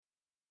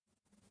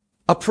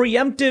A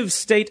preemptive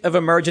state of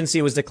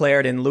emergency was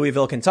declared in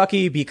Louisville,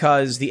 Kentucky,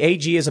 because the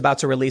AG is about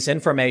to release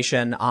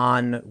information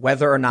on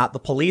whether or not the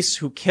police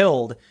who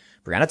killed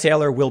Breonna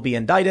Taylor will be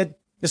indicted.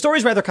 The story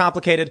is rather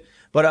complicated,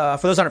 but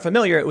for those who aren't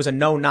familiar, it was a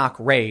no-knock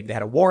raid. They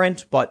had a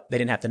warrant, but they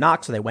didn't have to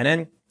knock, so they went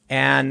in,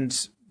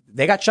 and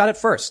they got shot at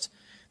first.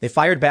 They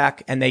fired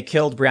back, and they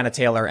killed Breonna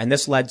Taylor, and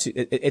this led to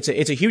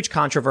it's a huge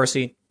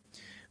controversy.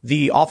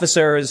 The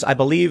officers, I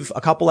believe, a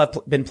couple have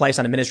been placed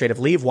on administrative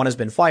leave. One has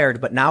been fired,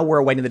 but now we're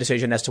awaiting the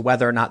decision as to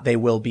whether or not they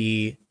will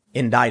be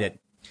indicted.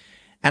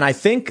 And I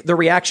think the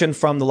reaction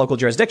from the local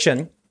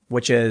jurisdiction,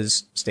 which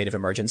is state of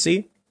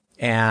emergency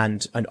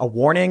and a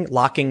warning,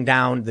 locking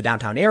down the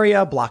downtown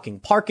area,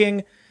 blocking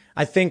parking,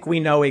 I think we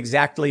know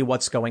exactly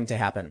what's going to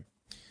happen.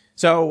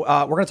 So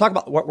we're going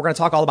to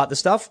talk all about this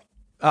stuff.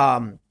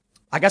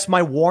 I guess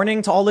my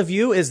warning to all of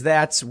you is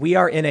that we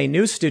are in a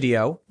new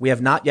studio. We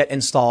have not yet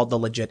installed the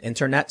legit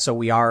internet, so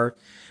we are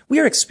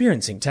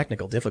experiencing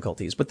technical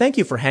difficulties. But thank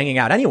you for hanging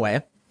out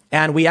anyway.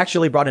 And we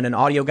actually brought in an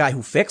audio guy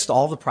who fixed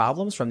all the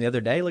problems from the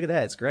other day. Look at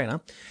that. It's great, huh?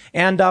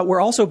 And we're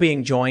also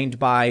being joined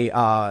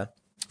by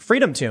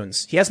Freedom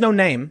Tunes. He has no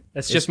name.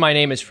 That's just my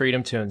name is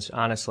Freedom Tunes,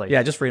 honestly.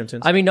 Yeah, just Freedom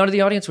Tunes. I mean, none of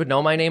the audience would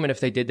know my name, and if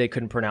they did, they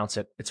couldn't pronounce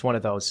it. It's one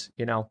of those,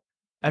 you know.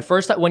 At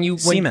first,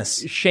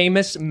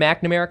 Seamus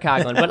McNamara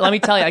Coughlin. But let me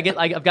tell you,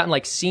 I've gotten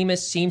like Seamus,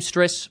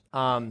 seamstress.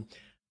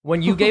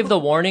 When you gave the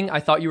warning,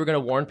 I thought you were going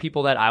to warn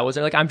people that I was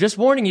like, I'm just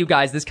warning you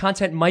guys, this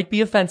content might be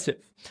offensive.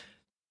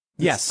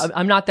 Yes.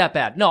 I'm not that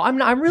bad. No, I'm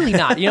not. I'm really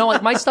not. You know,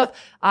 like my stuff,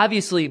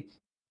 obviously,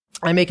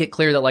 I make it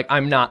clear that like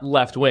I'm not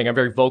left wing. I'm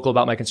very vocal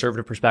about my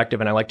conservative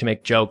perspective and I like to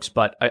make jokes,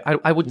 but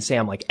I wouldn't say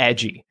I'm like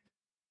edgy.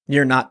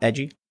 You're not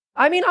edgy?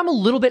 I mean, I'm a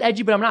little bit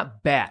edgy, but I'm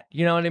not bad.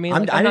 You know what I mean?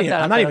 Like,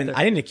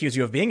 I didn't accuse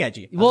you of being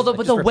edgy. Well,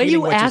 but the way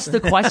you asked the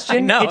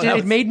question,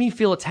 it made me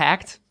feel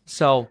attacked.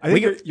 So I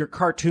think you're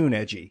cartoon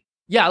edgy.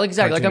 Yeah, like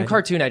exactly. Like I'm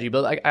cartoon edgy,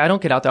 but like I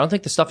don't get out there. I don't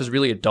think the stuff is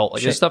really adult.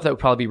 Like there's stuff that would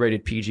probably be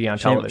rated PG on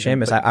television.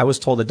 Seamus, I was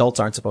told adults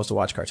aren't supposed to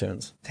watch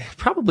cartoons. They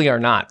probably are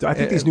not. I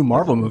think these new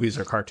Marvel movies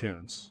are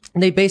cartoons.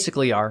 They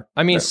basically are.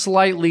 I mean,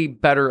 slightly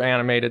better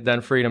animated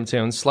than Freedom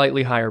Tunes,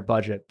 slightly higher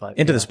budget, but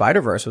Into the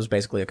Spider-Verse was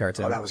basically a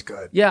cartoon. Oh, that was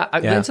good. Yeah,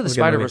 Into the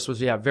Spider-Verse was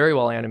very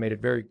well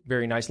animated, very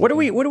very nice. What are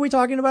we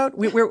talking about?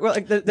 We were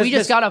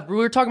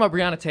talking about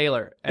Breonna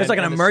Taylor. There's like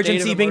an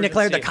emergency being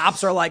declared. The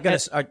cops are like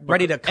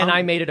ready to come. And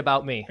I made it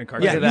about me.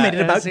 Yeah, you made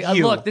it about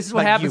you. Look, this is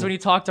what happens when you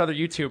talk to other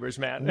YouTubers,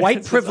 man.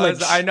 White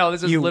privilege. I know,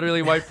 this is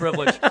literally white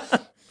privilege.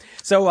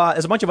 So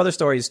there's a bunch of other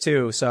stories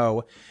too.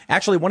 So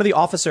actually, one of the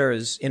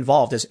officers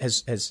involved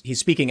he's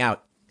speaking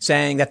out,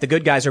 saying that the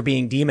good guys are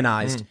being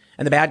demonized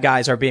and the bad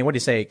guys are being, what do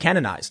you say,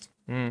 canonized.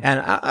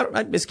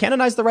 And is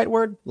canonized the right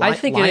word? I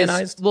think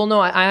lionized? It is. Well,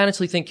 no, I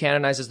honestly think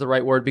canonized is the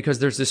right word because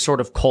there's this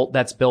sort of cult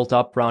that's built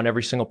up around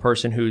every single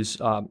person who's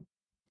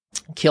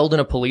killed in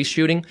a police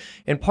shooting.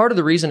 And part of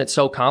the reason it's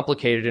so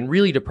complicated and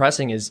really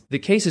depressing is the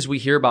cases we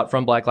hear about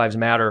from Black Lives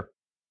Matter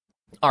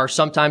are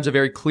sometimes a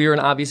very clear and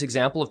obvious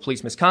example of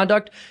police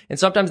misconduct. And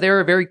sometimes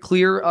they're a very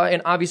clear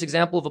and obvious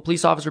example of a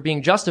police officer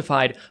being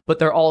justified, but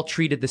they're all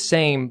treated the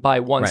same by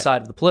one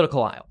side of the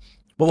political aisle.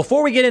 Well,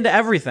 before we get into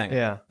everything,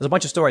 there's a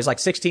bunch of stories like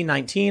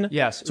 1619.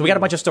 Yes. So we got a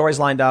bunch of stories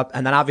lined up.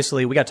 And then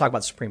obviously we got to talk about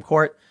the Supreme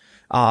Court.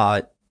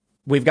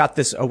 We've got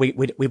this.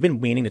 We've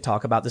been meaning to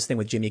talk about this thing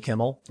with Jimmy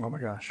Kimmel. Oh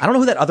my gosh. I don't know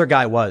who that other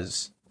guy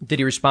was. Did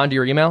he respond to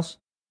your emails?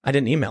 I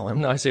didn't email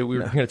him. No, I say we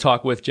were going to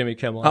talk with Jimmy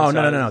Kimmel. Oh,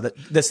 no.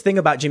 This thing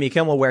about Jimmy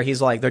Kimmel where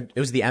he's like, it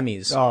was the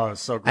Emmys. Oh,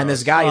 it's so gross. And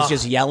this guy is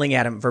just yelling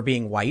at him for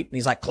being white. And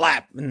he's like,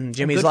 clap. And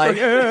Jimmy's like,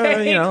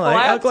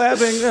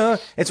 clapping.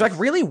 It's like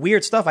really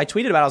weird stuff. I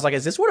tweeted about it. I was like,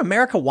 is this what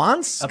America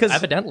wants?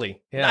 Evidently.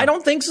 Yeah. I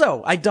don't think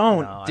so. I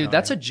don't. No, dude,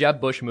 that's a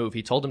Jeb Bush move.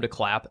 He told him to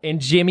clap and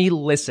Jimmy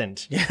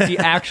listened. He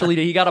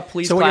got a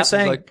please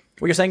clap.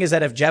 What you're saying is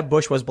that if Jeb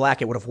Bush was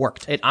black, it would have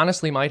worked. It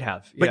honestly might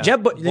have. But yeah.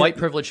 White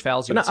privilege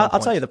fails you. I'll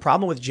tell you, the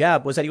problem with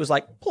Jeb was that he was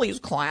like, please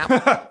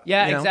clap.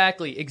 Yeah,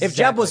 exactly. If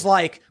Jeb was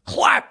like,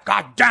 clap,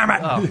 god damn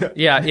it. Oh,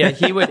 yeah,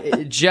 he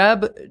would.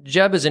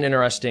 Jeb is an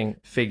interesting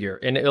figure.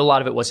 And a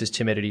lot of it was his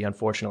timidity,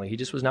 unfortunately. He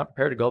just was not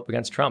prepared to go up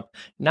against Trump.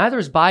 Neither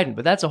is Biden,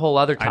 but that's a whole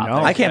other topic.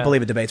 I can't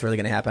believe a debate's really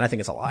going to happen. I think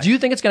it's a lie. Do you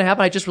think it's going to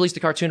happen? I just released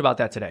a cartoon about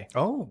that today.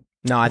 Oh.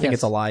 No, I think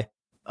it's a lie.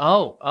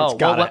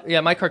 Yeah,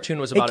 my cartoon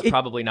was about it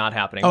probably not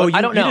happening. Oh,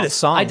 I don't know. You did a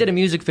song. I did a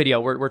music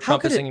video where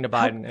Trump is singing to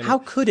Biden. How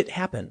could it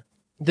happen?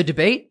 The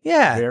debate?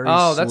 Yeah.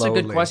 That's a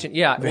good question.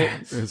 Yeah.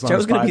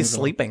 Joe's going to be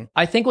sleeping.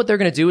 I think what they're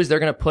going to do is they're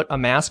going to put a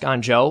mask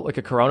on Joe, like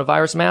a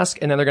coronavirus mask,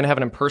 and then they're going to have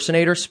an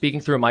impersonator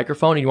speaking through a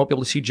microphone, and you won't be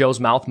able to see Joe's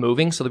mouth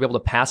moving, so they'll be able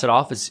to pass it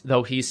off as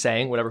though he's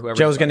saying whoever.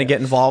 Joe's going to get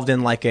involved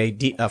in like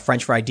a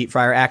French fry deep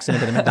fryer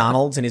accident at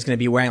McDonald's, and he's going to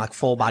be wearing like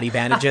full body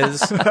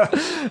bandages.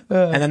 And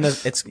then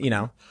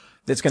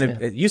it's going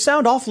to, you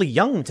sound awfully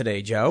young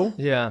today, Joe.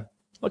 Yeah.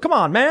 Well, come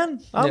on, man.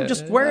 I'm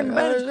just wearing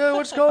bandages.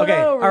 What's going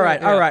on?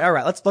 All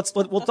right.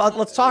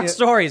 Let's talk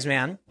stories,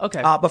 man.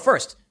 Okay. But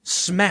first,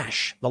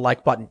 smash the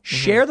like button.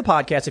 Share the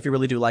podcast if you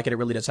really do like it. It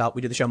really does help.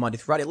 We do the show Monday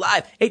through Friday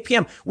live, 8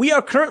 p.m. We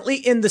are currently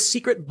in the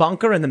secret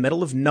bunker in the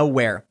middle of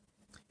nowhere.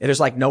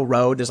 There's like no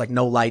road. There's like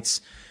no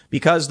lights.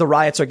 because the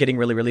riots are getting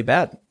really, really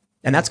bad.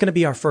 And that's going to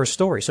be our first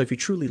story. So if you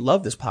truly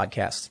love this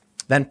podcast,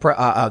 then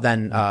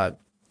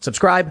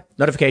subscribe,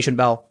 notification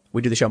bell.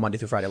 We do the show Monday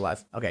through Friday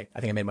live. Okay, I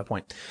think I made my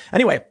point.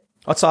 Anyway,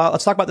 let's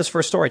talk about this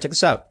first story. Check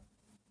this out.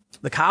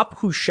 The cop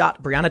who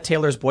shot Breonna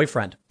Taylor's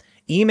boyfriend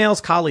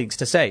emails colleagues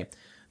to say,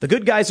 the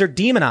good guys are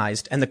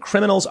demonized and the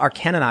criminals are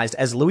canonized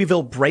as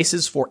Louisville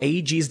braces for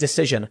AG's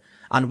decision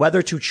on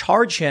whether to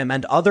charge him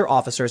and other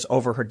officers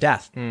over her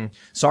death.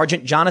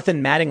 Sergeant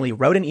Jonathan Mattingly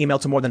wrote an email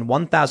to more than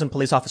 1,000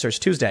 police officers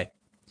Tuesday.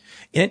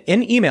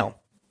 In email,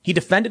 he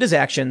defended his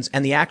actions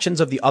and the actions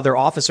of the other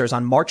officers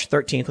on March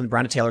 13th when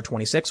Breonna Taylor,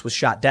 26, was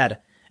shot dead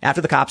after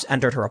the cops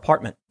entered her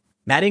apartment.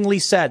 Mattingly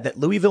said that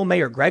Louisville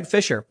Mayor Greg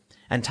Fisher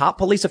and top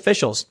police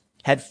officials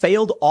had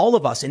failed all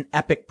of us in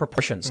epic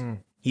proportions.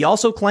 He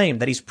also claimed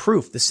that he's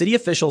proof the city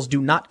officials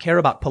do not care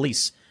about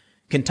police.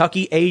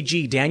 Kentucky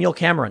AG Daniel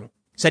Cameron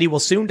said he will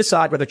soon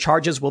decide whether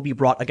charges will be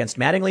brought against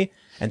Mattingly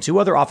and 2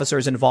 other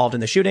officers involved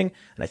in the shooting.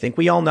 And I think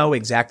we all know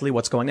exactly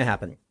what's going to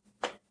happen.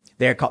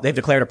 They've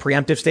declared a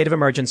preemptive state of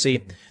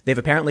emergency. They've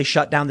apparently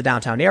shut down the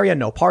downtown area.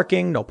 No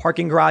parking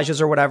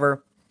garages or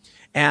whatever.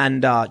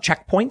 And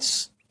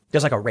checkpoints.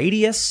 There's like a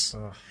radius.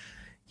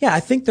 Yeah,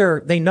 I think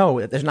they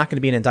know there's not going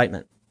to be an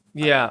indictment.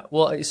 Yeah,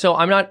 well, so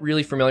I'm not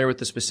really familiar with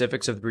the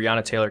specifics of the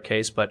Breonna Taylor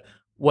case, but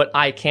what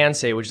I can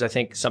say, which is I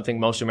think something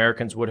most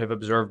Americans would have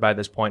observed by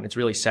this point, and it's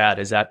really sad,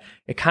 is that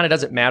it kind of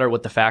doesn't matter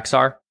what the facts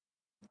are.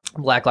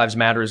 Black Lives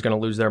Matter is going to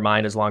lose their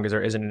mind as long as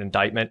there isn't an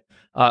indictment.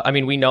 I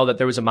mean, we know that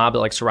there was a mob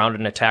that surrounded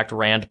and attacked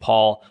Rand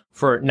Paul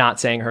for not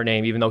saying her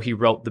name, even though he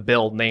wrote the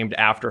bill named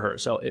after her.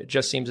 So it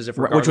just seems as if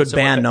which would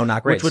ban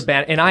no-knock raids. Which would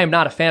ban, and I am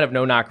not a fan of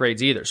no-knock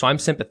raids either. So I'm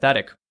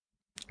sympathetic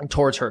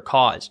towards her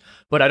cause,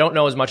 but I don't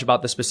know as much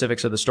about the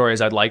specifics of the story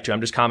as I'd like to. I'm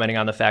just commenting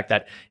on the fact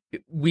that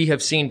we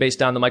have seen,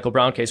 based on the Michael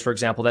Brown case, for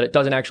example, that it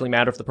doesn't actually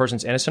matter if the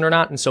person's innocent or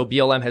not. And so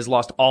BLM has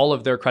lost all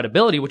of their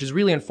credibility, which is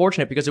really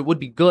unfortunate because it would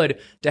be good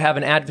to have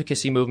an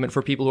advocacy movement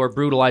for people who are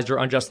brutalized or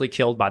unjustly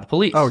killed by the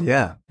police. Oh,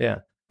 yeah. Yeah.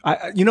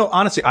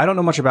 Honestly, I don't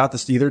know much about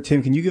this either.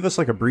 Tim, can you give us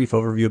a brief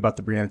overview about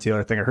the Breonna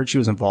Taylor thing? I heard she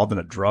was involved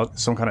in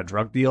some kind of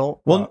drug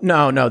deal. Well,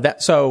 no.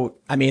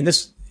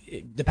 This,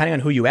 depending on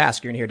who you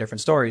ask, you're going to hear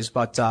different stories,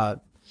 but,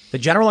 the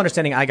general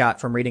understanding I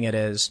got from reading it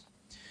is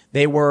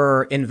they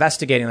were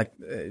investigating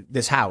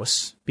this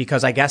house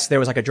because I guess there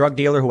was a drug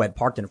dealer who had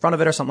parked in front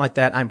of it or something like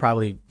that. I'm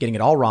probably getting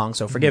it all wrong,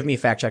 so forgive me,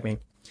 fact check me.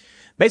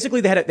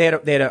 Basically, they had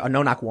a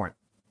no-knock warrant.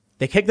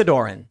 They kicked the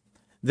door in.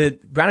 The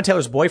Breonna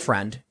Taylor's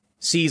boyfriend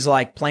sees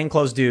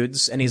plainclothes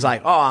dudes and he's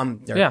like, "Oh,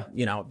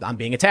 I'm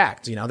being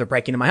attacked. They're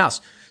breaking into my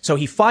house." So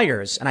he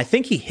fires, and I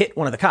think he hit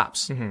one of the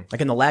cops, in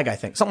the leg, I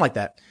think, something like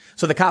that.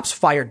 So the cops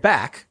fired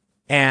back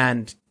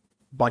and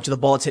bunch of the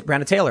bullets hit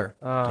Breonna Taylor,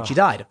 and she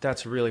died.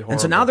 That's really horrible.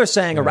 And so now they're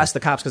saying arrest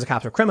the cops because the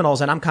cops are criminals.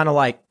 And I'm kind of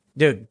like,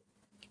 dude,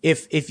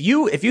 if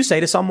you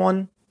say to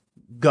someone,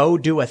 go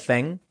do a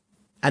thing,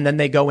 and then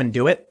they go and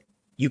do it,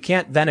 you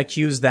can't then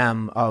accuse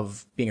them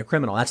of being a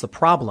criminal. That's the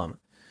problem.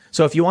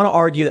 So if you want to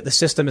argue that the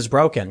system is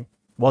broken,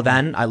 well,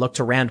 then I look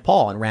to Rand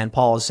Paul, and Rand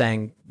Paul is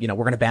saying, we're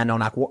going to ban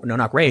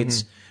no-knock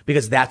raids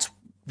because that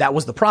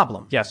was the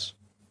problem. Yes.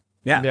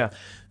 Yeah. Yeah.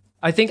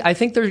 I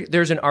think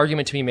there's an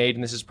argument to be made,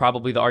 and this is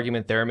probably the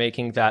argument they're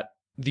making, that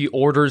the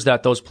orders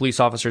that those police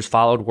officers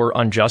followed were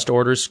unjust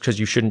orders because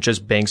you shouldn't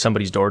just bang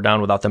somebody's door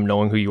down without them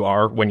knowing who you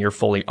are when you're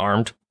fully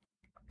armed.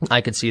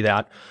 I could see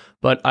that.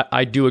 But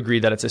I do agree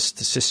that it's a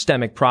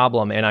systemic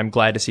problem, and I'm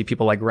glad to see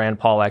people like Rand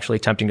Paul actually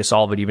attempting to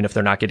solve it, even if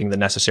they're not getting the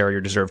necessary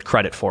or deserved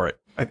credit for it.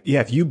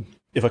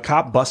 If a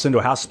cop busts into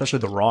a house, especially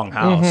the wrong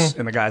house,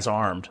 and the guy's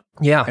armed,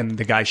 and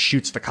the guy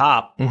shoots the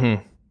cop,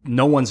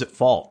 no one's at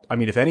fault. I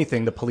mean, if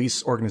anything, the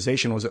police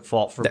organization was at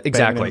fault for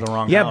banging into the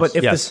wrong house. Yeah, but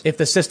if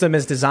the system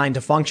is designed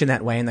to function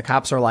that way, and the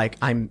cops are like,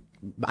 I'm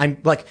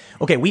like,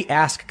 okay, we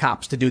ask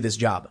cops to do this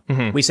job.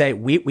 We say,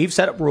 we've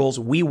set up rules.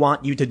 We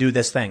want you to do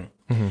this thing.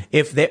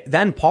 If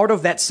then part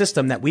of that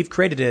system that we've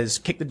created is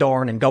kick the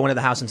door in and go into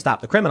the house and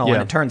stop the criminal,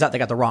 and it turns out they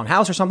got the wrong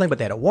house or something, but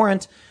they had a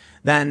warrant,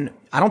 then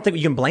I don't think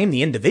you can blame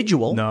the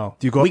individual. No.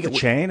 Do you go up the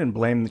chain and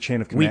blame the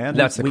chain of command?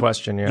 That's the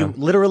question, yeah. You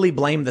literally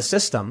blame the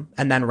system,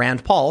 and then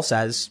Rand Paul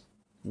says,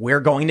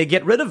 we're going to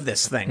get rid of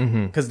this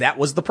thing because that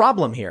was the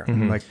problem here.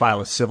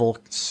 File a civil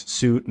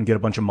suit and get a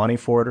bunch of money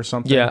for it or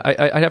something. Yeah,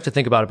 I'd have to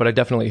think about it, but I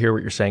definitely hear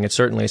what you're saying. It's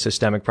certainly a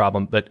systemic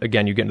problem. But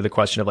again, you get into the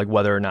question of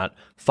whether or not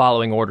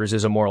following orders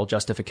is a moral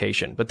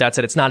justification. But that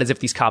said, it's not as if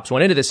these cops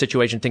went into this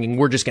situation thinking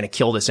we're just going to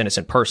kill this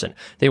innocent person.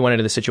 They went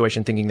into the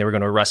situation thinking they were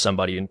going to arrest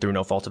somebody, and through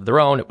no fault of their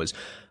own, it was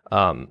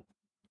a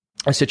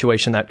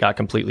situation that got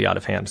completely out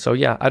of hand. So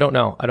yeah, I don't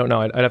know. I'd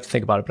have to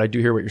think about it, but I do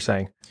hear what you're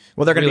saying.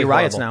 Well, they're going to be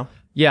riots now.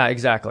 Yeah,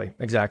 exactly.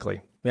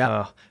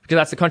 Yeah. Because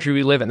that's the country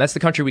we live in. That's the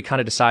country we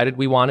kind of decided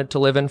we wanted to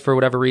live in for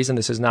whatever reason.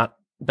 This has not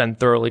been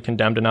thoroughly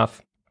condemned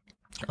enough.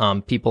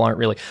 People aren't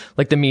really,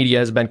 the media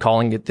has been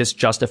calling it this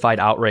justified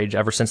outrage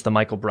ever since the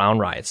Michael Brown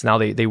riots. Now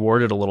they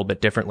word it a little bit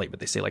differently, but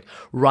they say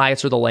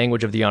riots are the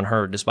language of the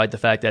unheard, despite the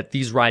fact that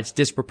these riots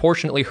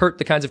disproportionately hurt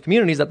the kinds of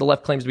communities that the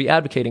left claims to be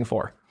advocating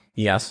for.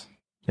 Yes.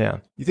 Yeah.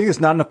 You think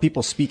there's not enough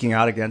people speaking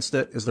out against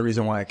it is the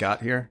reason why it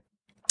got here?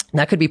 And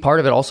that could be part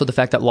of it. Also, the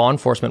fact that law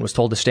enforcement was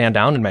told to stand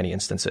down in many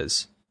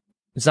instances.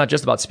 It's not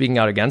just about speaking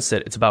out against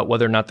it. It's about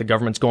whether or not the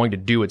government's going to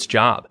do its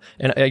job.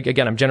 And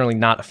again, I'm generally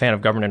not a fan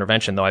of government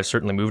intervention, though I've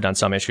certainly moved on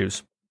some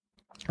issues.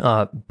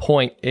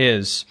 Point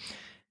is,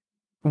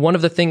 one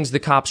of the things the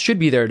cops should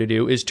be there to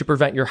do is to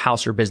prevent your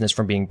house or business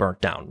from being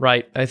burnt down,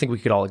 right? I think we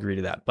could all agree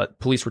to that. But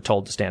police were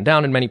told to stand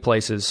down in many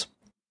places.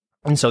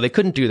 And so they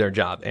couldn't do their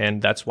job.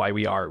 And that's why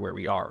we are where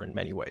we are in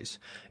many ways.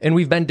 And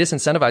we've been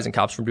disincentivizing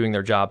cops from doing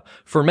their job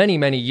for many,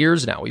 many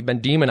years now. We've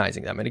been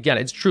demonizing them. And again,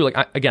 it's true. Like,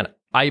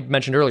 I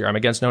mentioned earlier, I'm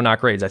against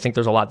no-knock raids. I think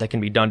there's a lot that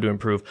can be done to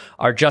improve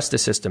our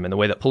justice system and the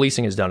way that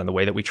policing is done and the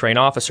way that we train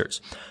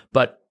officers.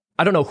 But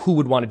I don't know who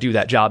would want to do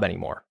that job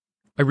anymore.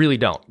 I really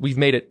don't. We've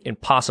made it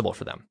impossible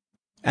for them.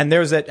 And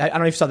there's that, I don't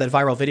know if you saw that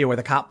viral video where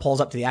the cop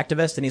pulls up to the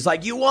activist and he's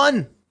like, "You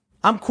won.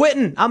 I'm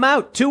quitting. I'm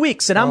out. 2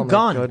 weeks and I'm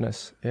gone."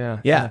 Goodness.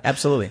 Yeah,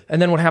 absolutely.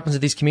 And then what happens to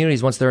these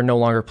communities once there are no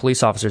longer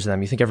police officers in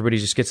them? You think everybody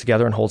just gets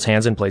together and holds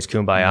hands and plays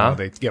Kumbaya? No,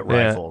 they get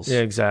rifles. Yeah,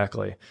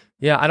 exactly.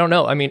 Yeah, I don't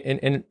know. I mean,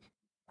 and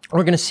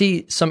we're going to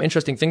see some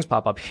interesting things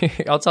pop up.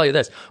 I'll tell you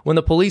this. When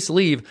the police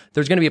leave,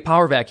 there's going to be a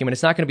power vacuum, and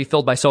it's not going to be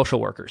filled by social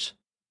workers.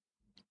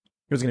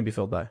 Who's going to be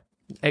filled by?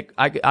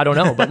 I don't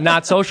know, but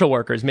not social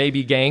workers.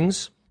 Maybe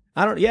gangs.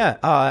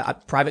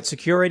 Private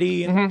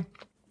security,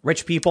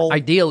 rich people.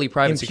 Ideally,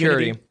 private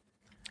security.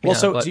 Well,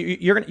 so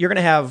you're going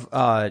to have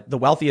the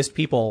wealthiest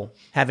people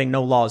having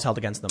no laws held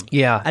against them.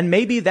 Yeah. And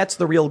maybe that's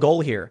the real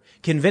goal here.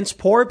 Convince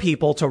poor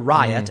people to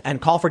riot and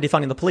call for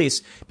defunding the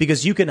police,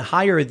 because you can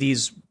hire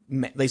these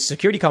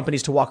security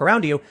companies to walk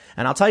around you.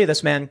 And I'll tell you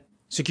this, man,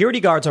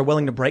 security guards are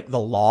willing to break the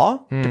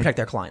law to protect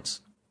their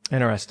clients.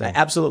 Interesting.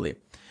 Absolutely.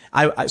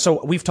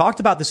 So we've talked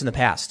about this in the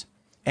past,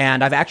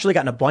 and I've actually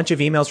gotten a bunch of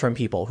emails from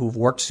people who've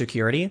worked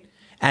security.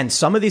 And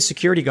some of these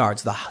security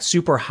guards, the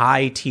super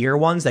high tier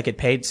ones that get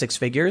paid 6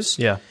 figures,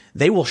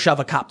 they will shove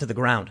a cop to the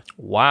ground.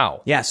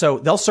 Wow. Yeah. So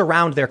they'll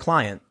surround their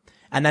client.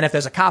 And then if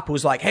there's a cop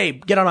who's like, "Hey,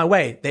 get out of my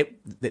way,"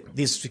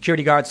 these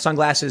security guards,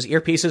 sunglasses,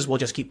 earpieces, will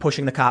just keep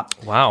pushing the cop.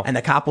 Wow. And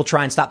the cop will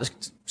try and stop the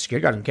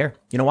security guard. Doesn't care.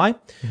 You know why?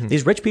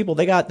 These rich people,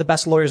 they got the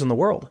best lawyers in the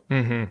world.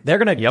 They're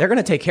going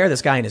to take care of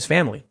this guy and his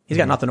family. He's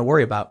got nothing to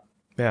worry about.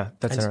 Yeah.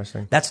 That's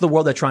interesting. That's the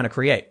world they're trying to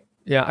create.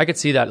 Yeah, I could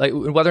see that. Like,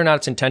 whether or not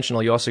it's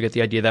intentional, you also get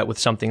the idea that with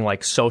something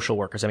like social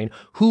workers, I mean,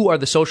 who are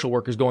the social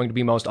workers going to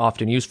be most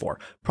often used for?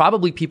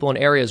 Probably people in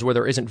areas where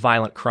there isn't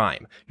violent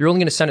crime. You're only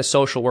going to send a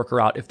social worker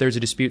out if there's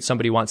a dispute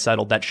somebody wants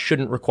settled that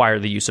shouldn't require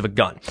the use of a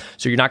gun.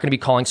 So you're not going to be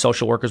calling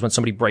social workers when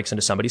somebody breaks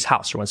into somebody's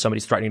house or when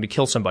somebody's threatening to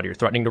kill somebody or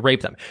threatening to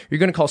rape them. You're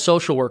going to call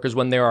social workers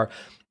when there are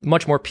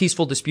much more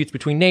peaceful disputes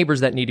between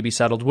neighbors that need to be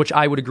settled, which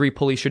I would agree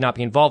police should not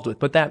be involved with.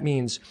 But that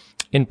means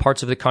in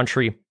parts of the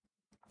country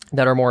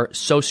that are more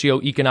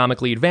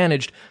socioeconomically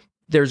advantaged,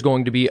 there's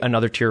going to be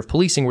another tier of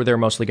policing where they're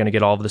mostly going to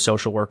get all of the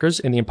social workers,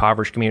 and the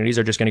impoverished communities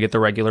are just going to get the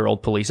regular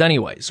old police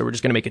anyway. So we're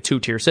just going to make a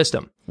 2-tier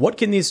system.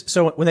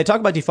 So when they talk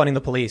about defunding the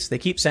police, they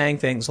keep saying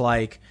things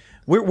like,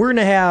 we're going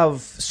to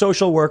have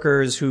social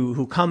workers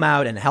who come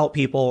out and help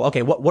people.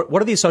 Okay, what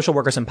are these social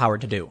workers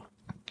empowered to do?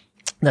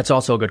 That's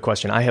also a good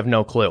question. I have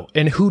no clue.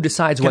 And who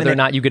decides whether or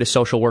not you get a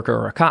social worker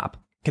or a cop?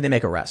 Can they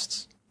make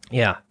arrests?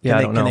 Yeah.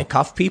 I don't know. Can they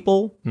cuff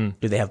people?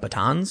 Do they have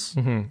batons?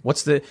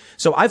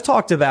 So I've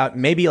talked about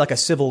maybe like a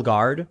civil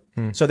guard.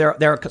 So there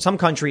are some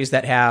countries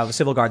that have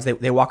civil guards.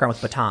 They walk around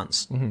with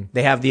batons.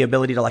 They have the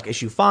ability to like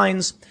issue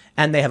fines,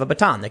 and they have a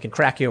baton they can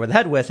crack you over the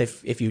head with.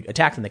 If you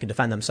attack them, they can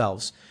defend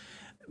themselves.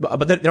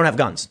 But they don't have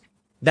guns.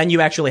 Then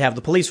you actually have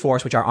the police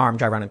force, which are armed,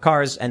 drive around in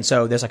cars. And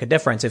so there's like a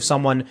difference. If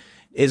someone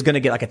is going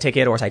to get like a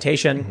ticket or a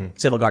citation,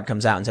 civil guard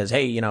comes out and says,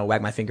 "Hey,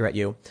 wag my finger at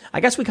you."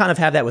 I guess we kind of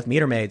have that with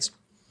meter maids.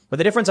 But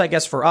the difference, I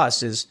guess, for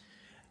us is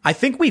I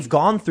think we've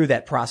gone through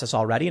that process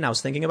already. And I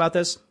was thinking about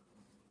this.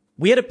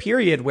 We had a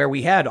period where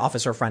we had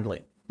officer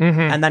friendly,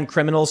 and then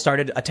criminals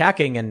started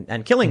attacking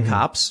and killing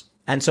cops.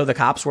 And so the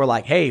cops were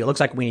like, "Hey, it looks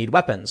like we need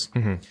weapons."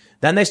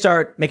 Then they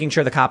start making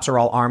sure the cops are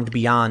all armed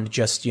beyond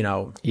just,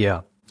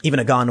 even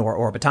a gun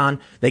or a baton.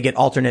 They get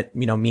alternate,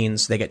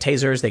 means. They get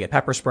tasers, they get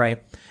pepper spray.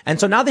 And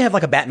so now they have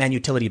like a Batman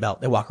utility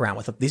belt they walk around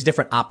with these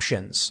different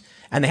options.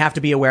 And they have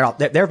to be aware.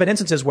 There have been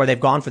instances where they've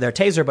gone for their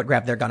taser but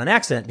grabbed their gun in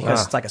accident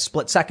because it's like a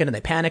split second and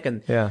they panic.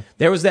 And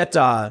there was that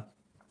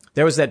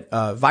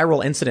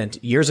viral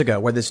incident years ago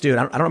where this dude,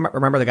 I don't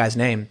remember the guy's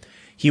name.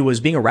 He was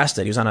being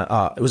arrested. He was on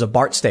it was a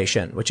BART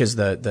station, which is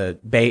the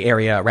Bay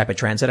Area Rapid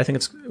Transit, I think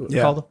it's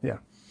called. Yeah.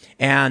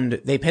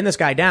 And they pinned this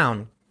guy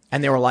down.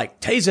 And they were like,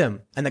 "Tase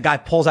him." And the guy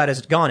pulls out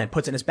his gun and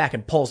puts it in his back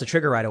and pulls the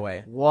trigger right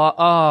away.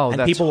 Wow.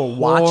 And people were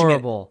watching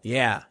it.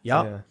 Yeah.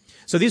 Yep. Yeah.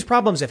 So these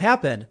problems have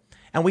happened.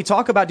 And we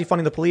talk about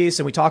defunding the police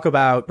and we talk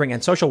about bringing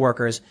in social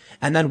workers.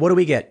 And then what do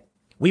we get?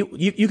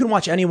 You can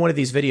watch any one of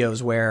these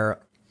videos where,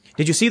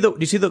 did you see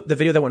the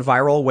video that went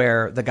viral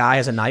where the guy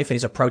has a knife and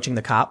he's approaching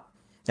the cop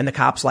and the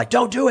cop's like,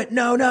 "Don't do it.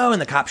 No, no." And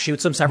the cop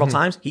shoots him several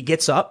times. He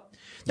gets up.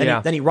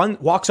 Then he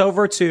walks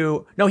over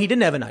to, no, he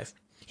didn't have a knife.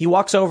 He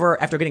walks over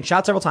after getting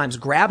shot several times,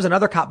 grabs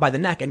another cop by the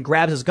neck and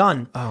grabs his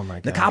gun. Oh my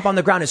God. The cop on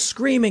the ground is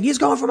screaming, he's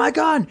going for my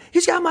gun.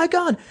 He's got my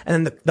gun.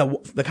 And then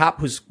the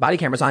cop whose body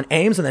camera's on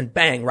aims and then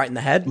bang, right in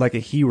the head. Like a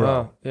hero.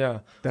 Oh,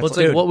 yeah. Well, it's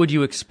like, what would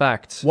you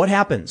expect? What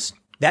happens?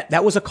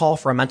 That was a call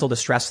for a mental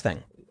distress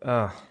thing.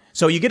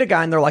 So you get a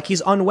guy and they're like,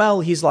 he's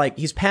unwell. He's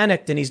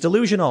panicked and he's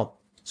delusional.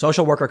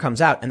 Social worker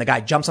comes out and the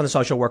guy jumps on the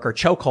social worker,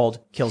 chokehold,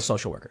 kills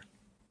social worker.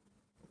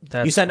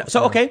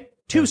 Okay.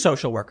 Two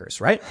social workers,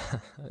 right?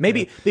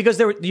 Maybe because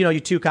there were, you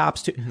two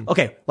cops.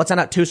 Okay, let's send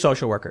out two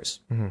social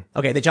workers.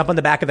 Okay, they jump on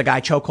the back of the guy,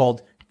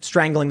 chokehold,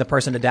 strangling the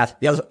person to death.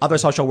 The other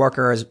social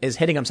worker is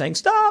hitting him, saying,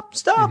 "Stop,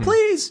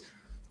 please."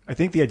 I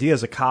think the idea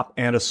is a cop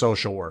and a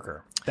social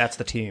worker. That's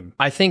the team.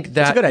 I think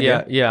that's a good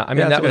idea. Yeah. I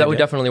mean, that would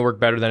definitely work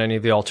better than any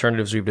of the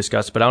alternatives we've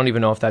discussed, but I don't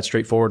even know if that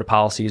straightforward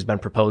policy has been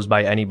proposed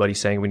by anybody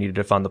saying we need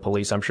to defund the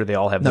police. I'm sure they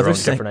all have their own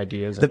different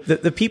ideas.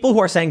 The people who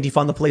are saying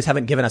defund the police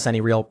haven't given us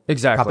any real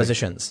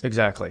propositions.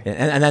 Exactly.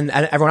 And then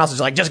everyone else is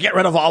like, just get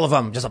rid of all of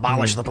them. Just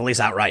abolish the police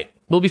outright.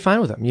 We'll be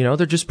fine with them.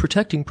 They're just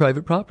protecting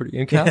private property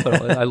and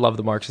capital. I love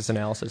the Marxist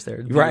analysis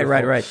there.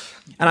 Right.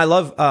 And I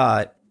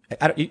love,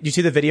 you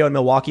see the video in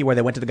Milwaukee where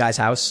they went to the guy's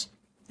house?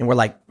 And were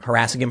like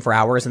harassing him for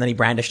hours, and then he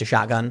brandished a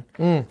shotgun.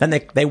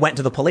 Then they went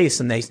to the police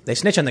and they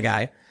snitch on the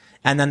guy,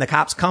 and then the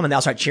cops come and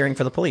they'll start cheering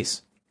for the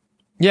police.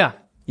 Yeah,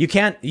 you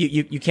can't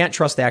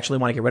trust they actually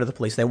want to get rid of the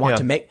police. They want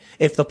to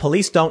if the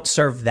police don't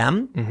serve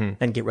them,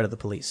 then get rid of the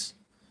police.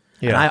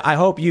 Yeah, and I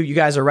hope you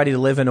guys are ready to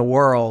live in a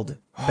world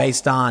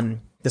based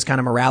on this kind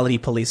of morality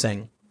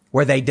policing,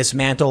 where they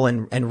dismantle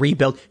and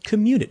rebuild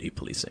community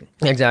policing.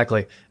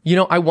 Exactly.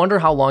 I wonder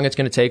how long it's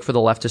going to take for the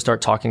left to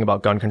start talking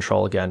about gun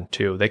control again,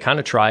 too. They kind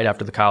of tried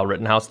after the Kyle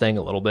Rittenhouse thing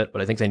a little bit,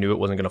 but I think they knew it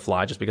wasn't going to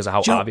fly just because of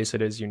how obvious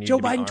it is. Joe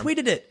Biden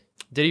tweeted it.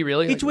 Did he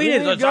really? He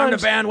tweeted, it's time to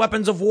ban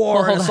weapons of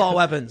war and assault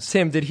weapons.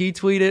 Tim, did he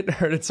tweet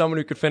it, or did someone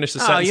who could finish the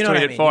sentence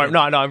tweet it for him? No,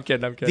 I'm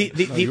kidding.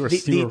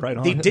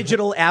 The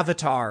digital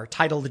avatar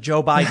titled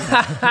Joe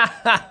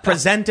Biden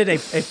presented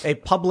a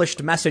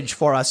published message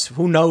for us.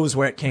 Who knows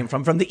where it came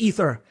from the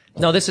ether.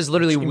 No, this is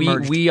literally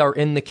we are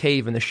in the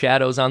cave and the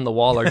shadows on the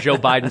wall are Joe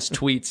Biden's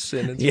tweets.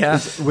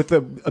 And with the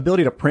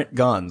ability to print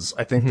guns,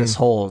 I think this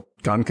whole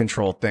gun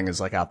control thing is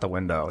like out the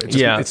window.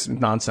 It's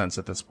nonsense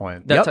at this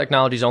point. That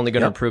technology is only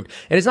going to improve.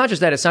 And it's not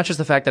just that. It's not just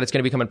the fact that it's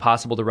going to become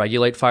impossible to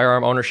regulate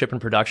firearm ownership and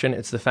production.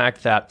 It's the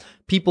fact that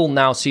people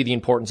now see the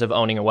importance of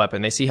owning a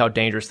weapon. They see how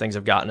dangerous things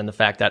have gotten, and the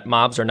fact that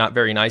mobs are not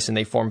very nice and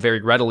they form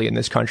very readily in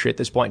this country at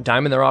this point in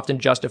time, and they're often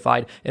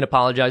justified and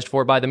apologized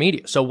for by the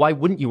media. So why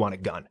wouldn't you want a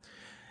gun?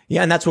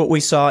 Yeah, and that's what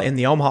we saw in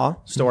the Omaha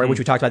story, which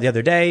we talked about the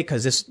other day,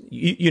 because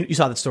you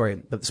saw that story,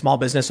 the small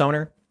business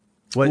owner.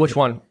 Which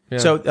one? Yeah.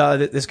 So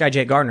this guy,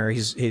 Jake Gardner,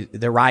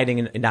 they're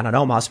riding down in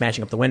Omaha,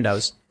 smashing up the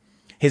windows.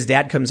 His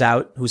dad comes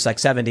out, who's like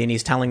 70, and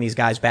he's telling these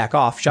guys back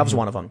off, shoves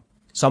one of them.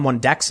 Someone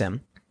decks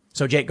him.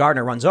 So Jake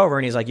Gardner runs over,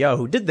 and he's like, yo,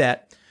 who did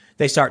that?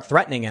 They start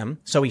threatening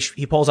him. So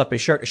he pulls up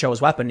his shirt to show his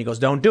weapon, and he goes,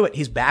 don't do it.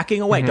 He's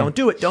backing away. Don't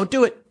do it. Don't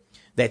do it.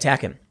 They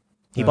attack him.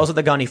 He pulls out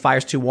the gun. He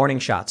fires 2 warning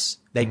shots.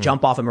 They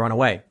jump off him and run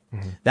away.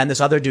 Then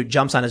this other dude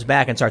jumps on his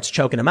back and starts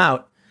choking him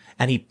out.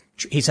 And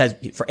he says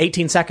for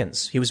 18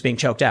 seconds, he was being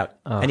choked out.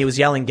 And he was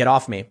yelling, get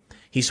off me.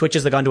 He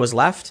switches the gun to his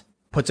left,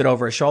 puts it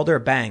over his shoulder,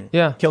 bang,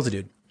 kills the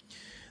dude.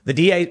 The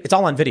DA, it's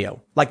all on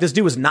video. Like, this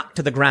dude was knocked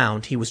to the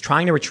ground. He was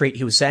trying to retreat.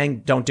 He was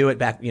saying, don't do it,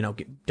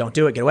 don't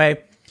do it, get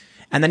away.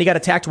 And then he got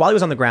attacked while he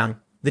was on the ground.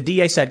 The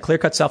DA said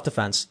clear-cut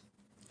self-defense.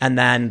 And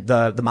then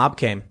the mob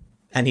came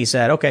and he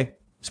said, okay,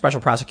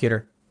 special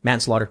prosecutor,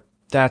 manslaughter.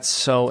 That's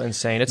so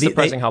insane. It's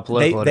surprising how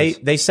political it is.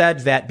 They said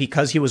that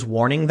because he was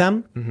warning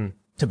them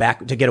to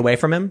get away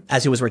from him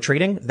as he was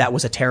retreating, that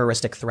was a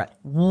terroristic threat.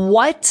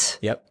 What?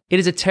 Yep.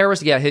 It is a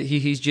terrorist. Yeah,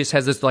 he just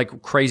has this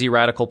like crazy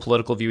radical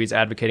political view he's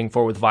advocating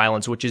for with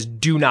violence, which is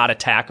do not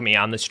attack me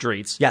on the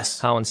streets. Yes.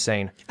 How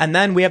insane. And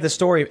then we have the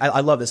story. I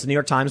love this. The New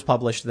York Times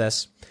published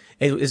this.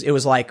 It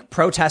was like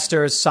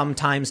protesters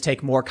sometimes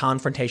take more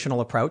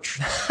confrontational approach.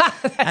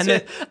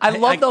 I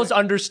love those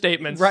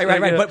understatements.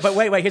 Right. But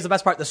wait. Here's the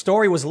best part. The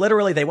story was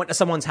literally they went to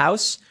someone's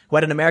house who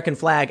had an American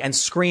flag and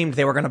screamed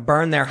they were going to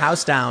burn their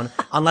house down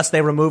unless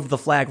they removed the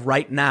flag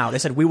right now. They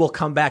said, we will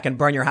come back and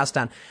burn your house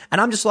down.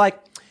 And I'm just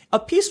like, a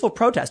peaceful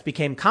protest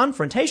became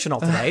confrontational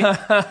today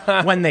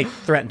when they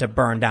threatened to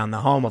burn down the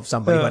home of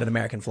somebody who had an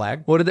American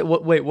flag. What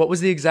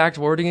was the exact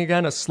wording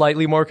again? A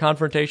slightly more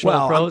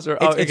confrontational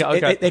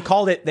approach? They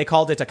called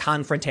it a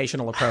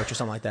confrontational approach or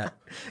something like that.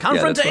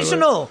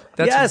 Confrontational.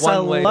 Yes, I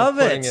love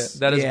it.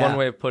 That is one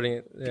way of putting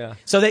it. Yeah.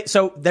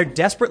 So they're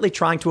desperately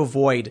trying to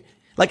avoid,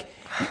 like,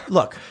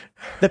 look,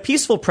 the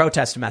peaceful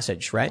protest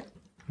message, right?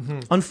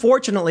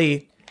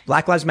 Unfortunately,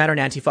 Black Lives Matter and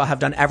Antifa have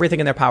done everything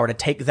in their power to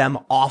take them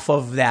off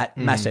of that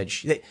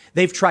message.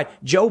 They've tried.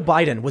 Joe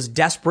Biden was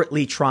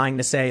desperately trying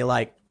to say,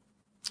 like,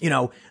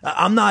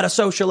 I'm not a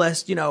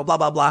socialist, blah,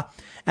 blah, blah.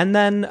 And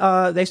then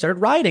they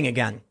started rioting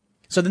again.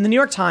 So then the New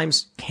York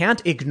Times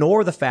can't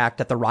ignore the fact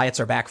that the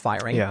riots are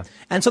backfiring. Yeah.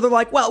 And so they're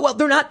like, well,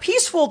 they're not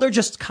peaceful. They're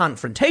just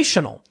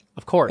confrontational.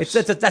 Of course.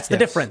 That's the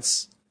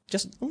difference.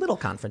 just a little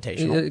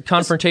confrontational.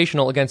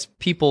 Confrontational against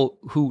people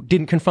who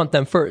didn't confront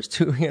them first.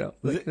 Who,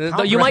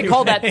 you might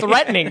call that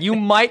threatening. You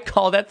might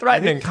call that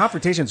threatening. I think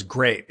confrontation's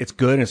great. It's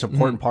good and it's an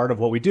important part of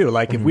what we do.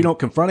 Like, if we don't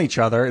confront each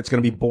other, it's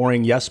going to be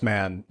boring yes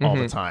man all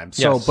the time.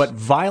 So, but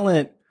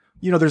violent,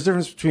 there's a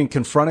difference between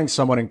confronting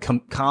someone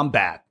and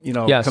combat,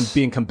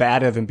 being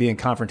combative and being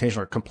confrontational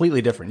are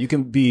completely different. You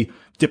can be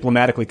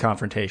diplomatically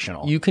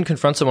confrontational. You can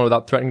confront someone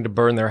without threatening to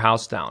burn their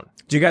house down.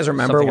 Do you guys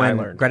remember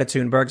when Greta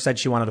Thunberg said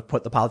she wanted to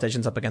put the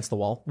politicians up against the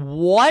wall?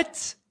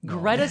 What? No.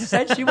 Greta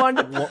said she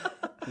wanted to...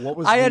 What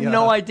was I had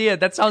no idea.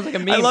 That sounds like a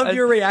meme. I love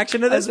your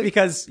reaction to this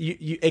because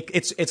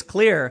it's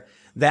clear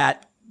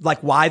that like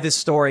why this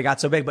story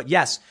got so big. But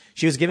yes,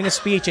 she was giving a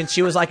speech and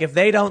she was like, if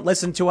they don't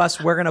listen to us,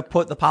 we're going to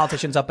put the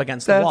politicians up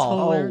against the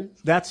wall. Oh,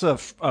 that's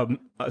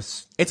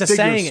it's a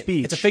saying.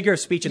 It's a figure of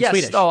speech in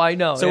Swedish. Oh, I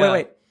know. So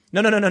wait.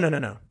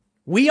 No.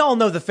 We all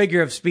know the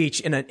figure of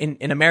speech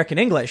in American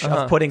English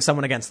of putting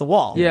someone against the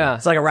wall. Yeah.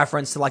 It's like a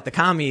reference to like the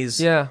commies,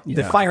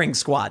 the firing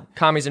squad.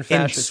 Commies and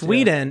fascists. In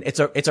Sweden, it's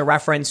a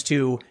reference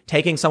to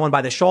taking someone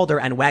by the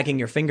shoulder and wagging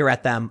your finger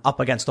at them up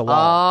against the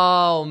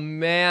wall. Oh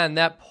man,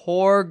 that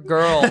poor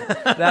girl.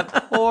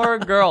 That poor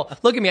girl.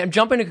 Look at me, I'm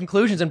jumping to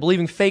conclusions and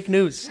believing fake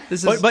news.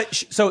 This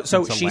is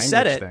so she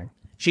said it.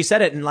 She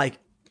said it and like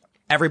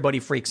everybody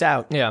freaks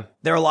out. Yeah.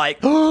 They're like,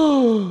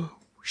 oh,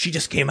 she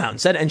just came out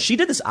and said it. And she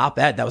did this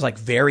op-ed that was like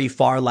very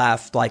far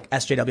left, like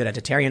SJW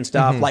identitarian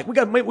stuff. Like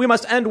we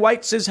must end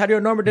white cis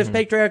heteronormative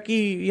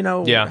patriarchy,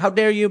 how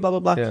dare you, blah, blah,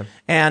 blah. Yeah.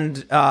 And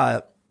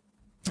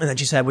then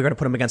she said, we're going to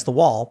put him against the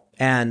wall.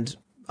 And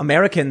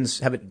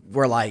Americans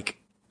were like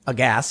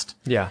aghast.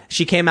 Yeah.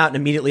 She came out and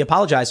immediately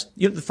apologized.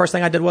 The first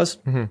thing I did was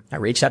I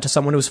reached out to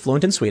someone who was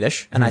fluent in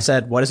Swedish and I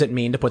said, what does it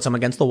mean to put someone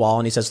against the wall?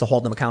 And he says to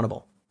hold them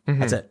accountable.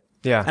 That's it.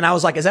 Yeah. And I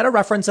was like, is that a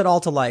reference at all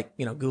to like,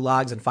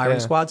 gulags and firing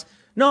squads?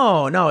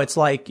 No, it's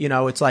like,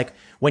 it's like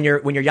when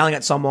you're yelling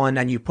at someone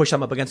and you push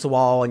them up against the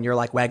wall and you're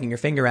like wagging your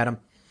finger at them.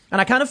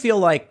 And I kind of feel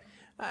like,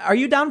 are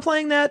you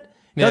downplaying that?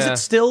 Does it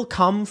still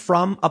come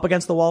from up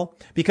against the wall?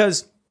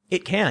 Because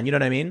it can, you know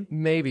what I mean?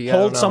 Maybe.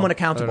 Hold someone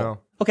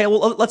accountable. Okay,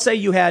 well, let's say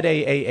you had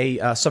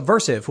a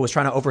subversive who was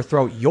trying to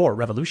overthrow your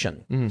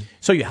revolution.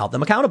 So you held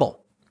them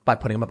accountable by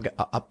putting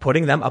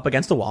them up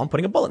against the wall and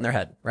putting a bullet in their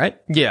head,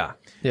 right? Yeah.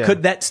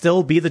 Could that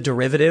still be the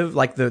derivative,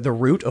 like the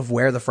root of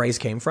where the phrase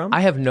came from? I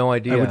have no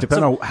idea. It would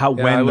depend on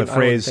when the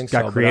phrase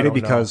got created,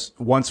 because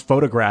once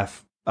photography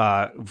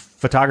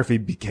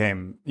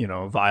became,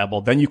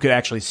 viable, then you could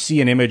actually see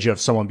an image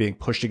of someone being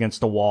pushed against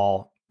the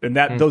wall, and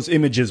that those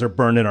images are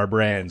burned in our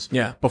brains.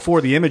 Yeah.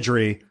 Before the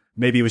imagery,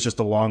 maybe it was just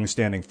a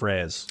long-standing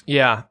phrase.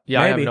 Yeah,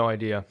 I have no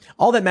idea.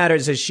 All that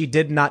matters is she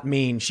did not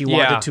mean she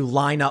wanted to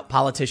line up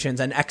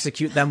politicians and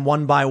execute them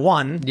one by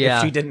one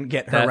if she didn't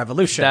get her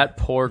revolution. That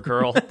poor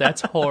girl.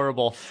 That's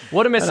horrible.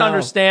 What a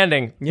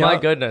misunderstanding. My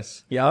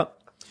goodness. Yep.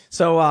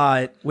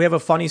 So we have a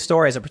funny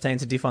story as it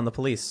pertains to defund the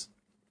police.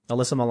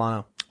 Alyssa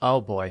Milano. Oh,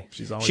 boy.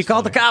 She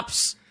called the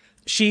cops.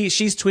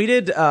 She's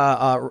tweeted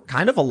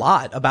kind of a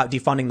lot about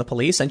defunding the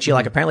police, and she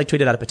like apparently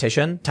tweeted out a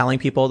petition telling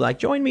people like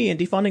join me in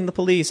defunding the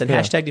police and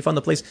hashtag defund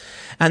the police.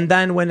 And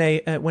then when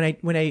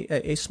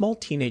a small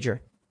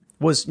teenager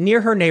was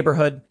near her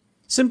neighborhood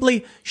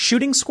simply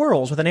shooting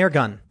squirrels with an air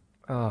gun,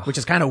 which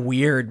is kind of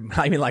weird.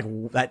 I mean, like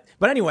that.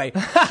 But anyway,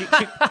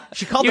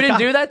 she called. You didn't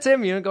do that,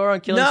 Tim? You didn't go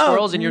around killing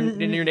squirrels in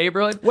your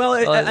neighborhood? Well,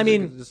 I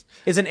mean,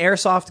 is an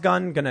airsoft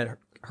gun gonna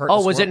hurt?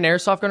 Oh, was it an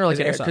airsoft gun or like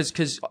an airsoft?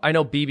 Because I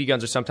know BB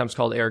guns are sometimes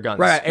called air guns,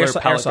 right?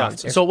 Pellet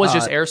guns. So it was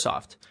just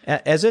airsoft.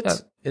 Is it?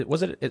 It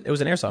was an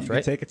airsoft,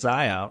 right? Take its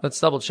eye out. Let's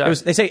double check.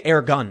 They say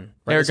air gun.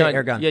 Right?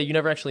 Air gun. Yeah, you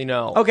never actually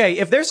know. Okay,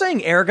 if they're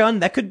saying air gun,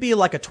 that could be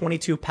like a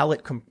 22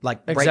 pellet,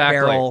 break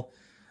barrel.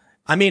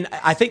 I mean,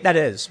 I think that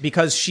is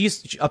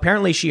because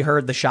apparently she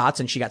heard the shots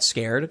and she got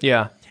scared.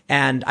 Yeah.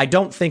 And I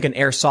don't think an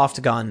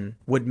airsoft gun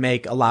would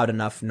make a loud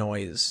enough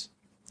noise.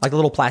 Like the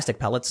little plastic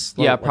pellets.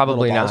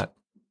 Probably not.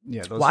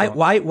 Yeah.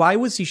 Why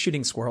was he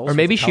shooting squirrels? Or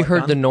maybe she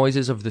heard the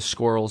noises of the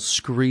squirrels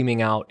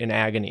screaming out in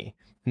agony,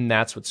 and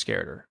that's what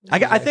scared her.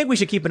 I think we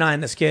should keep an eye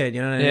on this kid.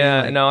 You know what I mean?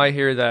 Yeah, no, I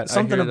hear that.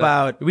 Something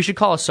about... We should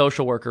call a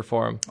social worker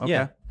for him.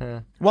 Okay.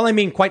 Yeah. Well, I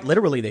mean, quite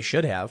literally, they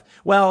should have.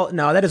 Well,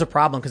 no, that is a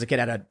problem because the kid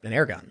had an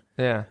air gun.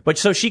 Yeah. But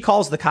so she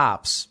calls the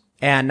cops,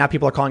 and now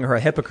people are calling her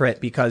a hypocrite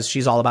because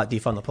she's all about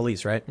defund the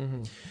police, right?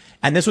 Mm-hmm.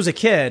 And this was a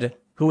kid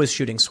who was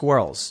shooting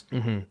squirrels,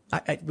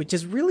 which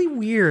is really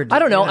weird. I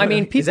don't know. I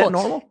mean, people. Is that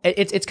normal?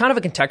 It's kind of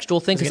a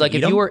contextual thing because, like,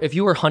 if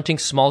you were hunting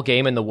small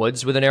game in the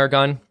woods with an air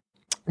gun,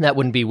 that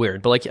wouldn't be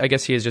weird. But like, I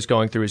guess he is just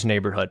going through his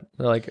neighborhood.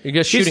 Like, I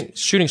guess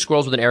shooting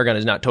squirrels with an air gun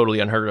is not totally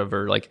unheard of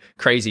or like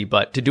crazy,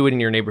 but to do it in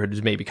your neighborhood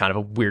is maybe kind of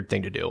a weird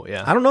thing to do.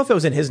 Yeah. I don't know if it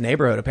was in his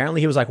neighborhood.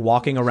 Apparently, he was like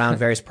walking around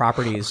various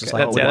properties. Just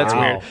like, that's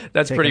weird.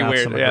 That's pretty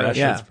weird. Yeah,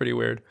 that's pretty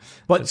weird.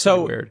 But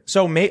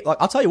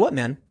I'll tell you what,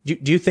 man.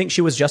 Do you think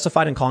she was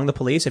justified in calling the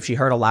police if she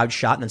heard a loud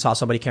shot and then saw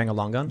somebody carrying a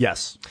long gun?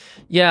 Yes.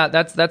 Yeah,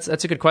 that's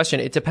a good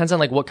question. It depends on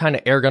like what kind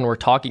of air gun we're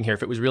talking here.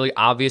 If it was really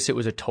obvious it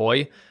was a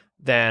toy,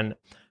 then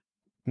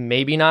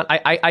maybe not.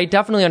 I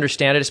definitely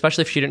understand it,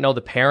 especially if she didn't know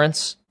the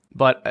parents.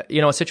 But,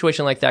 a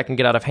situation like that can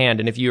get out of hand.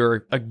 And if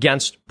you're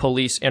against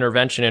police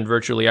intervention in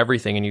virtually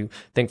everything and you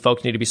think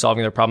folks need to be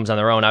solving their problems on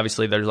their own,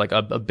 obviously there's like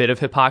a bit of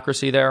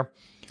hypocrisy there.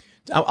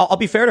 I'll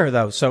be fair to her,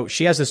 though. So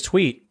she has this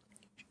tweet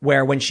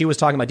where when she was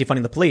talking about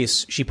defunding the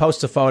police, she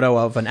posts a photo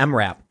of an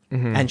MRAP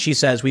and she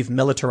says, we've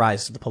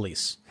militarized the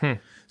police.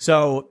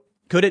 So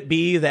could it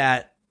be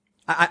that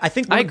I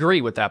think I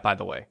agree with that, by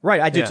the way.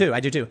 Right. I do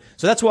too.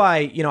 So that's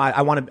why,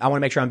 I want to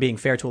make sure I'm being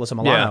fair to Alyssa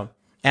Milano. Yeah.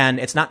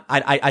 And it's not,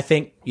 I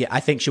think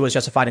she was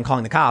justified in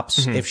calling the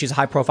cops if she's a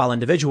high profile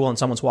individual and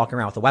someone's walking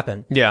around with a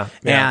weapon. Yeah.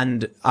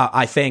 And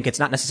I think it's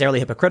not necessarily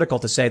hypocritical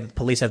to say that the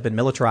police have been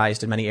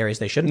militarized in many areas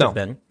they shouldn't have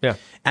been. Yeah.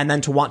 And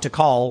then to want to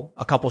call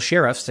a couple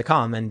sheriffs to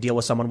come and deal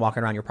with someone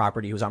walking around your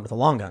property who's armed with a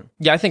long gun.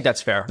 Yeah, I think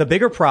that's fair. The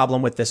bigger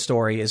problem with this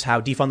story is how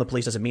defund the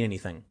police doesn't mean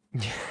anything.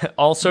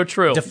 Also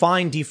true.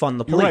 Define defund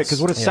the police. You're right,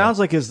 because what it sounds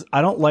like is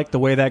I don't like the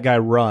way that guy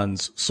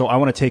runs, so I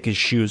want to take his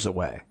shoes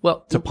away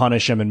to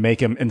punish him and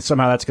make him, and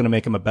somehow that's going to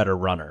make him a better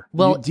runner.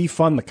 Well, you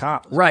defund the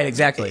cops. Right,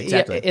 exactly.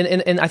 Yeah,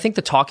 and I think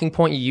the talking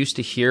point you used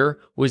to hear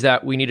was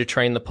that we need to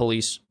train the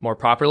police more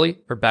properly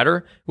or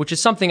better, which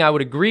is something I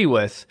would agree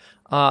with.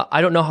 I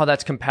don't know how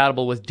that's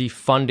compatible with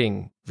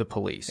defunding the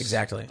police.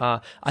 Exactly.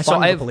 I have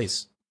the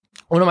police.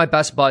 One of my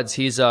best buds,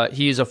 he's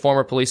a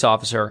former police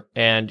officer,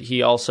 and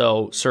he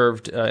also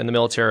served in the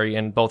military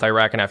in both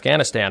Iraq and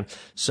Afghanistan.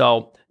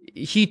 So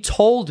he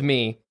told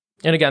me,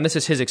 and again, this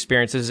is his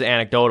experience, this is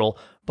anecdotal,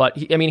 but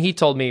he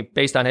told me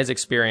based on his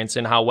experience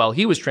and how well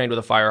he was trained with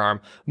a firearm,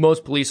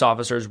 most police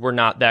officers were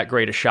not that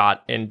great a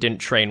shot and didn't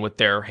train with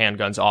their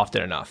handguns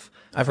often enough.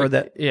 I've heard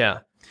that. Yeah.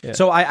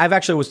 So I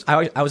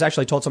was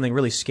actually told something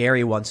really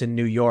scary once in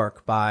New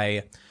York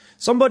by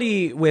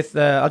somebody with,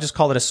 I'll just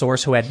call it a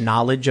source who had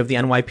knowledge of the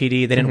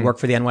NYPD. They didn't work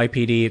for the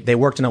NYPD. They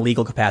worked in a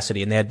legal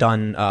capacity and they had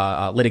done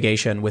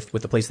litigation with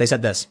the police. They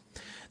said this.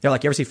 They're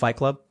like, you ever see Fight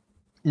Club?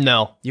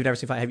 No. You've never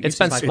seen Fight Club? It's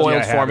been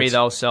spoiled for me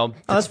though, so.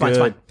 Oh, that's fine. It's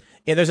fine.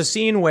 Yeah, there's a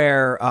scene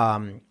where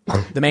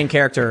the main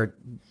character,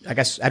 I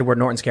guess Edward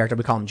Norton's character,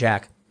 we call him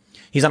Jack.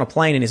 He's on a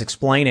plane and he's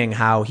explaining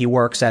how he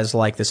works as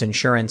like this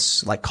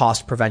insurance, like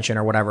cost prevention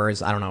or whatever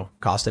is, I don't know,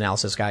 cost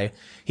analysis guy.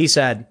 He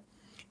said,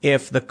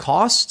 if the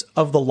cost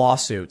of the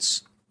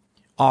lawsuits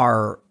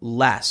are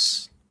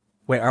less,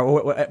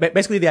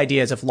 basically the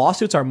idea is if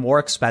lawsuits are more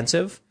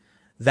expensive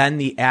than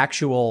the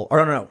actual,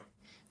 or no,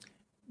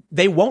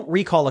 they won't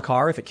recall a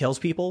car if it kills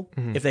people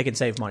if they can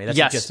save money. That's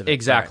the gist of it.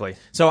 Exactly. Right?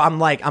 So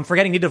I'm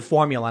forgetting the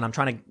formula and I'm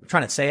trying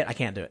to say it. I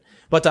can't do it.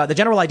 But the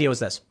general idea was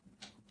this.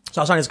 So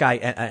I was talking to this guy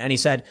and he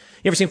said,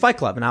 you ever seen Fight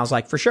Club? And I was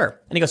like, for sure.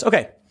 And he goes,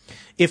 okay,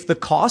 if the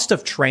cost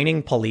of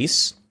training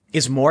police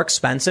is more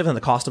expensive than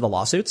the cost of the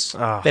lawsuits,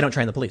 they don't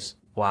train the police.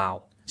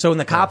 Wow. So when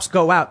the cops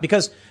go out,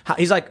 because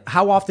he's like,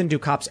 how often do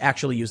cops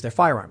actually use their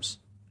firearms?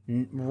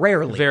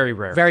 Rarely. Very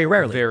rare. Very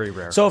rarely. Very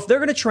rare. So if they're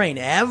going to train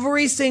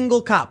every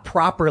single cop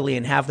properly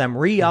and have them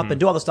re-up and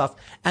do all the stuff,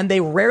 and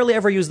they rarely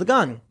ever use the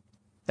gun,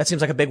 that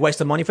seems like a big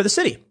waste of money for the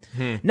city.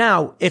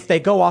 Now, if they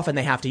go off and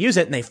they have to use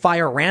it and they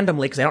fire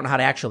randomly because they don't know how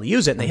to actually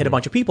use it and they hit a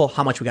bunch of people,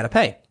 how much we got to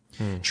pay?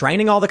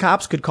 Training all the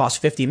cops could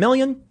cost $50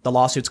 million. The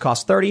lawsuits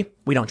cost $30.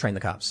 We don't train the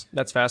cops.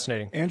 That's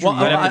fascinating. Andrew,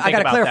 well, I got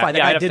to clarify that.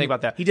 Yeah, I have to think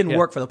about that. He didn't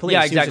work for the police.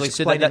 Yeah, exactly. He was just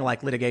explaining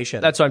like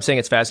litigation. That's why I'm saying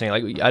it's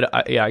fascinating. Like,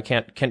 I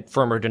can't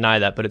confirm or deny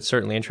that, but it's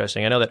certainly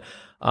interesting. I know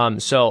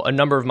that. So a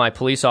number of my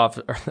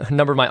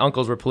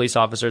uncles were police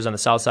officers on the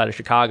south side of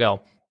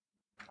Chicago,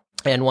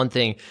 and one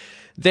thing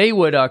they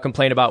would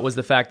complain about was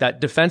the fact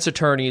that defense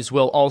attorneys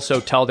will also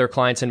tell their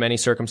clients in many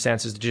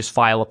circumstances to just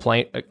file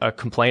a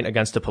complaint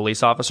against a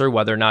police officer,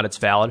 whether or not it's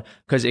valid,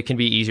 because it can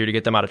be easier to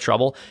get them out of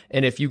trouble.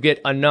 And if you get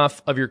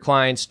enough of your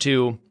clients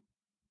to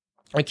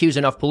accuse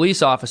enough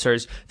police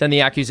officers, then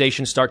the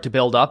accusations start to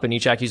build up and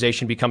each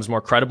accusation becomes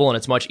more credible, and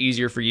it's much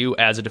easier for you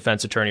as a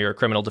defense attorney or a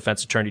criminal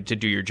defense attorney to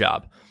do your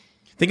job.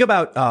 Think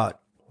about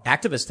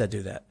activists that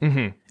do that.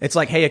 It's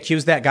like, hey,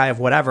 accuse that guy of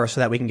whatever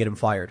so that we can get him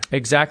fired.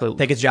 Exactly.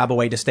 Take his job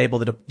away,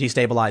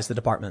 destabilize the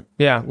department.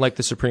 Yeah, like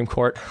the Supreme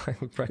Court.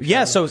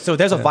 Yeah, so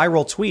there's a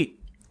viral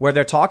tweet where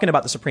they're talking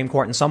about the Supreme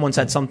Court and someone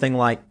said something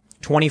like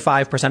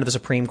 25% of the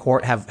Supreme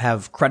Court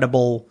have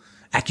credible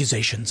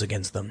accusations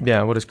against them.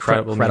 Yeah, what is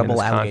credible mean in this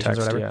allegations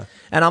context, or whatever. yeah.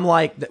 And I'm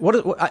like,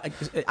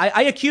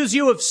 I accuse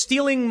you of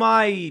stealing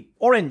my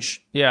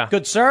orange. Yeah.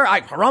 Good sir,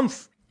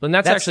 harumph. And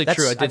that's actually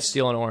true. I did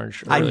steal an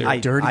orange earlier.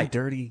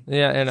 Dirty.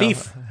 Yeah, I know.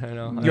 Thief. I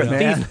know. You're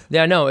a thief.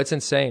 Yeah, no, it's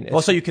insane.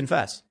 Also, you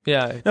confess.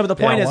 Yeah. No, but the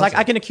point is, like,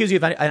 I can accuse you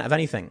of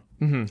anything.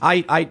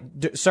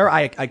 Sir,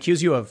 I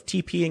accuse you of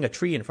TPing a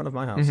tree in front of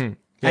my house. And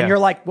you're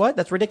like, what?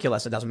 That's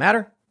ridiculous. It doesn't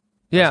matter.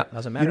 Yeah.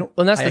 Doesn't matter.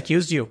 And that's I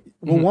accused you.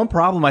 Well, one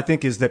problem I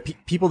think is that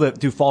people that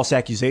do false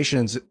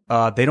accusations,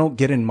 they don't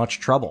get in much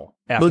trouble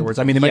afterwards.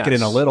 I mean, they might get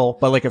in a little,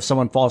 but like if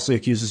someone falsely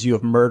accuses you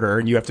of murder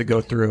and you have to go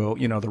through,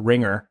 the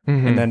ringer,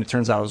 and then it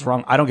turns out it was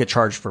wrong, I don't get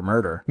charged for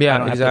murder. Yeah, I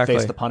don't exactly. have to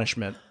face the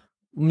punishment.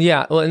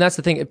 Yeah, well, and that's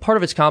the thing. Part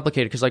of it's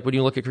complicated because, like, when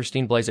you look at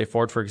Christine Blasey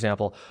Ford, for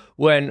example,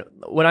 when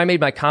I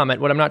made my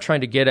comment, what I'm not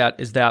trying to get at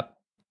is that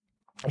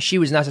she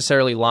was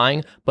necessarily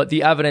lying, but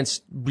the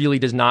evidence really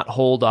does not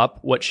hold up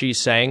what she's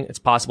saying. It's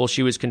possible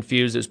she was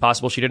confused. It's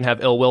possible she didn't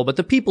have ill will, but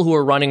the people who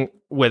were running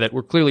with it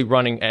were clearly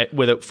running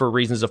with it for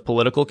reasons of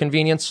political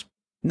convenience.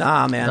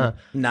 Nah, man.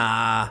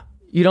 Nah.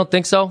 You don't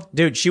think so?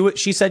 Dude,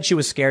 she said she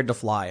was scared to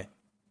fly.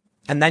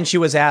 And then she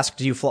was asked,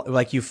 "Do you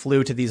you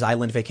flew to these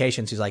island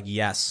vacations?" She's like,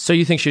 "Yes." So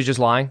you think she's just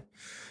lying?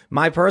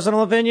 My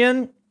personal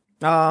opinion,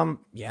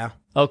 yeah.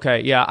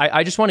 Okay, yeah.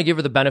 I just want to give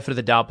her the benefit of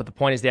the doubt, but the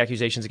point is the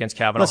accusations against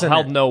Kavanaugh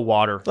held no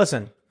water.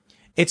 Listen,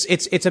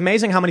 it's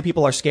amazing how many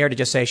people are scared to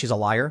just say she's a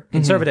liar.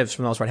 Conservatives,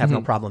 for the most part, have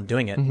no problem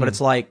doing it. But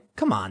it's like,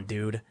 come on,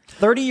 dude.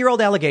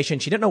 30-year-old allegation.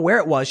 She didn't know where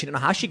it was. She didn't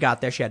know how she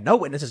got there. She had no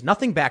witnesses.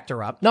 Nothing backed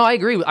her up. No, I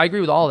agree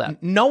with all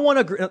that. No one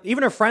agreed.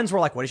 Even her friends were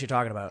like, what is she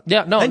talking about?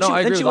 Yeah, I agree with all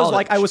that. Then she was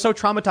like, I was so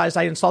traumatized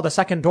I installed a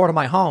second door to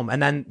my home.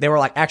 And then they were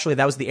like, actually,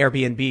 that was the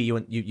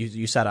Airbnb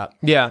you set up.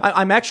 Yeah.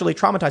 I'm actually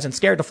traumatized and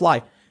scared to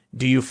fly.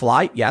 Do you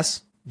fly?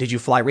 Yes. Did you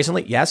fly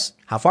recently? Yes.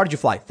 How far did you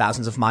fly?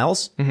 Thousands of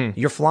miles.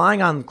 You're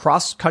flying on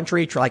cross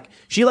country.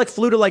 She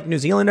flew to New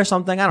Zealand or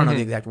something. I don't know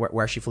the exact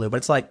where she flew, but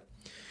it's like,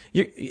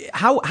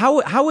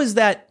 how is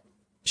that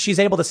she's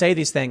able to say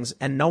these things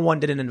and no one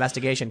did an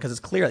investigation? Because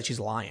it's clear that she's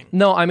lying.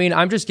 No, I mean,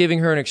 I'm just giving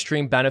her an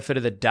extreme benefit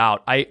of the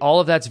doubt.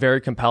 All of that's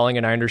very compelling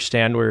and I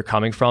understand where you're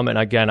coming from. And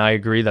again, I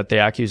agree that the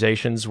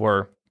accusations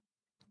were,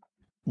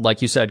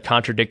 like you said,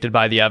 contradicted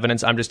by the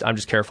evidence. I'm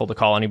just careful to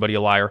call anybody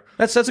a liar.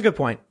 That's a good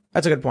point.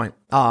 That's a good point.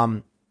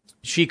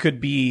 She could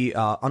be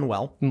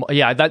unwell.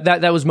 Yeah,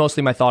 that was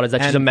mostly my thought, is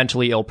that she's a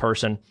mentally ill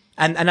person.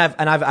 And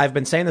I've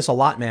been saying this a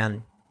lot,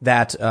 man,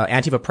 that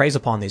Antifa preys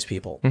upon these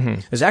people.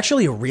 There's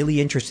actually a really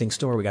interesting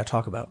story we got to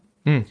talk about.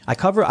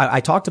 I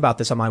talked about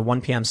this on my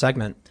 1 p.m.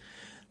 segment.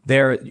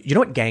 You know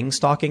what gang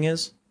stalking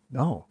is?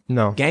 No.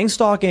 Gang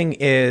stalking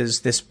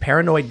is this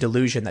paranoid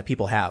delusion that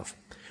people have,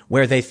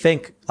 where they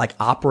think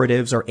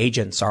operatives or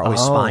agents are always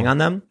spying on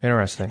them.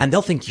 Interesting. And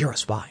they'll think you're a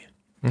spy.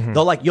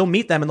 You'll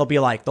meet them and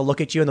they'll look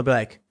at you and they'll be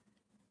like,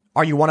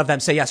 are you one of them?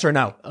 Say yes or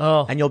no.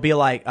 Oh. And you'll be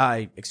like,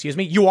 excuse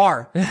me, you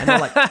are. And they're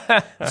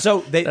like,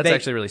 so that's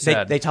actually really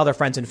sad. They tell their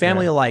friends and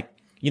family,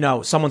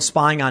 someone's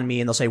spying on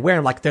me, and they'll say, where?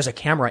 And there's a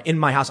camera in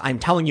my house. I'm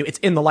telling you, it's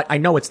in the light. I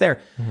know it's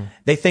there.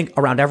 They think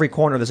around every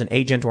corner there's an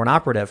agent or an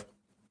operative.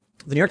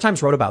 The New York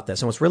Times wrote about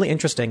this. And what's really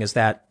interesting is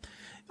that,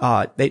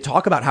 they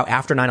talk about how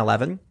after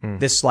 9/11,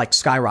 this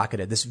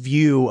skyrocketed, this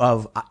view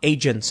of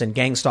agents and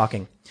gang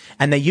stalking.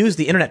 And they use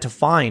the internet to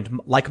find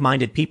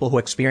like-minded people who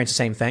experience the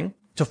same thing,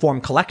 to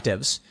form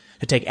collectives,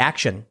 to take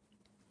action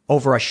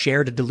over a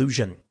shared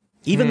delusion,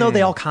 even though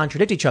they all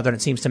contradict each other and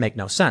it seems to make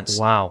no sense.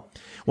 Wow.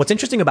 What's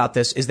interesting about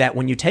this is that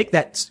when you take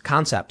that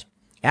concept,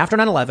 after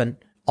 9/11,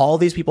 all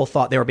these people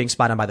thought they were being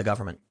spied on by the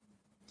government.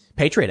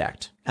 Patriot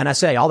Act,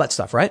 NSA, all that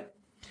stuff, right?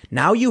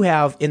 Now you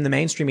have in the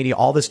mainstream media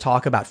all this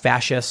talk about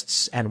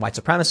fascists and white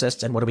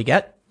supremacists, and what do we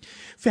get?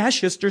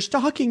 Fascists are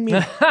stalking me.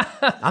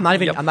 I'm not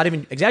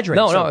even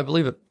exaggerating. No, I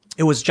believe it.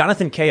 It was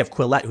Jonathan Kay of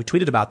Quillette who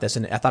tweeted about this,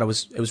 and I thought it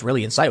was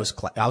really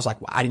insightful. I was like,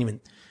 I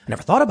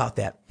never thought about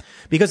that.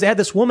 Because they had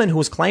this woman who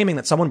was claiming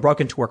that someone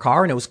broke into her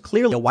car, and it was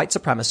clearly a white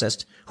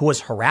supremacist who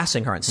was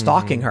harassing her and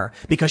stalking her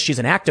because she's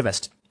an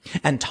activist.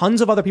 And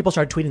tons of other people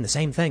started tweeting the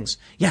same things.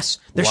 Yes,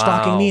 they're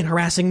stalking me and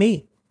harassing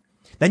me.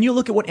 Then you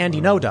look at what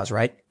Andy Ngo does,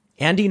 right?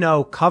 Andy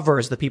Ngo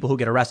covers the people who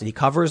get arrested. He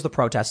covers the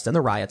protests and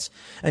the riots.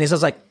 And he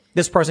says,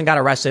 this person got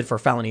arrested for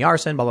felony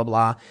arson, blah, blah,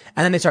 blah.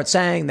 And then they start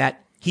saying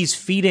that he's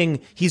feeding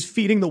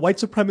the white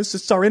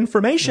supremacists our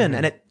information.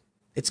 And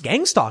it's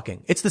gang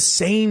stalking. It's the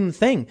same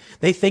thing.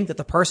 They think that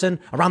the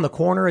person around the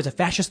corner is a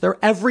fascist. They're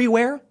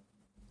everywhere.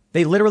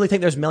 They literally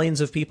think there's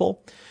millions of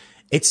people.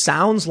 It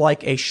sounds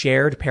like a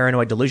shared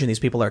paranoid delusion these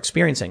people are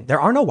experiencing.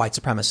 There are no white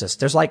supremacists.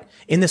 There's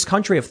in this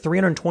country of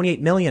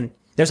 328 million,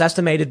 there's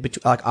estimated,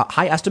 a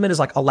high estimate is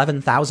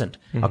 11,000,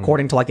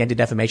 according to the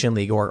Anti-Defamation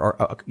League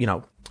or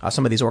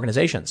some of these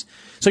organizations.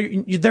 So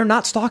they're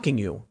not stalking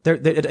you.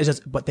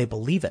 But they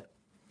believe it.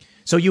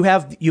 So you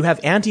have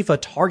Antifa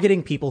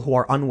targeting people who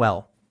are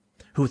unwell,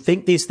 who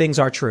think these things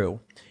are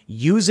true,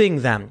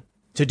 using them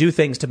to do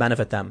things to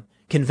benefit them,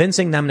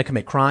 convincing them to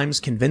commit crimes,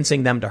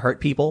 convincing them to hurt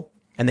people,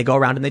 and they go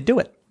around and they do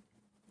it.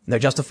 And they're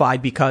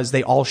justified because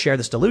they all share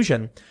this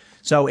delusion.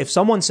 So if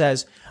someone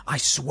says, I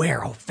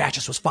swear,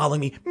 fascist was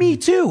following me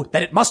too,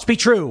 then it must be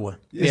true.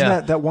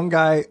 Isn't that one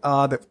guy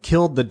that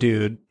killed the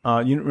dude?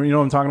 You know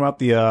what I'm talking about?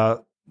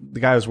 The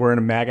guy was wearing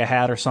a MAGA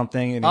hat or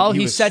something. And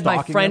he said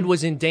my friend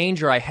was in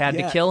danger. I had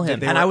to kill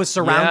him. And I was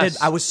surrounded.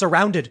 Yes. I was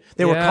surrounded.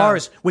 There were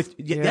cars with,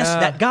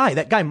 that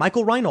guy,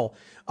 Michael Reinl.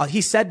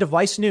 He said to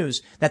Vice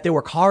News that there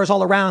were cars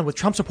all around with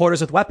Trump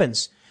supporters with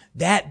weapons.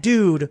 That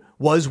dude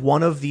was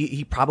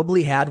he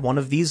probably had one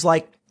of these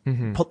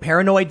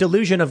paranoid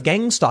delusion of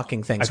gang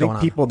stalking things going on. I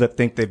think people that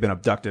think they've been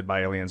abducted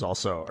by aliens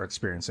also are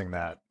experiencing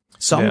that.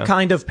 Some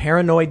kind of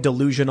paranoid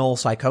delusional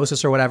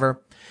psychosis or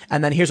whatever.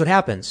 And then here's what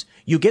happens.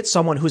 You get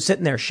someone who's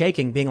sitting there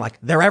shaking, being like,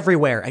 they're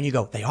everywhere. And you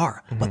go, they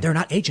are, but they're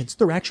not agents.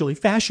 They're actually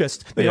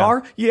fascists. They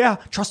are? Yeah.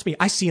 Trust me.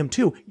 I see them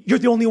too. You're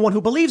the only one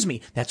who believes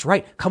me. That's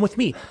right. Come with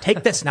me.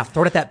 Take this. Now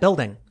throw it at that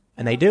building.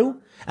 And they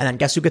do. And then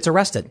guess who gets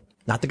arrested?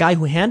 Not the guy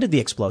who handed the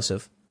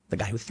explosive. the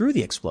guy who threw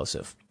the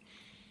explosive.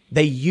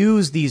 They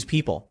use these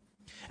people.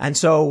 And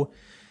so,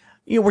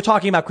 we're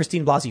talking about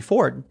Christine Blasey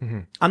Ford.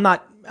 I'm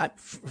not,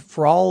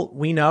 for all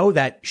we know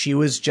that she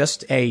was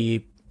just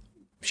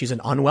she's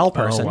an unwell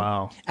person. Oh,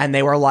 wow. And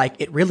they were like,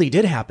 it really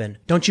did happen.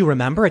 Don't you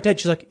remember? It did.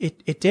 She's like,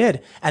 it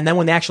did. And then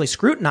when they actually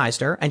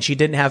scrutinized her and she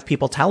didn't have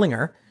people telling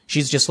her,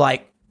 she's just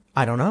like,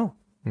 I don't know.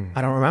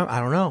 I don't remember. I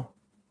don't know.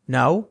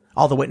 No.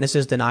 All the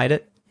witnesses denied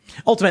it.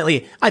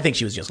 Ultimately, I think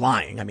she was just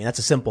lying. I mean, that's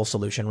a simple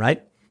solution,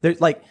 right?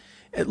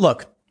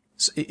 Look,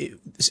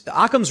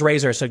 Occam's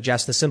razor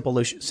suggests the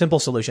simple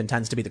solution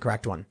tends to be the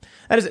correct one.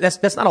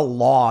 That's not a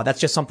law. That's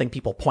just something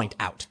people point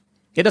out.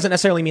 It doesn't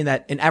necessarily mean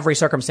that in every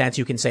circumstance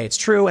you can say it's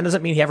true, and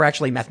doesn't mean he ever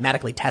actually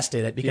mathematically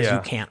tested it, because you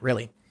can't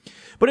really.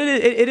 But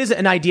it is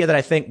an idea that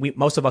I think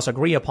most of us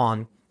agree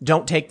upon.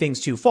 Don't take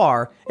things too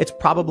far. It's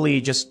probably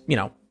just,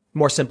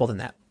 more simple than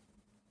that.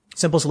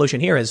 Simple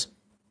solution here is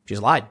she's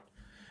lied.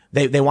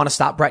 They want to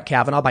stop Brett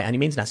Kavanaugh by any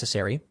means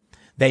necessary.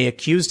 They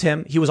accused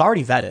him. He was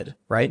already vetted,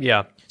 right?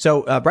 Yeah.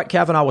 So Brett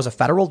Kavanaugh was a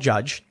federal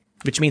judge,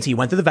 which means he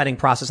went through the vetting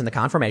process and the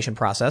confirmation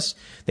process.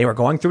 They were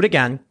going through it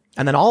again.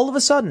 And then all of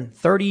a sudden,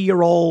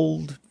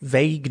 30-year-old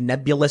vague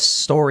nebulous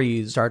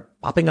stories start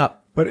popping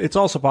up. But it's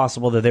also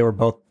possible that they were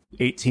both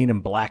 18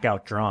 and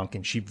blackout drunk,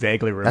 and she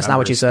vaguely remembers That's not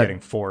what she said. Getting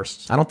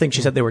forced. I don't think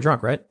she said they were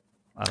drunk, right?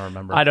 I don't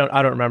remember. I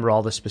don't remember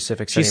all the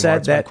specifics she anymore. Said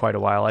it's that been quite a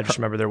while. I just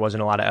remember there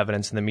wasn't a lot of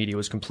evidence and the media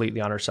was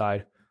completely on her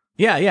side.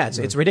 Yeah,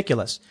 it's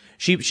ridiculous.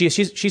 She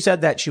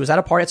said that she was at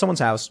a party at someone's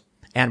house,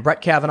 and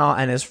Brett Kavanaugh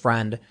and his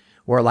friend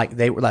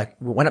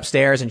went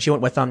upstairs, and she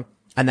went with them,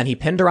 and then he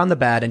pinned her on the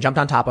bed and jumped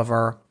on top of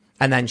her,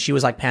 and then she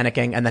was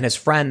panicking, and then his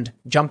friend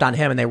jumped on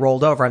him and they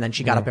rolled over, and then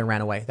she got up and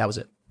ran away. That was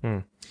it.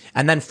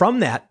 And then from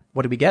that,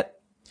 what did we get?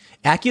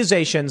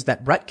 Accusations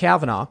that Brett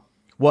Kavanaugh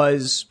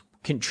was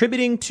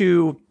contributing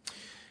to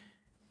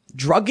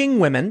drugging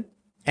women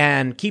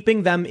and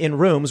keeping them in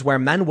rooms where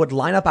men would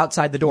line up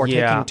outside the door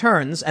taking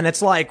turns. And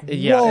it's like,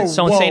 whoa, it's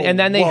so insane. And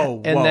then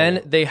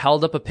then they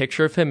held up a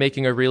picture of him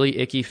making a really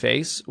icky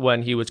face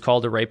when he was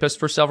called a rapist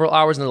for several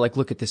hours. And they're like,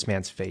 look at this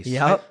man's face.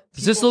 Yep.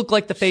 Does this look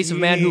like the face of a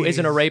man who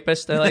isn't a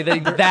rapist?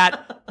 And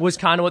that was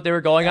kind of what they were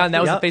going on.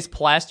 That was the face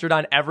plastered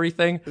on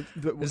everything.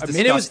 It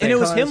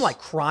was him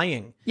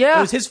crying. Yeah.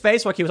 It was his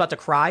face like he was about to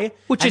cry.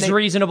 Which is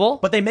reasonable.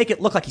 But they make it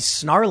look like he's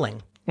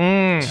snarling.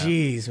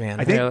 Jeez, man.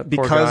 I think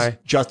because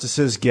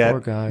justices get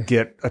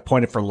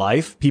appointed for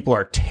life, people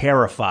are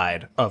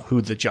terrified of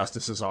who the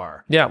justices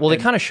are. Yeah, well, they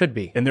kind of should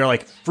be. And they're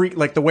like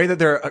the way that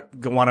they're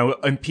want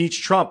to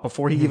impeach Trump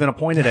before he even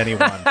appointed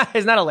anyone.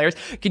 Isn't that hilarious?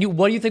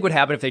 What do you think would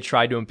happen if they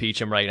tried to impeach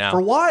him right now?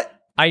 For what?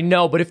 I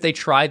know, but if they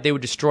tried, they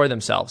would destroy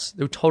themselves.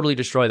 They would totally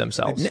destroy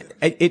themselves.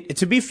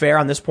 To be fair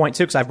on this point,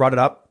 too, because I brought it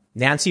up,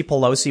 Nancy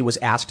Pelosi was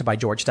asked by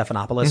George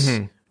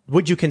Stephanopoulos,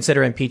 would you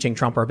consider impeaching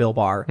Trump or Bill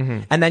Barr?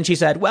 And then she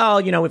said,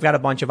 well, we've got a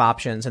bunch of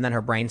options. And then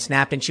her brain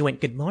snapped and she went,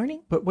 good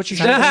morning. But what she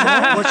should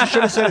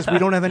have said is, we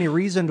don't have any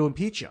reason to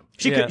impeach him.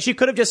 She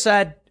could have just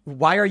said,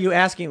 why are you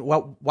asking?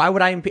 Well, why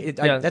would I impeach?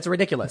 That's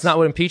ridiculous. It's not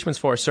what impeachment's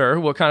for, sir.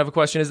 What kind of a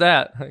question is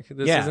that?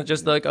 This isn't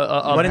just like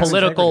a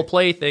political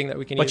play thing that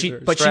we can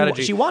use. But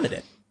she wanted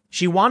it.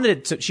 She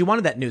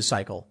wanted that news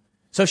cycle.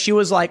 So she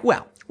was like,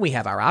 well, we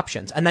have our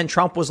options. And then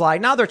Trump was like,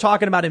 now they're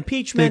talking about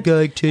impeachment. They're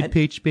going to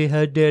impeach me.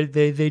 How dare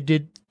they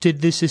did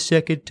this a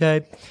second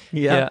time.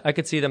 Yeah, I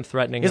could see them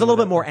threatening. He's a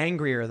little bit more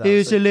angrier, though.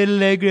 He's a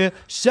little angrier.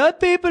 Some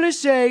people are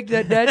saying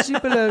that Nancy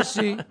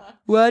Pelosi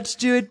wants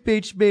to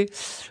impeach me.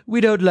 We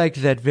don't like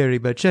that very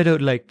much. I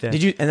don't like that.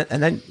 Did you?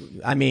 And then,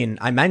 I mean,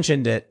 I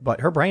mentioned it,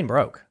 but her brain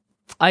broke.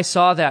 I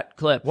saw that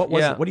clip. What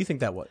was it? What do you think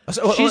that was?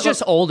 She's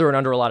just older and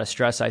under a lot of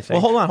stress, I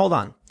think. Well, hold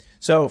on.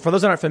 So, for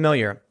those that aren't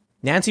familiar,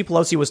 Nancy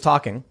Pelosi was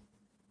talking.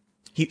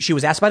 She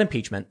was asked about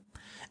impeachment.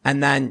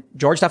 And then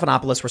George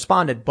Stephanopoulos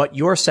responded, but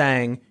you're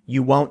saying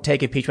you won't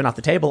take impeachment off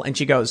the table. And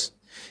she goes,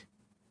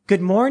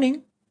 good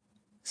morning,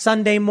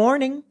 Sunday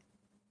morning.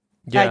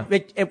 Yeah.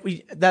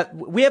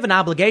 We have an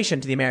obligation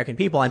to the American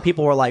people. And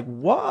people were like,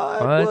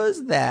 what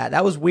was that?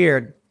 That was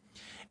weird.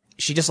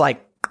 She just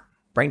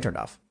brain turned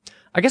off.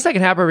 I guess that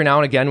can happen every now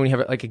and again when you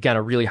have,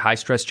 a really high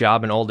stress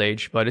job in old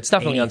age, but it's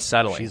definitely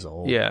unsettling. She's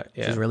old. Yeah.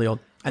 She's really old.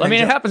 I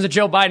mean, it happens to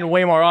Joe Biden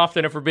way more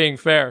often, if we're being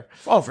fair.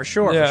 Oh, for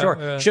sure,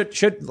 Yeah.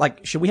 Yeah.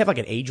 Should we have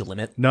an age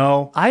limit?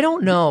 No. I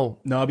don't know.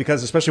 No,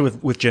 because especially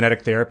with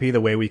genetic therapy, the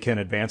way we can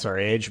advance our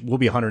age, we'll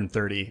be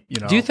 130,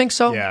 Do you think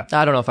so? Yeah.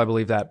 I don't know if I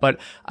believe that, but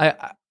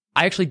I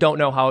actually don't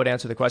know how I would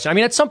answer the question. I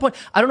mean, at some point,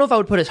 I don't know if I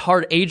would put a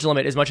hard age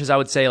limit as much as I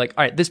would say, all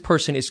right, this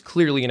person is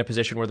clearly in a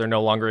position where they're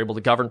no longer able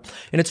to govern.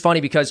 And it's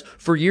funny because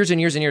for years and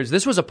years and years,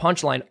 this was a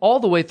punchline all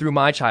the way through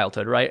my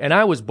childhood, right? And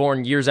I was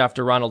born years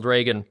after Ronald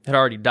Reagan had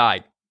already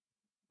died.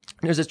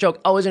 There's this joke,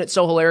 oh, isn't it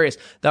so hilarious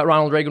that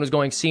Ronald Reagan was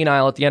going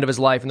senile at the end of his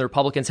life and the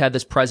Republicans had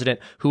this president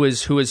who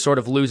is sort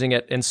of losing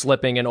it and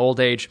slipping in old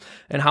age,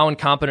 and how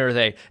incompetent are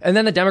they? And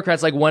then the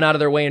Democrats like went out of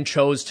their way and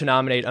chose to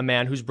nominate a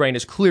man whose brain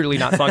is clearly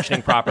not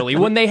functioning properly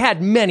when they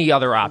had many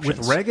other options.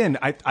 With Reagan,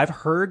 I've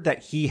heard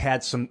that he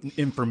had some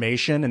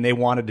information and they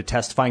wanted to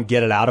testify and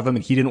get it out of him,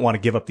 and he didn't want to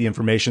give up the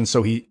information,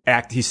 so he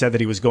said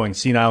that he was going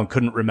senile and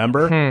couldn't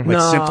remember. No,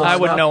 I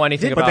wouldn't know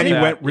anything about that. But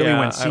then he really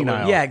went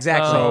senile. Yeah,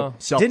 exactly. So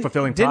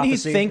self-fulfilling prophecy. Didn't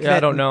he think I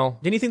don't know.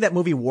 Didn't you think that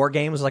movie War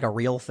Games was like a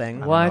real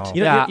thing? What?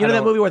 You know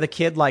that movie where the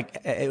kid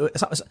like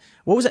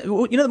what was it?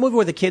 You know the movie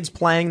where the kid's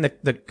playing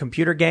the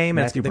computer game?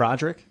 Matthew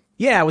Broderick?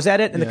 Yeah, was that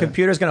it? And the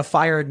computer's going to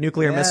fire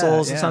nuclear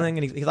missiles or something,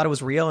 and he thought it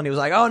was real, and he was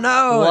like, "Oh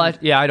no!"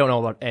 What? Yeah, I don't know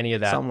about any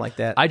of that. Something like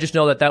that. I just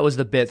know that was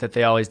the bit that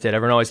they always did.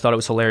 Everyone always thought it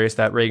was hilarious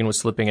that Reagan was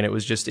slipping, and it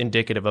was just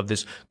indicative of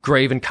this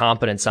grave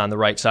incompetence on the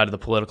right side of the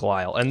political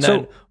aisle. And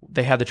then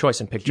they had the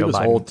choice and picked Joe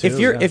Biden. Old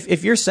too,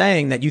 if you're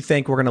saying that you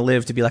think we're going to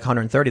live to be like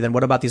 130, then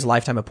what about these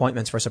lifetime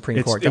appointments for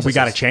Supreme Court justices? We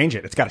got to change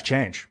it. It's got to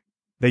change.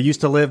 They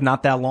used to live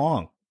not that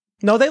long.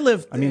 No, they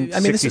live. I mean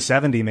 60,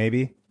 70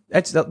 maybe.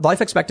 The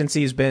life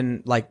expectancy has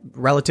been like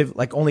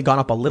only gone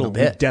up a little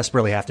bit. We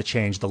desperately have to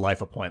change the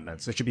life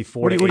appointments. It should be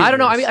 40. I don't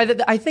know. I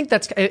mean, I think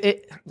that's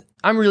it.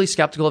 I'm really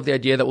skeptical of the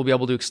idea that we'll be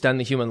able to extend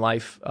the human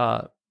life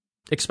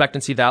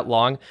expectancy that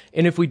long.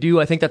 And if we do,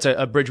 I think that's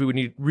a bridge we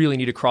would really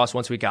need to cross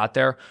once we got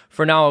there.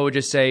 For now, I would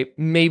just say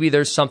maybe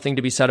there's something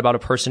to be said about a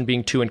person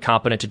being too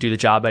incompetent to do the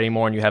job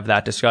anymore, and you have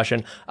that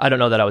discussion. I don't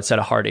know that I would set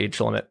a hard age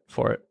limit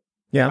for it.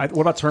 Yeah.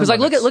 What about term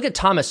limits? Because look at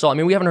Thomas Sowell. I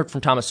mean, we haven't heard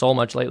from Thomas Sowell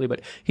much lately,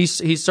 but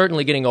he's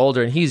certainly getting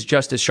older, and he's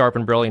just as sharp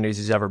and brilliant as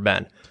he's ever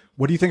been.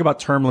 What do you think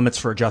about term limits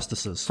for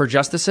justices? For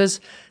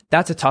justices,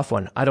 that's a tough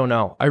one. I don't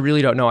know. I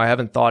really don't know. I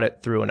haven't thought it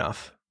through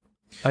enough.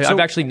 I've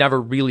actually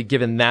never really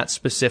given that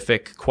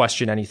specific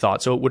question any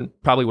thought, so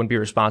it probably wouldn't be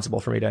responsible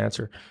for me to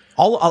answer.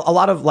 A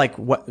lot of like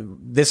what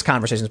this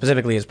conversation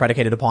specifically is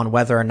predicated upon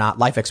whether or not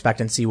life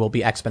expectancy will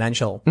be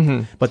exponential.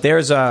 Mm-hmm. But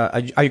there's are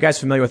you guys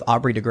familiar with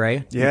Aubrey de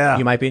Grey? Yeah,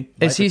 you might be.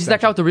 Is he's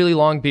that guy with the really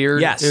long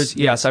beard? Yes,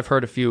 yes. I've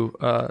heard a few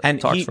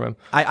talks from him.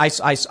 I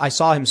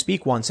saw him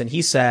speak once, and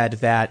he said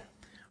that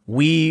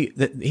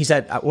he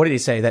said, what did he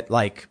say? That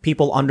like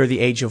people under the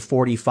age of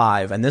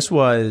 45, and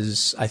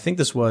I think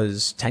this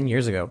was 10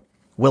 years ago,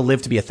 will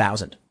live to be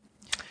 1,000.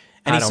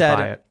 And he said,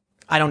 buy it.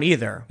 I don't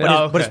either.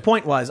 But his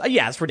point was,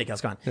 it's ridiculous.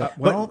 Come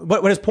on.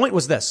 But his point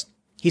was this.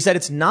 He said,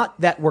 it's not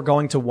that we're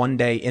going to one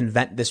day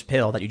invent this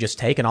pill that you just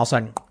take and all of a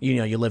sudden,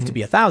 you live to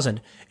be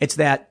 1,000. It's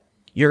that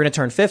you're going to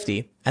turn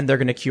 50 and they're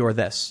going to cure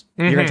this.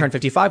 Mm-hmm. You're going to turn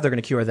 55, they're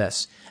going to cure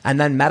this. And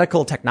then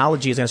medical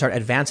technology is going to start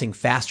advancing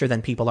faster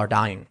than people are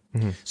dying.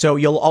 Mm-hmm. So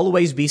you'll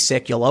always be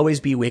sick, you'll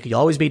always be weak, you'll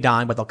always be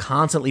dying, but they'll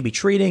constantly be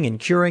treating and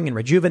curing and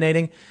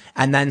rejuvenating.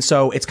 And then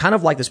so it's kind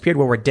of like this period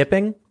where we're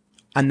dipping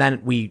and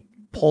then we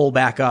pull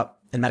back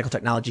up and medical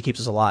technology keeps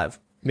us alive.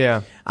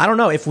 Yeah. I don't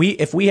know if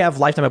we have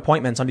lifetime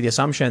appointments under the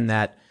assumption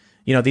that,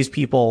 these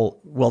people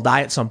will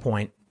die at some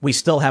point. We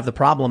still have the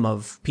problem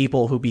of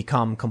people who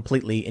become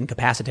completely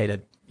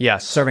incapacitated.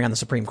 Yes. Serving on the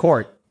Supreme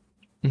Court.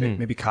 Mm-hmm.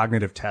 Maybe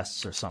cognitive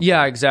tests or something.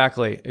 Yeah,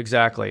 exactly.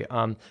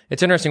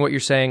 It's interesting what you're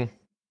saying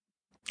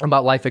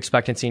about life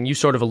expectancy, and you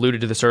sort of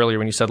alluded to this earlier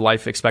when you said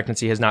life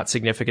expectancy has not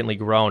significantly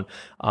grown.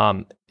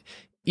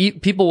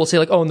 People will say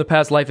like, in the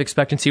past life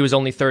expectancy was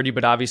only 30,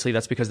 but obviously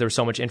that's because there was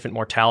so much infant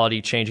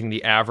mortality changing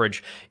the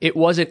average. It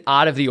wasn't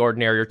out of the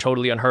ordinary or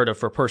totally unheard of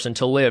for a person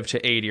to live to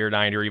 80 or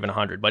 90 or even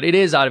 100, but it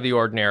is out of the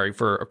ordinary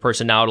for a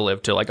person now to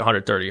live to like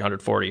 130,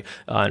 140.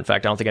 In fact,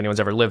 I don't think anyone's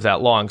ever lived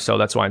that long, so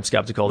that's why I'm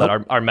skeptical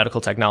that our medical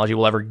technology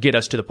will ever get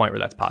us to the point where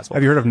that's possible.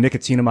 Have you heard of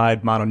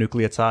nicotinamide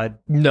mononucleotide?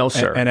 No,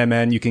 sir.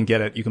 NMN, you can get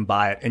it, you can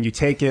buy it, and you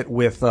take it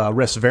with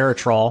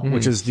resveratrol,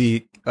 which is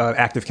the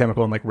active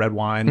chemical in like red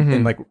wine,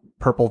 in like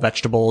purple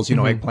vegetables,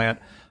 eggplant.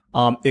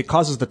 It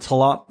causes the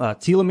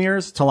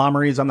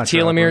telomeres, I'm not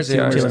sure.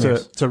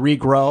 Telomeres to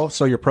regrow.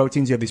 So your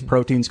proteins, you have these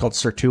proteins called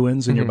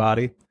sirtuins in your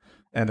body,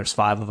 and there's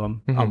 5 of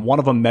them. One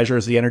of them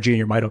measures the energy in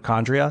your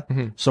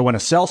mitochondria. So when a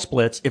cell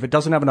splits, if it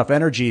doesn't have enough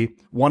energy,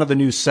 one of the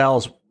new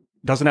cells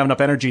doesn't have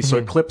enough energy, so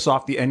it clips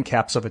off the end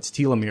caps of its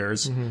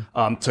telomeres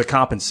to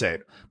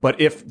compensate. But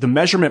if the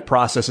measurement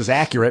process is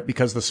accurate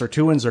because the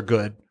sirtuins are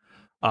good,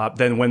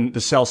 then when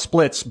the cell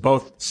splits,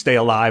 both stay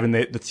alive and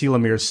the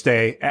telomeres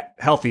stay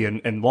healthy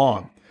and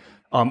long.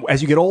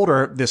 As you get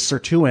older, this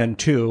sirtuin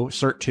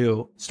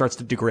SIRT2, starts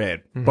to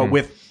degrade. But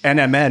with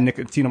NMN,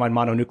 nicotinamide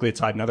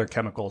mononucleotide, and other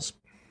chemicals,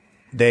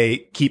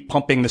 they keep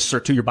pumping the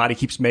SIRT2. Your body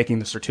keeps making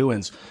the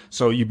sirtuins.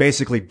 So you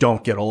basically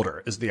don't get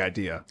older, is the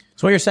idea.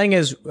 So what you're saying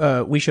is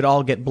we should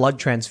all get blood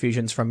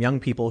transfusions from young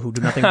people who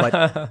do nothing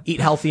but eat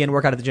healthy and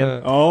work out at the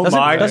gym.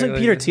 Doesn't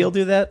Peter Thiel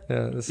do that?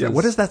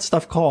 What is that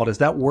stuff called? Is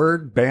that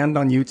word banned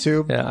on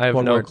YouTube? Yeah, I have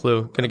no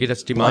clue. Going to get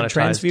us demonetized.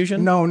 Blood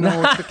transfusion? No,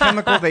 it's the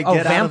chemical they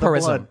get out of the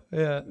blood.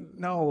 Yeah.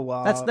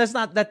 No.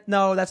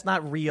 That's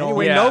not real.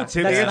 Anyway, no,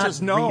 Tim. The answer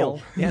is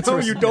no. No,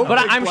 you don't.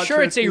 But I'm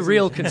sure it's a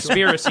real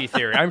conspiracy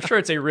theory. I'm sure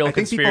it's a real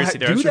conspiracy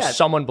theory. I'm sure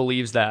someone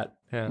believes that.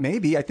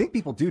 Maybe. I think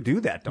people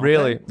do that, don't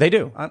Really? they? They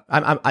do.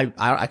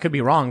 I could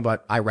be wrong,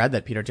 but I read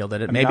that Peter Thiel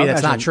did it. Maybe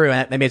that's not true.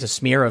 Maybe it's a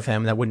smear of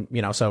him that wouldn't,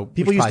 so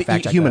people used to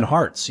eat human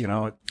hearts,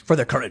 for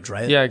their courage,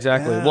 right? Yeah,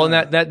 exactly. Yeah. Well,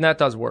 and that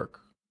does work.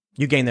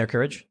 You gain their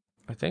courage?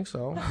 I think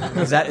so.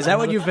 Is that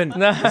what you've been? Is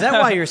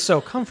that why you're so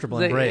comfortable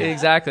and brave?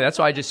 Exactly. That's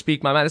why I just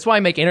speak my mind. That's why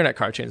I make internet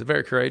cartoons. I'm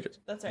very courageous.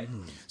 That's right.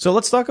 So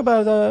let's talk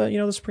about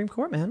the Supreme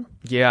Court, man.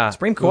 Yeah,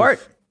 Supreme Court.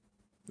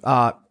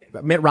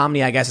 Mitt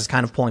Romney, I guess, is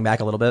kind of pulling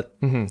back a little bit.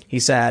 Mm-hmm. He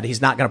said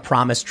he's not going to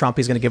promise Trump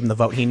he's going to give him the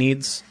vote he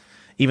needs,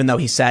 even though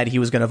he said he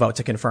was going to vote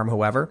to confirm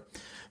whoever.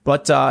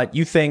 But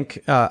you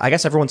think, I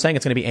guess everyone's saying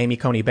it's going to be Amy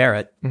Coney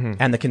Barrett. Mm-hmm.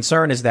 And the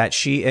concern is that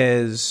she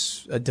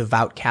is a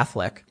devout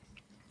Catholic.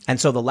 And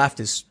so the left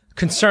is...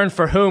 Concerned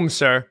for whom,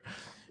 sir?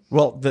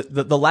 Well,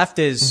 the left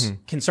is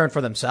concerned for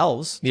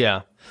themselves.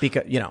 Yeah.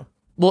 Because,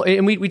 Well,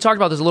 and we talked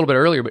about this a little bit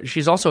earlier, but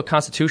she's also a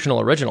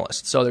constitutional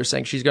originalist. So they're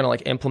saying she's going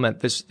to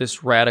implement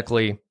this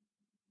radically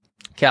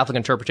Catholic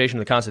interpretation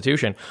of the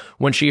Constitution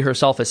when she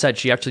herself has said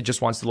she actually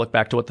just wants to look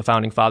back to what the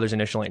founding fathers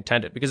initially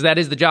intended, because that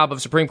is the job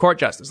of Supreme Court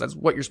justice. That's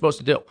what you're supposed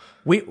to do.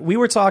 We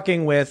were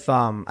talking with,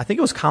 I think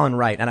it was Colin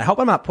Wright, and I hope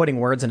I'm not putting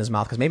words in his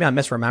mouth because maybe I'm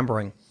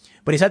misremembering,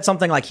 but he said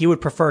something like he would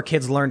prefer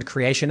kids learned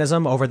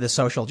creationism over the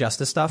social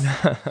justice stuff.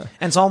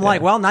 And so I'm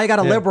like, well, now you got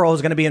a liberal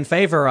who's going to be in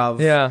favor of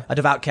a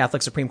devout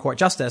Catholic Supreme Court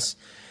justice,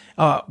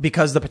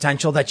 because the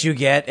potential that you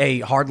get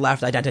a hard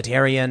left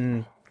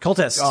identitarian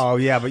cultist. Oh,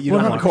 yeah, but you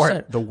don't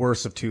want the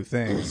worst of two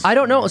things. I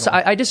don't know. So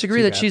I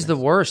disagree that she's the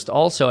worst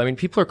also. I mean,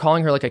 people are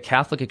calling her like a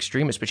Catholic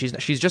extremist, but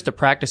she's just a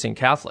practicing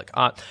Catholic.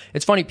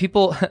 It's funny,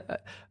 people,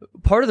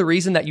 part of the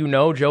reason that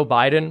Joe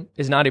Biden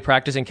is not a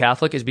practicing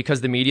Catholic is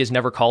because the media has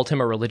never called him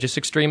a religious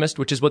extremist,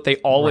 which is what they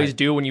always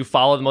do when you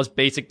follow the most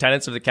basic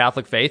tenets of the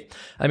Catholic faith.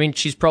 I mean,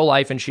 she's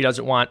pro-life and she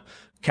doesn't want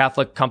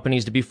Catholic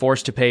companies to be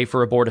forced to pay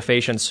for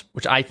abortifacients,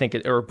 which I think,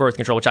 or birth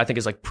control, which I think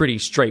is pretty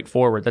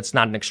straightforward. That's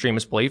not an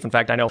extremist belief. In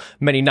fact, I know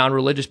many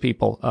non-religious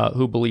people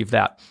who believe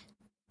that.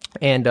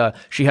 And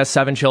she has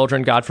 7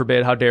 children. God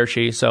forbid, how dare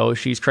she? So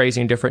she's crazy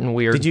and different and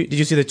weird. Did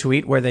you see the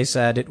tweet where they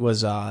said it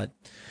was what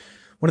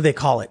do they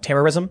call it?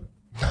 Terrorism?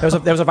 There was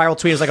a viral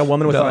tweet. It was like a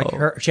woman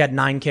with she had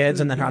 9 kids,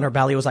 and then on her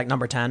belly was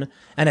number 10,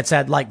 and it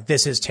said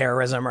this is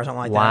terrorism or something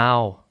like that.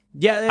 Wow.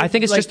 Yeah, I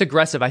think it's just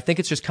aggressive. I think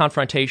it's just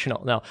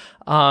confrontational. No,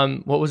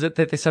 what was it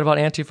that they said about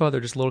Antifa?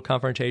 They're just a little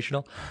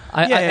confrontational.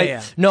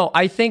 No,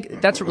 I think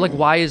that's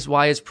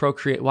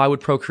why would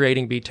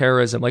procreating be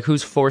terrorism?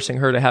 Who's forcing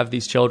her to have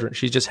these children?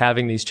 She's just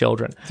having these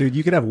children. Dude,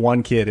 you could have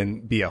 1 kid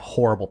and be a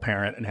horrible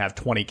parent, and have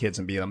 20 kids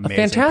and be an amazing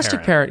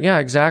fantastic parent. Yeah,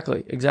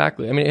 exactly.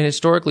 I mean, and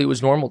historically, it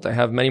was normal to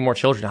have many more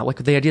children. Now,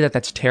 the idea that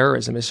that's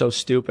terrorism is so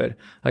stupid.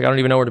 I don't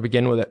even know where to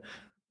begin with it.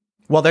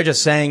 Well, they're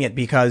just saying it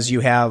because you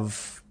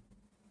have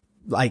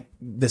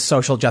the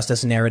social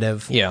justice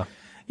narrative. Yeah.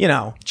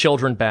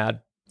 Children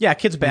bad. Yeah,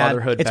 kids bad.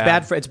 Motherhood it's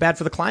bad. It's bad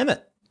for the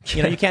climate.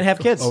 You can't have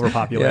kids.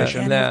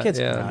 Overpopulation. Can't have kids.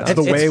 It's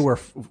the way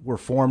we're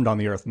formed on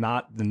the earth,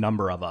 not the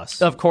number of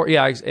us. Of course.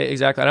 Yeah,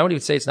 exactly. I would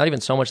even say it's not even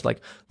so much the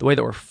way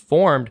that we're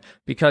formed,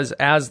 because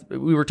as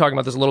we were talking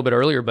about this a little bit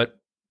earlier, but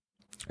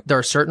there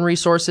are certain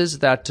resources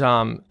that,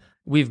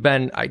 we've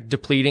been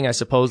depleting, I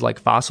suppose, like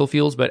fossil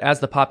fuels, but as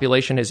the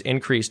population has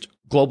increased,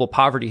 global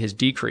poverty has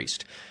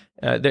decreased.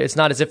 It's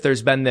not as if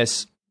there's been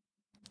this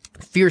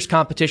fierce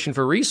competition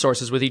for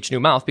resources with each new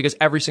mouth, because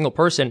every single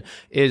person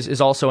is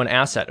also an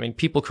asset. I mean,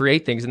 people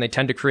create things and they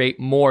tend to create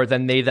more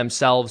than they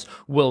themselves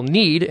will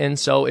need. And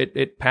so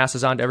it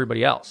passes on to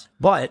everybody else.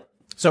 But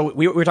so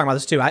we were talking about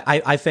this too.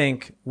 I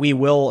think we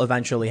will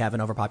eventually have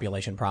an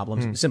overpopulation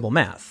problem. Simple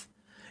math.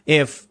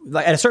 If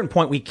at a certain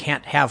point we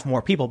can't have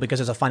more people because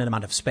there's a finite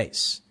amount of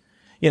space,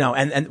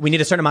 and we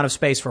need a certain amount of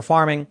space for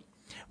farming.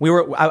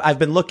 I've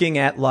been looking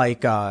at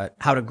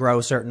how to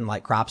grow certain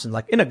crops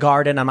and in a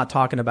garden. I'm not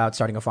talking about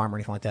starting a farm or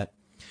anything like that.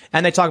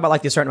 And they talk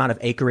about the certain amount of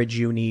acreage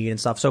you need and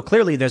stuff. So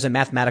clearly there's a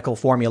mathematical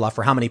formula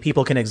for how many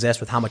people can exist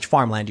with how much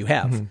farmland you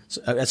have. Mm-hmm.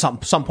 So at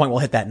some point we'll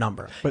hit that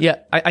number. But yeah,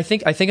 I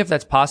think if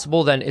that's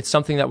possible, then it's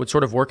something that would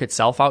sort of work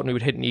itself out and we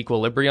would hit an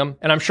equilibrium.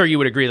 And I'm sure you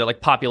would agree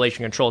that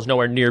population control is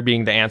nowhere near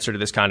being the answer to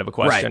this kind of a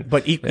question. Right.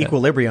 But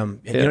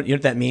equilibrium, you know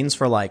what that means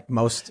for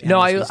most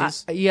animal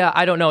species?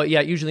 I don't know.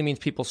 Yeah, it usually means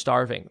people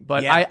starving.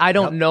 But I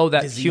don't know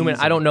that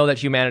I don't know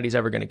that humanity's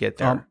ever going to get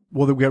there.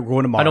 We're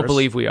going to Mars. I don't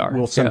believe we are.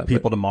 We'll send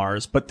people to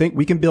Mars, but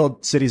we can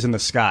build cities in the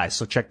sky.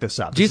 So check this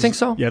out. Do you think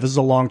so? Yeah, this is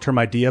a long-term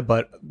idea,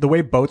 but the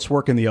way boats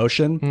work in the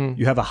ocean,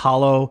 you have a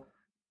hollow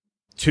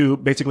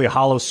tube, basically a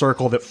hollow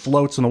circle that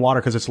floats in the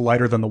water because it's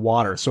lighter than the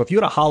water. So if you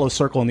had a hollow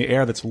circle in the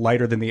air that's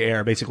lighter than the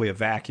air, basically a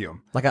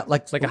vacuum. Like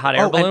a hot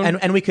air balloon?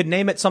 And we could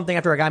name it something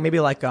after a guy, maybe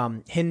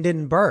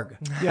Hindenburg.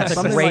 Yeah,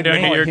 something like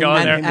that. You're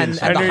going there. And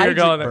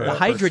the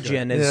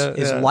hydrogen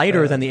is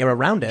lighter than the air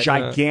around it.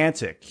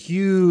 Gigantic,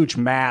 huge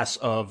mass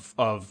of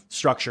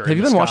structure. Have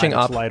you been watching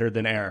Up? Lighter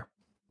than air.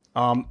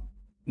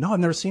 No,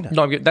 I've never seen it.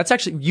 No, that's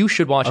actually, you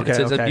should watch it.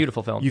 It's a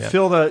beautiful film. You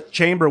fill the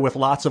chamber with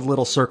lots of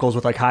little circles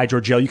with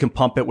hydrogel. You can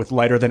pump it with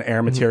lighter than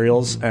air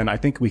materials, and I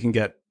think we can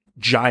get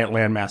giant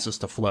land masses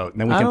to float,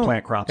 and then we can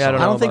plant crops. I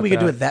don't think we could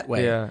do it that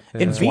way.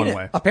 In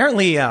Venus,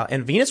 apparently,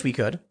 in Venus we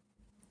could.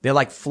 They're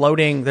like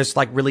floating. There's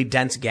like really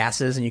dense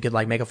gases, and you could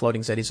like make a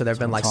floating city. So there've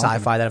been like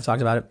sci-fi that have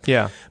talked about it.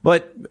 Yeah,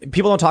 but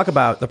people don't talk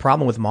about the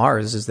problem with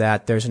Mars is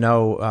that there's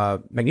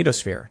no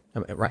magnetosphere.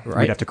 Right?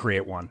 We'd have to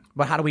create one.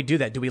 But how do we do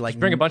that? Do we like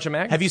bring a bunch of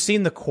magnets? Have you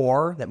seen The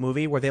Core, that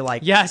movie where they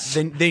like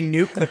they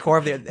nuke the core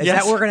of the? Is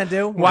that what we're gonna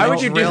do? Why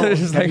would you do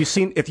this? Have you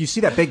seen? If you see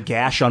that big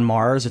gash on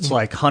Mars, it's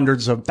like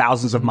hundreds of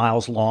thousands of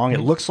miles long. It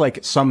looks like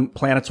some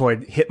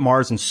planetoid hit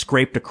Mars and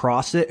scraped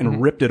across it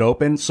and ripped it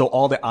open. So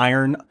all the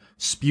iron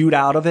spewed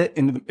out of it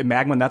in the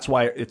magma, and that's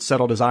why it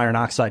settled as iron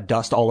oxide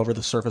dust all over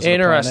the surface of the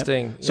planet.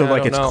 Interesting. So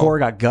like its core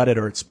got gutted,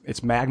 or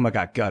its magma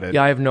got gutted.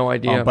 Yeah, I have no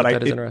idea, but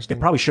that is interesting. It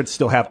probably should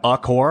still have a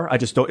core. I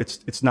just don't.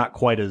 It's not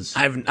quite as.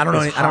 I don't know.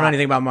 I don't know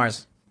anything about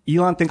Mars.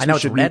 Elon thinks we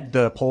should nuke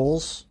the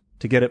poles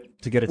to get it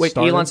started. Wait,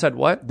 Elon said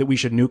what? That we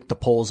should nuke the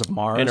poles of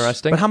Mars.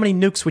 Interesting. But how many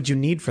nukes would you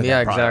need for that? Yeah,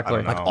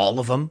 exactly. Like all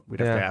of them? We'd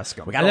have to ask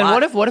them. And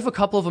then what if a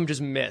couple of them just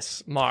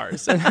miss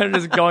Mars and they're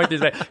just going through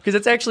that? Because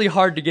it's actually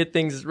hard to get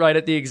things right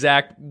at the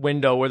exact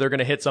window where they're going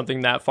to hit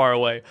something that far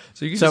away.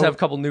 So you can just have a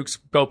couple nukes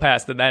go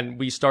past, and then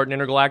we start an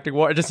intergalactic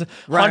war. Just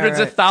hundreds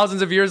of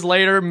thousands of years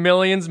later,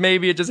 millions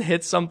maybe, it just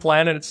hits some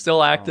planet. It's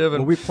still active.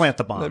 And we plant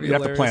the bomb. You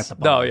have to plant the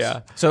bomb. Oh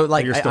yeah. So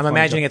like I'm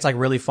imagining it's like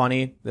really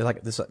funny.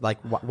 Like this, like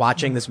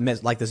watching this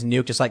like this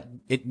nuke, just like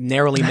it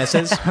narrowly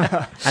misses.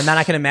 And then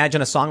I can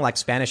imagine a song like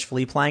Spanish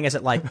Flea playing as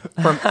it like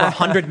for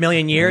 100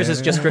 million years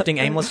is just drifting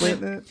aimlessly,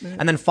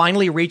 and then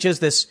finally reaches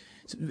this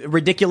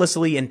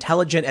ridiculously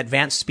intelligent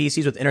advanced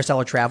species with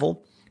interstellar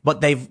travel.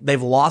 But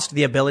they've lost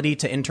the ability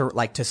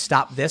to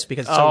stop this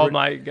because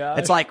my god,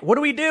 it's like, what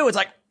do we do? It's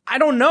like, I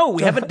don't know.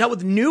 We haven't dealt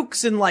with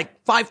nukes in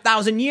like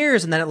 5,000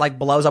 years, and then it like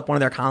blows up one of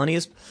their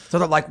colonies. So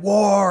they're like,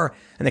 war,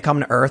 and they come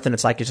to Earth, and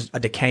it's like it's just a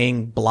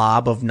decaying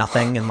blob of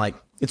nothing, and like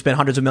it's been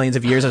hundreds of millions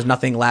of years. There's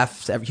nothing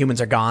left.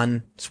 Humans are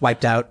gone. It's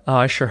wiped out. Oh,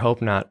 I sure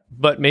hope not.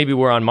 But maybe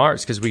we're on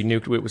Mars because we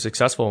nuked. It was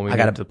successful when we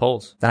got to the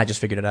poles. Then I just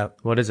figured it out.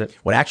 What is it?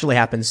 What actually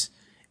happens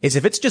is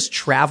if it's just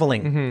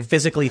traveling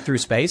physically through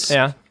space,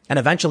 and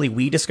eventually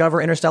we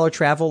discover interstellar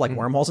travel, like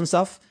wormholes and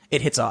stuff,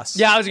 it hits us.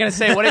 Yeah, I was gonna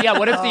say, what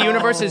if the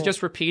universe is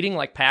just repeating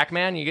like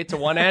Pac-Man? You get to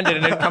one end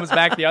and then it comes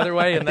back the other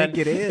way, and I think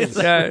it is.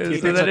 Yeah,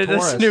 so then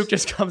this nuke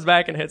just comes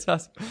back and hits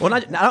us. Well,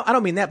 I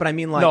don't mean that, but I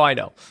mean like. No, I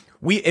know.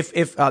 If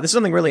this is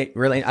something really,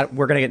 we're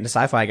gonna get into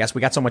sci-fi, I guess.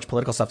 We got so much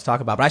political stuff to talk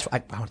about, but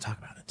I want to talk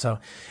about it. So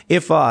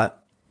if I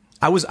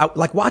was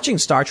like watching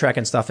Star Trek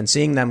and stuff and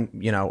seeing them,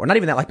 or not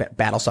even that, like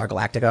Battlestar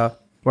Galactica,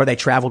 where they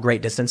travel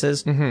great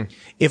distances.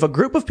 If a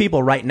group of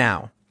people right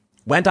now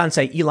went on,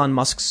 say, Elon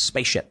Musk's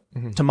spaceship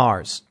to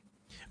Mars,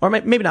 or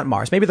maybe not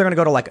Mars, maybe they're going to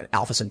go to like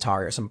Alpha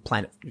Centauri or some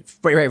planet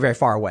very, very, very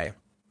far away.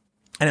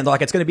 And they're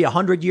like, it's going to be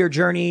 100-year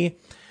journey.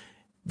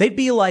 They'd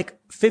be like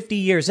 50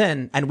 years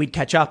in, and we'd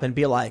catch up and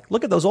be like,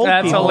 look at those old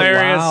people. That's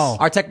hilarious. Wow.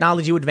 Our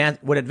technology would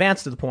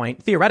advance to the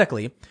point,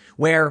 theoretically,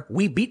 where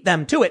we beat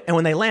them to it. And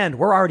when they land,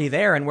 we're already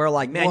there. And we're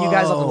like, man, you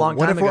guys left a long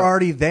time ago. What if we're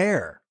already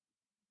there?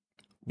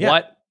 Yeah.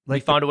 What? We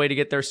found a way to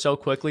get there so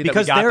quickly that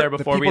we got there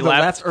before we left. The people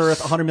that left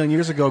Earth 100 million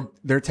years ago,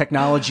 their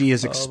technology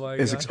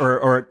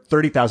or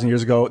 30,000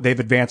 years ago, they've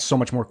advanced so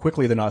much more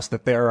quickly than us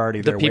that they're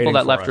already there. The people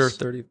that left Earth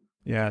 30.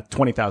 Yeah,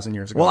 20,000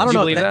 years ago. Well, I don't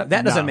know.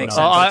 That doesn't make sense.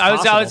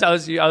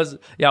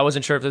 I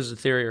wasn't sure if this was a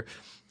theory or.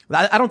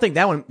 I don't think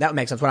that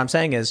makes sense. What I'm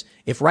saying is,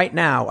 if right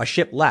now a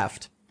ship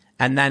left,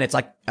 and then it's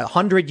like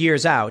 100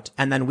 years out,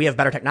 and then we have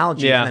better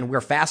technology, and then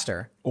we're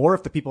faster. Or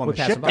if the people on the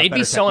ship, they'd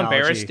be so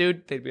embarrassed,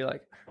 dude. They'd be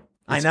like.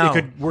 I know. It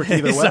could work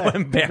either way. So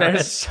embarrassed.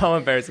 They're so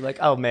embarrassed. Like,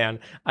 oh man,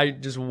 I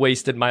just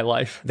wasted my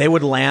life. They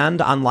would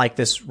land on like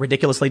this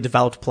ridiculously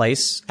developed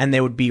place, and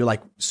they would be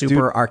like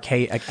super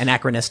archaic,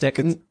 anachronistic.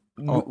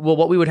 Well,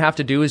 what we would have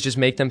to do is just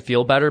make them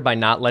feel better by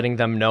not letting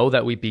them know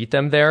that we beat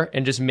them there,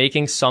 and just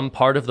making some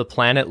part of the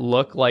planet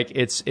look like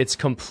it's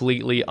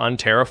completely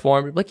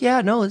unterraformed. Like, yeah,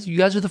 no, you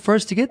guys are the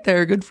first to get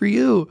there. Good for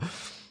you.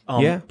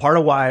 Part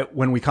of why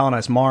when we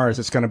colonize Mars,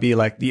 it's going to be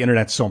like the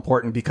internet's so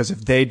important, because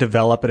if they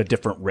develop at a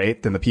different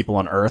rate than the people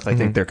on Earth, I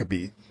think there could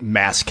be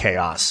mass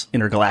chaos,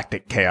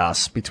 intergalactic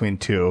chaos between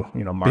two,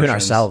 Martians. Between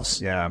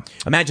ourselves. Yeah.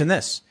 Imagine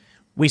this.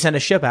 We send a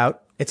ship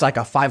out. It's like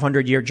a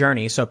 500-year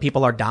journey. So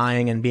people are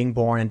dying and being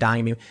born and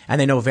dying, and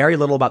they know very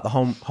little about the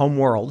home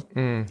world.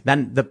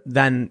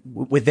 Then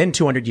within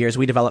 200 years,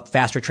 we develop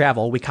faster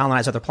travel. We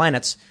colonize other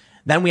planets.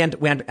 Then we end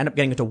up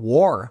getting into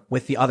war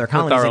with the other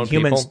colonies, and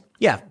humans,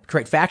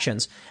 create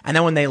factions. And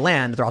then when they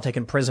land, they're all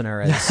taken prisoner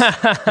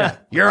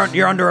as,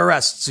 you're under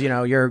arrest,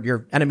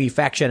 your enemy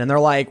faction. And they're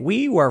like,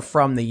 we were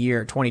from the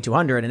year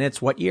 2200, and it's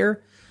what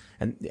year?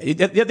 And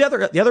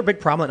the other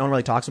big problem that no one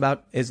really talks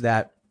about is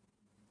that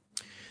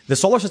the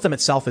solar system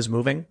itself is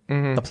moving.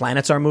 The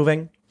planets are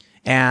moving,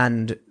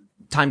 and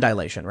time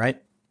dilation,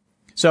 right?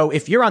 So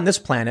if you're on this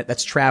planet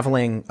that's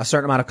traveling a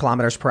certain amount of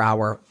kilometers per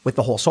hour with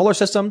the whole solar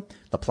system,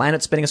 the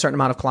planet spinning a certain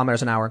amount of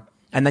kilometers an hour,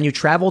 and then you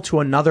travel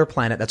to another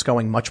planet that's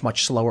going much,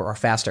 much slower or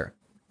faster,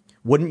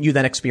 wouldn't you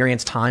then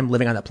experience time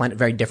living on that planet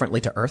very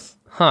differently to Earth?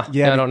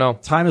 Yeah, I don't know.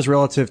 Time is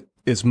relative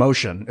is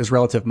motion, is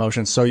relative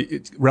motion. So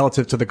it's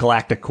relative to the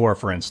galactic core,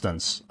 for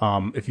instance.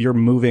 If you're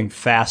moving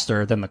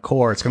faster than the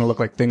core, it's going to look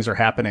like things are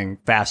happening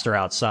faster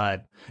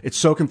outside. It's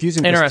so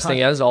confusing. Interesting.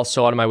 Yeah, this is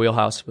also out of my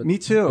wheelhouse. But, me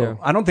too. Yeah.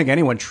 I don't think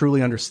anyone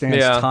truly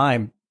understands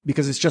time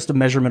because it's just a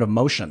measurement of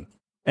motion.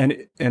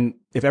 And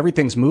if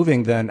everything's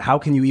moving, then how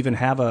can you even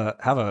have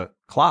a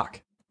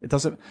clock? It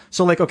doesn't.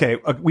 So like, okay,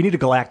 we need a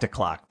galactic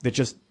clock that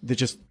just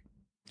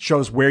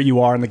shows where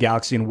you are in the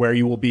galaxy and where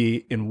you will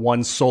be in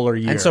one solar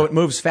year. And so it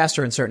moves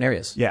faster in certain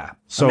areas. Yeah.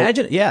 So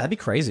imagine, that'd be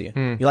crazy.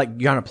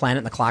 You're on a planet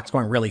and the clock's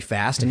going really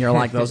fast and you're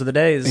like, those are the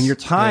days. And your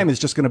time is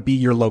just going to be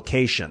your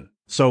location.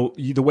 So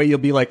the way you'll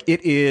be like,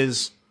 it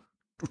is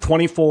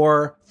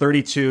 24,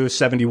 32,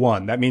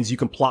 71. That means you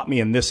can plot me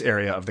in this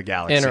area of the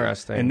galaxy.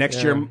 Interesting. And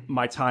next year,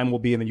 my time will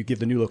be, and then you give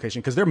the new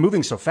location because they're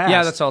moving so fast.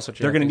 Yeah, that's also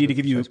true. They're going to need to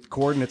give you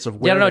coordinates of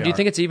where I don't know. they Do you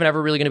think it's even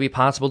ever really going to be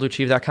possible to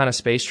achieve that kind of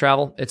space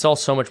travel? It's all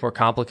so much more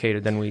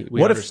complicated than we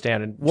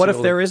understand. What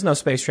if there is no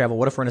space travel?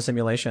 What if we're in a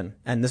simulation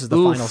and this is the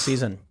final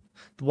season?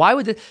 Why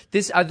would to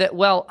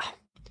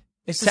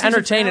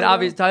entertain it,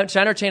 obviously, to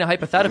entertain a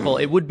hypothetical,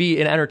 it would be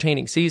an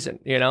entertaining season,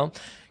 you know?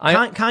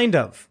 Kind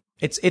of.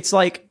 It's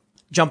like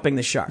jumping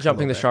the shark. A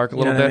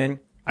little bit. I mean?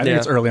 I think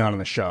it's early on in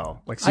the show,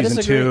 like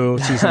season 2,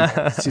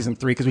 season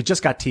 3, because we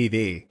just got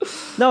TV.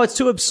 No, it's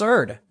too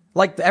absurd.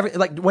 Like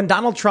when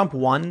Donald Trump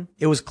won,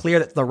 it was clear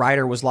that the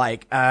writer was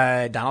like,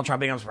 Donald Trump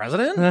becomes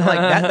president? Like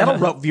that'll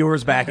rope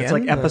viewers back in. It's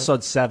like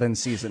episode 7,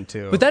 season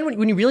 2. But then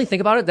when you really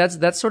think about it,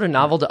 that's sort of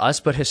novel to us,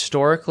 but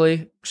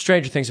historically,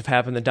 stranger things have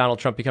happened than Donald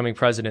Trump becoming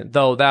president.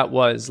 Though that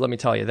was, let me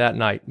tell you, that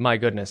night, my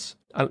goodness,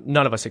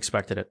 none of us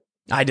expected it.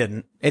 I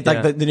didn't.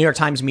 Like the New York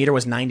Times meter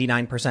was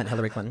 99%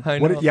 Hillary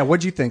Clinton.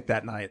 What'd you think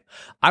that night?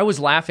 I was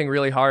laughing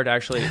really hard,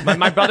 actually.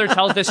 My brother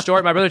tells this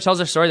story. My brother tells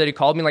a story that he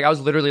called me. Like, I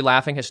was literally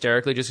laughing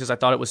hysterically just because I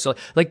thought it was silly.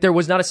 Like, there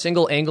was not a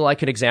single angle I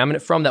could examine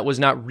it from that was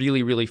not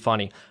really, really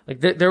funny.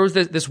 Like, there was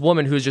this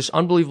woman who's just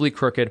unbelievably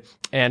crooked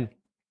and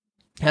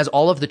has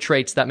all of the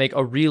traits that make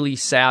a really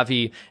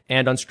savvy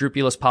and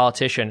unscrupulous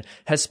politician,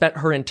 has spent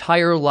her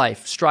entire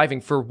life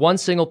striving for one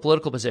single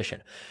political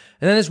position.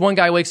 And then this one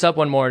guy wakes up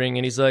one morning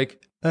and he's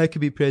like, I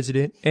could be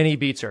president. And he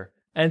beats her.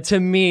 And to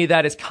me,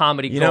 that is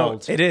comedy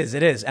gold. It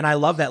is. And I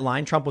love that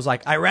line. Trump was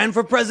like, I ran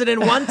for president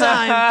one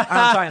time.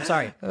 I'm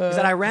sorry. He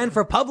said, I ran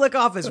for public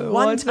office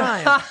one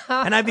time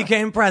and I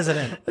became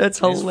president. That's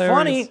hilarious. It's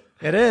funny.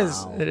 It is.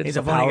 Wow. He's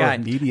a funny guy.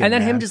 And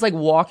then him just like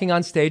walking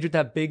on stage with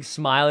that big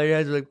smile.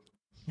 He's like,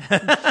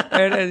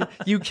 and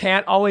you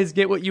can't always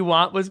get what you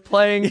want was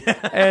playing.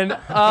 And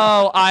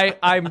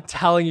I'm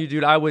telling you,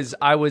 dude, I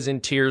was in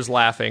tears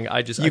laughing.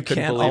 I couldn't believe it. You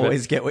can't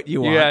always get what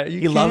you want. Yeah,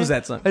 he loves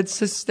that song. It's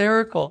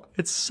hysterical.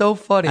 It's so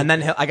funny. And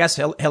then I guess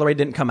Hillary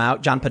didn't come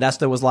out. John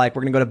Podesta was like,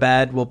 we're gonna go to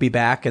bed, we'll be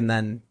back. And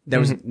then there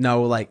was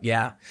no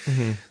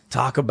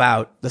talk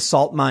about the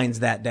salt mines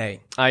that day.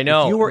 I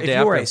know. If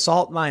you were a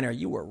salt miner,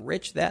 you were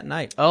rich that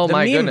night. Oh,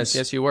 my goodness.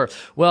 Yes, you were.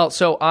 Well,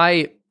 so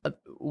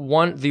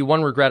the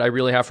one regret I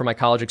really have for my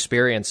college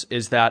experience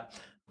is that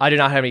I did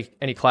not have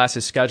any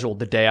classes scheduled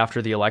the day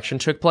after the election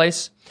took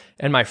place,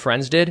 and my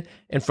friends did.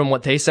 And from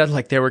what they said,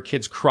 like, there were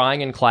kids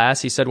crying in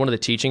class. He said one of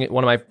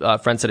my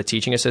friends said a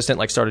teaching assistant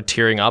like started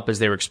tearing up as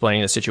they were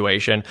explaining the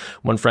situation.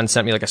 One friend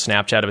sent me like a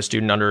Snapchat of a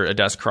student under a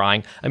desk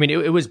crying. I mean,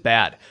 it was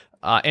bad.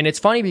 And it's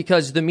funny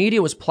because the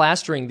media was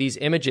plastering these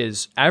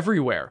images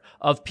everywhere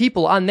of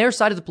people on their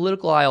side of the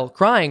political aisle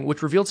crying,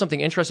 which revealed something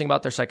interesting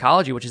about their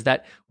psychology, which is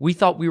that they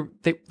thought we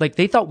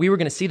were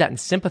going to see that and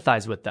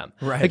sympathize with them.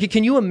 Right. Like,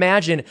 can you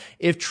imagine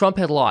if Trump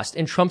had lost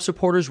and Trump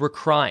supporters were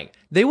crying?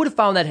 They would have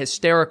found that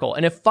hysterical.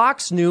 And if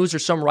Fox News or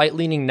some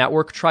right-leaning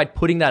network tried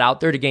putting that out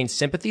there to gain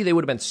sympathy, they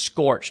would have been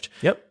scorched.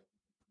 Yep.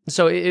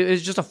 So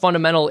it's just a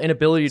fundamental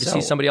inability to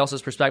see somebody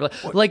else's perspective.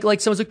 Like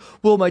someone's like,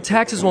 well, my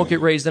taxes won't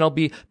get raised and I'll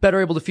be better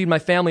able to feed my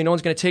family. No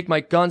one's going to take my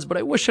guns, but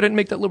I wish I didn't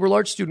make that liberal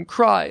arts student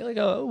cry. Like,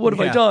 what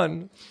have I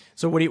done?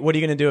 So what are you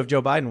going to do if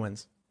Joe Biden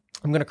wins?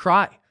 I'm going to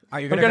cry.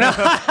 Are you going to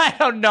cry? I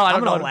don't know. I'm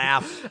going to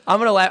laugh. I'm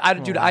going to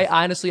laugh. Dude, I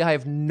honestly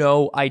have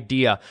no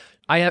idea.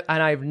 I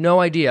have no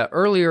idea.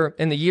 Earlier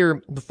in the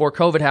year, before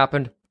COVID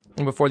happened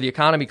and before the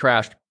economy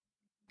crashed,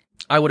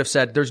 I would have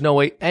said there's no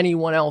way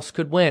anyone else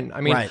could win. I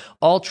mean,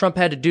 all Trump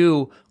had to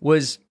do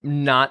was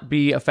not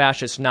be a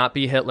fascist, not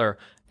be Hitler.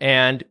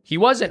 And he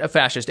wasn't a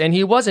fascist and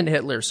he wasn't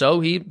Hitler.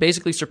 So he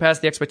basically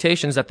surpassed the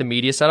expectations that the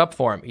media set up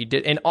for him. He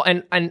did. And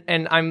I'm,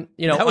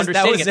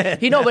 understating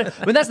it.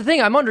 But that's the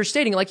thing. I'm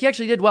understating. Like, he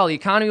actually did well. The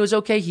economy was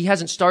okay. He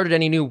hasn't started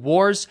any new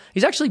wars.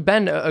 He's actually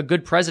been a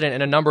good president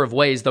in a number of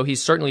ways, though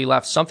he's certainly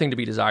left something to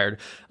be desired,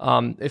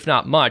 if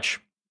not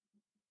much.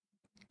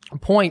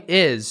 Point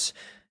is,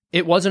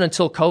 it wasn't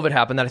until COVID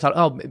happened that I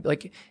thought,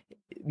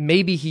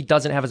 maybe he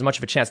doesn't have as much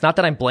of a chance. Not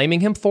that I'm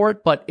blaming him for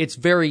it, but it's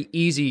very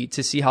easy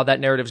to see how that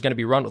narrative is going to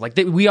be run with. Like,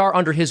 we are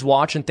under his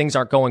watch and things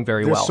aren't going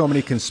very well. There's so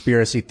many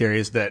conspiracy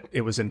theories that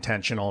it was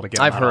intentional to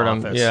get him out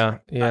of office.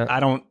 Yeah.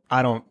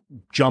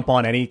 jump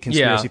on any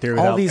conspiracy theory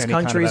without all these any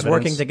countries kind of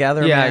working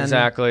together. Yeah, man.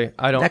 exactly.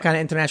 I don't. That kind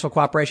of international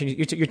cooperation.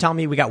 You're telling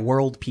me we got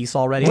world peace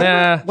already?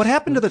 What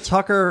happened to the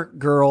Tucker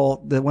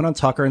girl that went on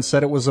Tucker and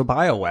said it was a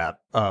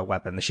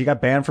weapon? She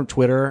got banned from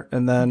Twitter,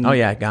 and then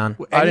gone.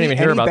 I didn't even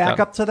hear about that. Any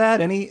backup to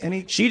that?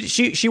 Any?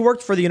 She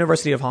worked for the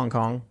University of Hong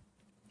Kong,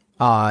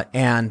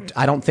 and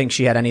I don't think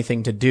she had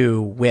anything to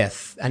do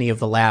with any of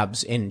the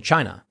labs in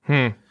China.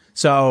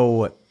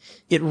 So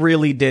it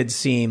really did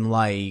seem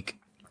like,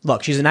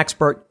 look, she's an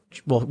expert.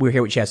 Well, we'll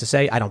hear what she has to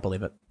say. I don't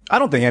believe it. I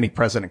don't think any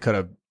president could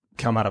have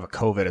come out of a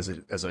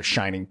COVID as a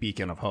shining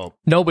beacon of hope.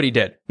 Nobody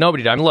did. I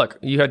mean, look,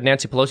 you had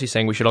Nancy Pelosi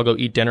saying we should all go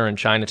eat dinner in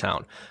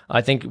Chinatown.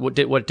 I think what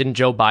didn't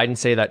Joe Biden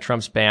say that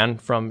Trump's ban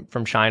from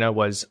China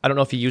was, I don't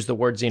know if he used the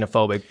word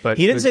xenophobic, but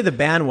he didn't say the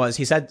ban was.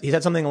 He said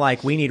something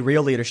like, we need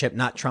real leadership,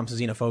 not Trump's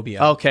xenophobia.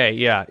 Okay,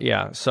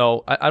 yeah.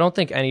 So I don't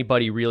think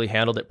anybody really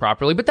handled it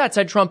properly. But that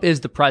said, Trump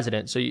is the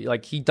president, so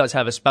he does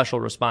have a special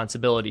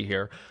responsibility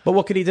here. But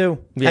what could he do?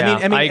 Yeah,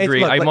 I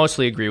agree. I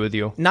mostly agree with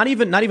you. Not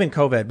even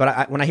COVID.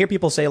 But when I hear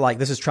people say like,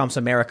 this is Trump's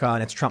America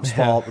and it's Trump's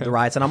fault with the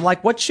riots, and I'm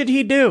like, what should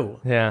he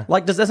do? Yeah,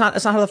 like that's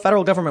not how the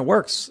federal government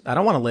works. I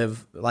don't want to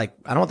live like,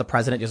 I don't want the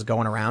president just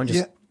going around.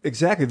 Yeah,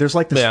 exactly. There's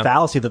like this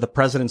fallacy that the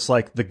president's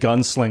like the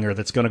gunslinger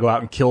that's going to go out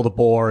and kill the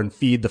boar and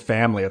feed the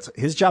family.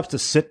 His job's to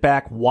sit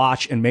back,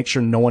 watch, and make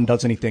sure no one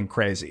does anything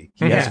crazy.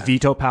 He has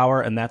veto power,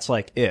 and that's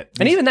like it.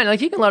 And even then, like,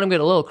 he can let him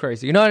get a little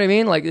crazy. You know what I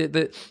mean? Like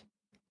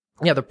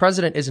the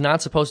president is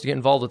not supposed to get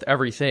involved with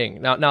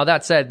everything. Now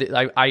that said,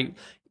 I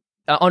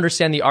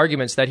understand the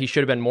arguments that he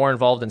should have been more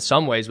involved in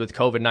some ways with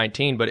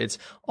COVID-19, but it's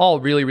all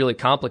really, really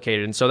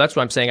complicated. And so that's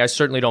what I'm saying. I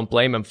certainly don't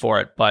blame him for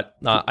it, but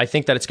I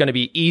think that it's going to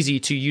be easy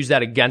to use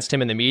that against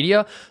him in the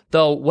media,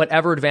 though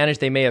whatever advantage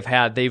they may have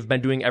had, they've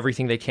been doing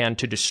everything they can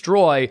to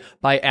destroy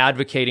by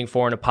advocating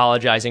for and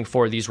apologizing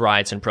for these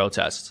riots and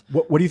protests.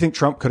 What do you think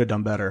Trump could have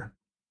done better?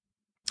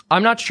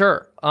 I'm not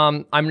sure.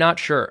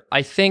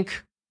 I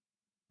think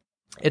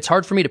it's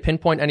hard for me to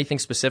pinpoint anything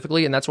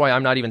specifically, and that's why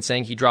I'm not even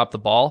saying he dropped the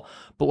ball.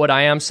 But what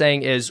I am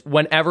saying is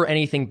whenever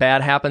anything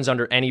bad happens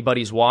under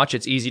anybody's watch,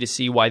 it's easy to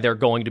see why they're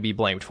going to be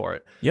blamed for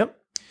it. Yep.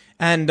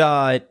 And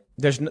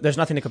there's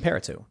nothing to compare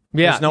it to.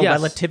 Yeah, there's no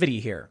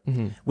relativity here.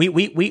 Mm-hmm.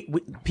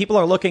 We people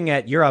are looking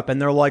at Europe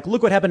and they're like,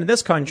 look what happened in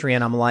this country.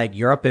 And I'm like,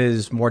 Europe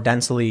is more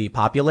densely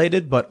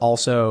populated, but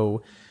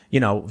also,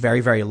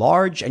 very, very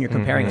large. And you're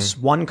comparing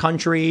one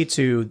country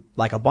to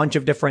like a bunch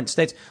of different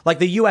states. Like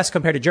the U.S.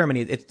 compared to Germany,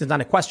 it's not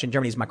a question.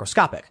 Germany's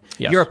microscopic.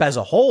 Yes. Europe as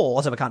a whole,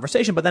 let's have a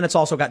conversation, but then it's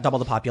also got double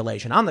the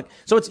population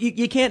so it's,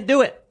 you can't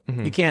do it.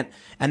 Mm-hmm. You can't.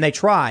 And they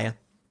try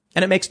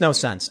and it makes no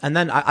sense. And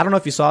then I don't know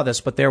if you saw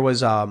this, but there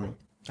was, I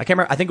can't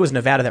remember. I think it was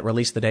Nevada that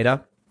released the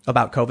data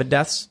about COVID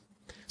deaths.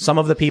 Some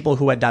of the people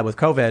who had died with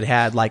COVID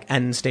had like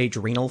end stage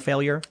renal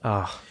failure.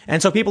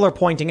 And so people are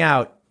pointing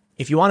out,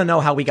 if you want to know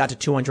how we got to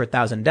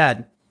 200,000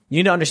 dead, you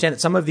need to understand that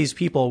some of these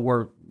people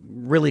were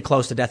really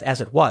close to death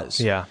as it was.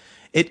 Yeah.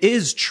 It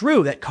is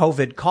true that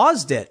COVID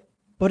caused it,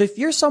 but if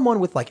you're someone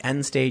with like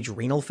end stage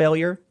renal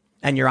failure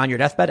and you're on your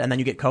deathbed and then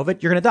you get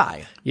COVID, you're going to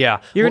die. Yeah.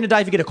 You're going to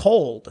die if you get a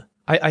cold.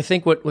 I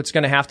think what's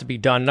going to have to be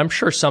done, and I'm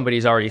sure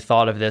somebody's already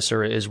thought of this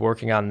or is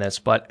working on this,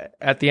 but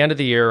at the end of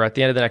the year, at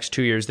the end of the next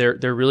 2 years, they're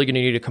really going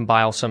to need to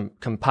compile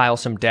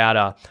some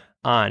data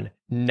on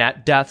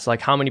net deaths, like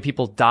how many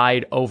people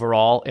died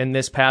overall in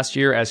this past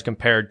year as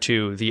compared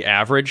to the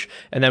average.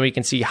 And then we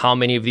can see how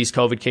many of these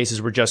COVID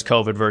cases were just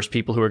COVID versus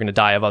people who are going to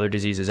die of other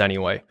diseases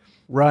anyway.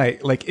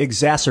 Right. Like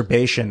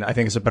exacerbation, I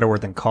think is a better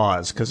word than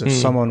cause. Because if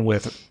someone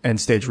with end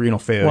stage renal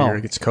failure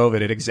gets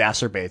COVID, it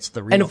exacerbates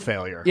the renal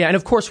failure. Yeah. And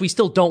of course, we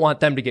still don't want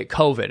them to get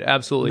COVID.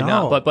 Absolutely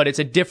not. But it's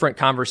a different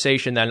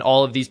conversation than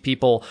all of these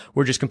people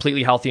were just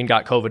completely healthy and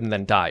got COVID and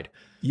then died.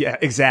 Yeah,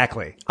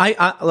 exactly.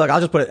 Look, I'll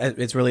just put it,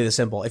 it's really this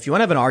simple. If you want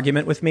to have an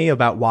argument with me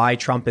about why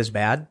Trump is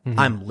bad,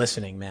 I'm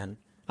listening, man.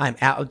 I'm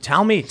out.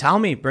 Tell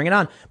me, bring it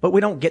on. But we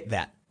don't get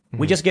that.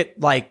 We just get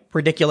like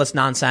ridiculous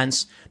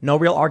nonsense, no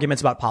real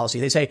arguments about policy.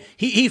 They say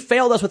he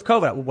failed us with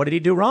COVID. What did he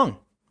do wrong?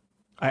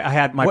 I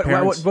had my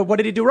parents. What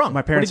did he do wrong?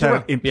 My parents had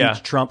an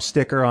impeach Trump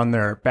sticker on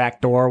their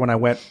back door when I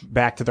went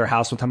back to their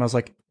house one time. I was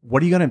like,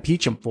 what are you going to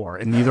impeach him for?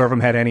 And neither of them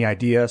had any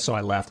idea, so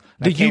I left.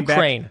 The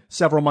Ukraine.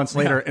 Several months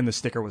later, and the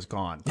sticker was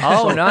gone.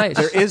 Oh, so nice.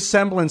 There is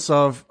semblance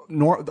of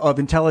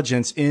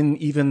intelligence in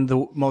even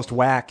the most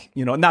whack,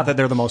 not that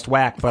they're the most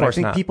whack, but I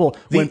think people,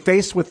 when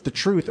faced with the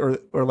truth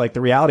or like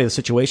the reality of the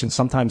situation,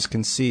 sometimes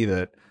can see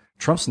that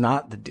Trump's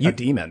not a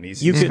demon.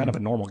 He's kind of a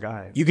normal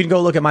guy. You can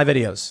go look at my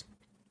videos.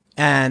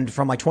 And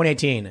from like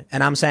 2018,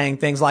 and I'm saying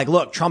things like,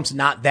 look, Trump's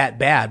not that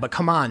bad, but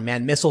come on,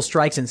 man, missile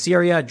strikes in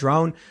Syria,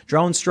 drone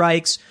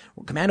strikes,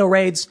 commando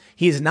raids.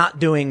 He's not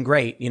doing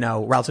great,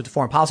 relative to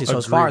foreign policy. So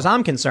as far as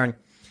I'm concerned,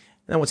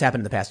 then what's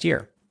happened in the past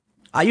year?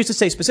 I used to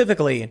say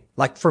specifically,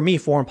 like for me,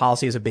 foreign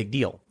policy is a big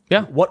deal.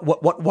 Yeah. What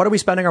are we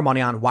spending our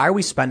money on? Why are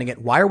we spending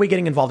it? Why are we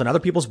getting involved in other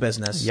people's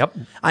business? Yep.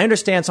 I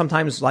understand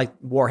sometimes like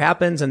war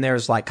happens and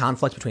there's like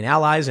conflicts between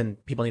allies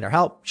and people need our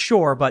help.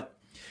 Sure. But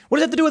what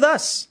does it have to do with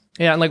us?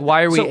 Yeah, and like,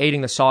 why are we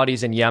aiding the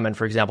Saudis in Yemen,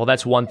 for example?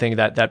 That's one thing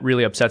that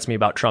really upsets me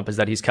about Trump, is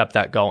that he's kept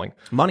that going.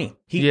 Money.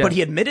 But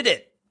he admitted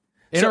it.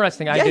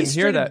 Interesting. I didn't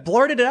hear that.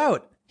 Blurted it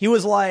out. He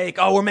was like,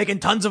 "Oh, we're making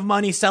tons of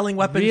money selling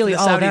weapons to the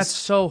Saudis." Oh, that's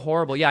so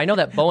horrible. Yeah, I know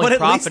that Boeing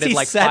profited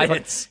like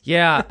 500.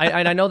 Yeah,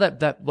 I know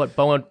that what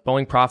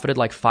Boeing profited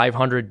like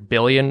 500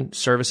 billion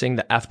servicing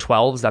the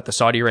F-12s that the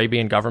Saudi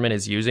Arabian government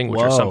is using,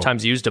 which are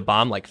sometimes used to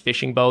bomb like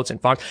fishing boats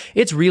and farms.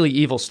 It's really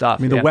evil stuff.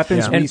 I mean, the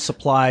weapons we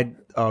supplied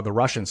the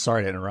Russians.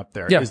 Sorry to interrupt.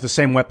 There is the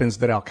same weapons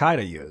that Al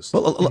Qaeda used.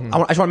 Well, I just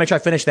want to make sure I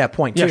finish that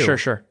point too. Yeah,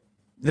 sure.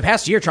 The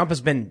past year, Trump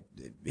has been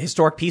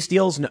historic peace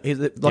deals.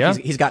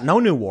 He's got no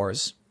new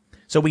wars.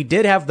 So we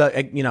did have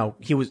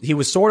he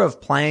was sort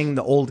of playing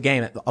the old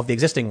game of the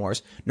existing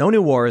wars. No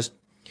new wars.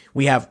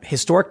 We have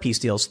historic peace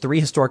deals, 3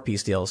 historic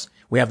peace deals.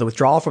 We have the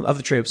withdrawal of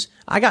the troops.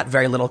 I got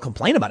very little to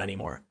complain about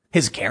anymore.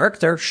 His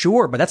character,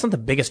 sure, but that's not the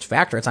biggest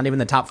factor. It's not even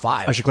the top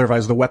 5. I should clarify,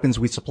 the weapons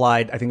we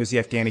supplied, I think it was the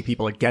Afghani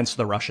people against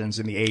the Russians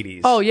in the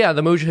 80s. Oh, yeah,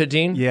 the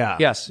Mujahideen? Yeah.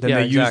 Yes. Then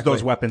they used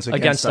those weapons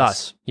against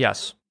us.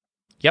 Yes.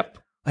 Yep.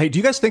 Hey, do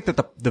you guys think that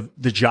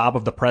the job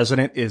of the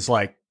president is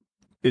like,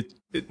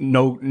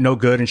 no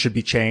good and should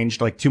be changed?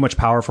 Like, too much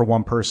power for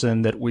one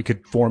person, that we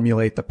could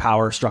formulate the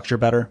power structure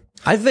better?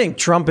 I think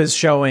Trump is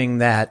showing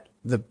that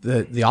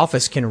the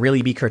office can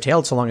really be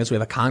curtailed so long as we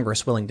have a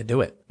Congress willing to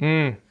do it.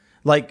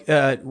 Like,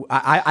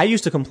 I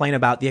used to complain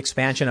about the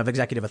expansion of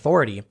executive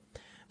authority,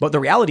 but the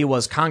reality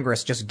was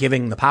Congress just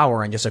giving the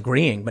power and just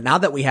agreeing. But now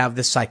that we have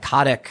this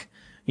psychotic,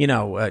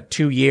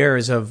 2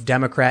 years of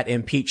Democrat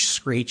impeach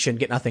screech and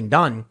get nothing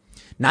done,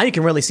 now you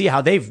can really see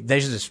how they've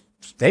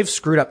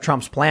screwed up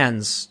Trump's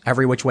plans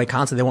every which way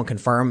constantly. They won't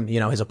confirm,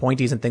 his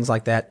appointees and things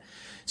like that.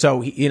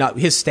 So,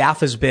 his staff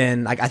has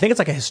been, I think it's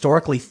like a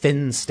historically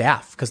thin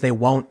staff, because they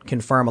won't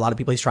confirm a lot of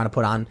people he's trying to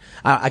put on.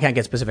 I can't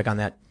get specific on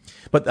that.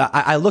 But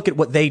I look at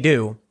what they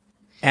do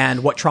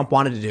and what Trump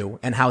wanted to do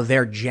and how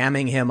they're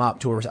jamming him up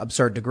to an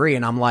absurd degree.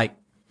 And I'm like,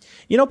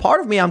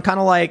 part of me, I'm kind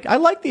of like, I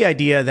like the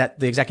idea that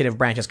the executive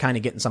branch is kind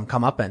of getting some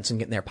comeuppance and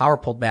getting their power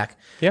pulled back.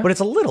 Yeah. But it's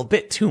a little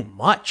bit too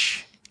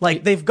much.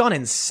 Like, they've gone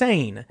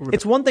insane.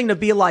 It's one thing to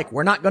be like,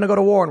 we're not going to go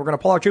to war and we're going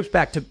to pull our troops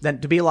back, to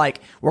be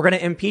like, we're going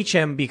to impeach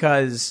him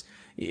because,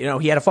 he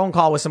had a phone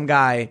call with some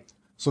guy.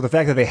 So the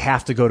fact that they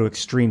have to go to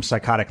extreme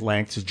psychotic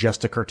lengths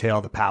just to curtail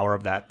the power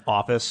of that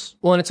office.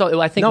 Well, and it's all,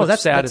 I think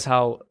what's sad is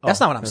how... That's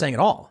not what I'm saying at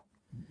all.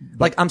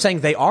 Like, I'm saying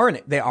they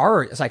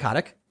are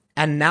psychotic.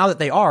 And now that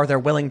they are, they're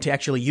willing to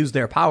actually use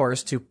their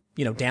powers to,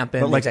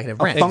 dampen the executive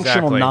branch. A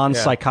functional,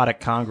 non-psychotic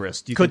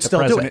Congress. Do you think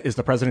still do it. Is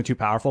the president too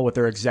powerful with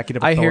their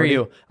executive authority? I hear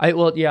you.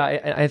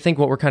 I think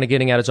what we're kind of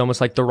getting at is almost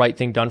like the right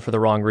thing done for the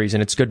wrong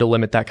reason. It's good to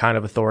limit that kind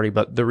of authority,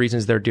 but the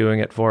reasons they're doing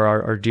it for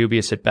are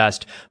dubious at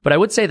best. But I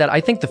would say that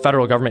I think the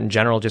federal government in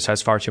general just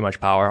has far too much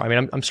power. I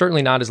mean, I'm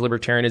certainly not as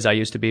libertarian as I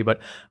used to be,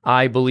 but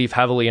I believe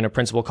heavily in a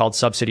principle called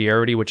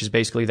subsidiarity, which is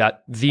basically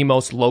that the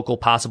most local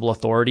possible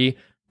authority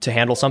to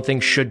handle something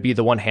should be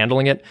the one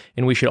handling it,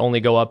 and we should only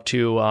go up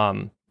to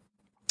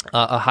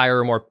a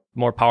higher,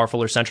 more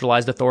powerful or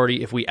centralized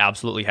authority if we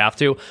absolutely have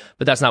to.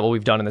 But that's not what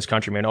we've done in this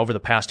country, man. Over the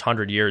past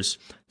 100 years,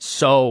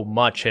 so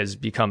much has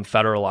become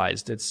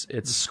federalized. It's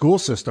the school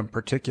system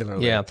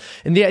particularly. Yeah.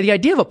 And the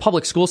idea of a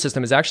public school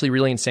system is actually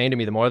really insane to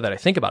me the more that I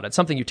think about it. It's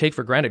something you take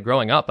for granted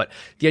growing up, but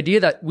the idea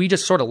that we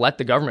just sort of let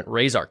the government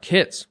raise our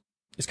kids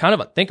is kind of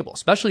unthinkable,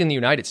 especially in the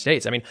United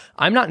States. I mean,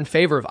 I'm not in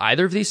favor of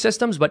either of these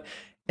systems, but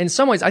in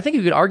some ways, I think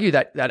you could argue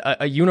that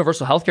a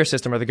universal healthcare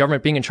system or the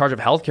government being in charge of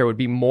healthcare would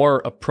be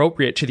more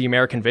appropriate to the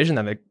American vision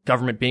than the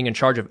government being in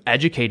charge of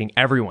educating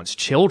everyone's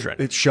children.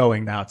 It's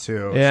showing now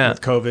too. Yeah.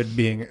 With COVID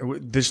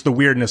being just the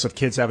weirdness of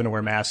kids having to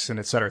wear masks and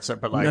et cetera, et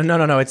cetera. But like,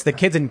 no. It's the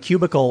kids in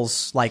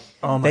cubicles. Like,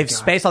 they've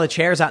spaced all the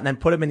chairs out and then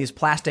put them in these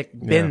plastic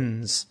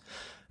bins.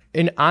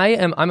 And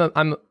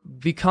I'm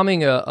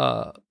becoming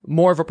a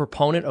more of a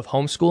proponent of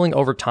homeschooling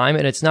over time.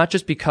 And it's not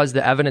just because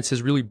the evidence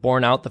has really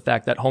borne out the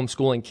fact that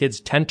homeschooling kids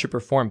tend to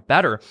perform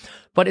better,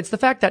 but it's the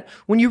fact that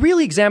when you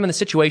really examine the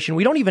situation,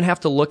 we don't even have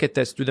to look at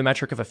this through the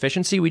metric of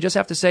efficiency. We just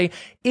have to say,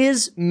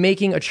 is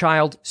making a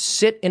child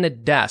sit in a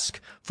desk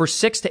for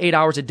 6 to 8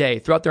 hours a day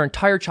throughout their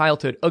entire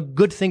childhood a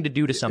good thing to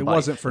do to somebody? It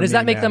wasn't for me. Does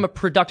that make them a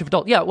productive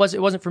adult? Yeah, it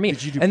wasn't for me.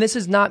 And this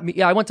is not me.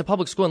 Yeah, I went to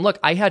public school and look,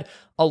 I had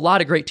a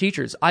lot of great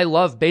teachers. I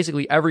love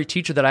basically every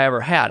teacher that I ever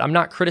had. I'm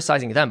not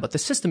criticizing them, but the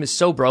system is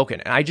so broken.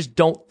 And I just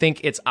don't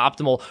think it's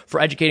optimal for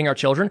educating our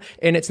children.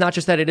 And it's not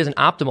just that it isn't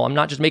optimal. I'm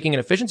not just making an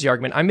efficiency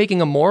argument. I'm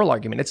making a moral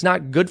argument. It's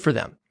not good for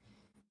them.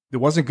 It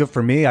wasn't good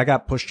for me. I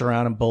got pushed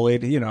around and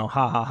bullied, ha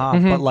ha ha.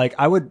 Mm-hmm. But like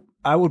I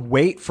would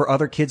wait for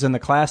other kids in the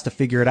class to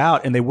figure it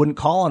out and they wouldn't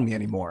call on me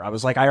anymore. I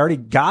was like, I already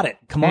got it.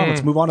 Come on,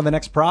 let's move on to the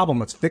next problem.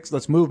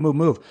 Let's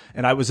move.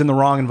 And I was in the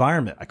wrong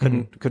environment. I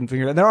couldn't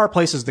figure it out. And there are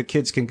places that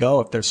kids can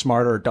go if they're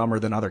smarter or dumber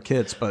than other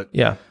kids. But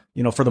yeah.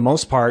 For the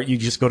most part, you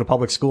just go to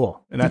public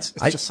school, and it's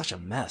just such a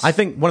mess. I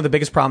think one of the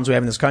biggest problems we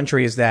have in this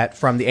country is that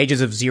from the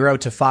ages of 0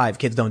 to 5,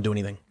 kids don't do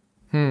anything.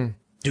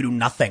 Do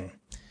nothing.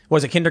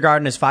 Was it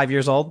kindergarten is 5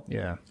 years old?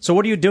 Yeah. So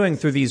what are you doing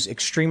through these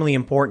extremely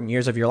important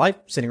years of your life?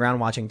 Sitting around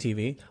watching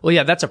TV? Well,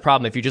 yeah, that's a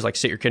problem. If you just like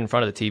sit your kid in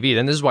front of the TV,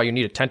 then this is why you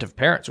need attentive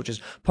parents, which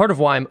is part of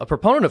why I'm a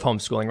proponent of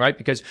homeschooling, right?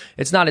 Because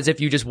it's not as if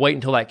you just wait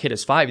until that kid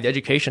is 5. The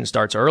education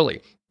starts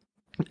early.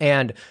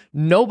 And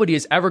nobody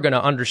is ever going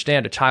to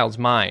understand a child's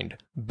mind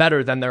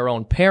better than their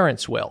own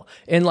parents will.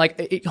 And like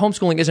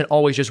homeschooling isn't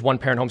always just one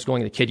parent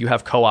homeschooling the kid. You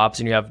have co-ops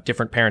and you have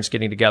different parents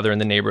getting together in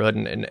the neighborhood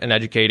and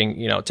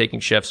educating, taking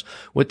shifts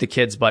with the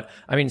kids. But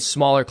I mean,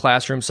 smaller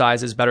classroom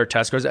sizes, better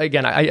test scores.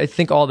 Again, I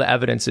think all the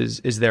evidence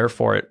is there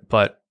for it.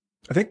 But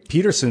I think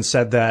Peterson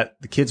said that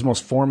the kids'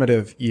 most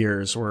formative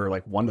years were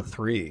like 1 to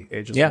 3,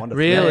 ages 1 to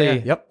 3. Really?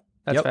 Yeah. Yep.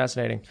 That's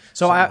fascinating.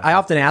 So I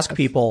often ask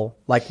people,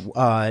 like,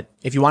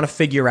 if you want to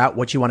figure out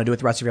what you want to do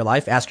with the rest of your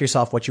life, ask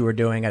yourself what you were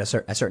doing at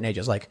certain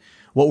ages. Like,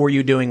 what were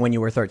you doing when you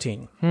were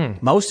 13?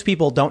 Most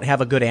people don't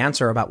have a good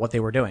answer about what they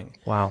were doing.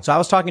 Wow. So I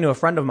was talking to a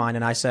friend of mine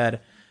and I said,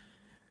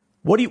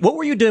 what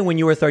were you doing when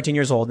you were 13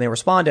 years old? And they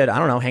responded, I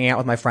don't know, hanging out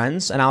with my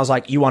friends. And I was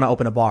like, you want to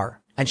open a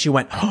bar? And she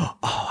went, oh,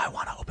 I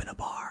want to open a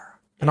bar.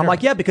 And I'm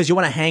like, yeah, because you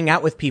want to hang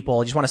out with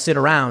people. You just want to sit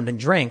around and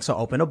drink. So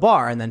open a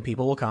bar and then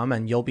people will come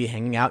and you'll be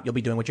hanging out. You'll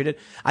be doing what you did.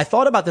 I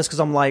thought about this because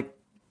I'm like,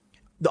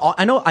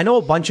 I know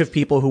a bunch of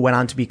people who went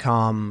on to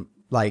become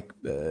like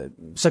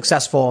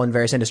successful in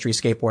various industries,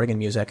 skateboarding and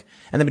music,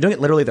 and they've been doing it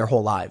literally their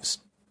whole lives.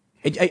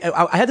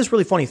 I had this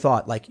really funny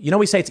thought. Like,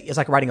 we say it's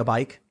like riding a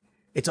bike.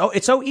 It's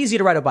so easy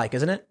to ride a bike,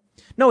 isn't it?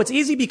 No, it's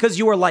easy because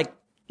you were like,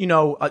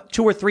 2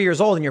 or 3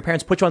 years old and your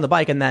parents put you on the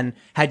bike and then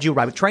had you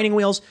ride with training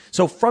wheels.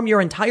 So from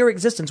your entire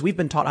existence, we've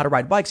been taught how to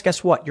ride bikes.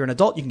 Guess what? You're an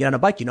adult. You can get on a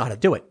bike. You know how to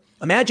do it.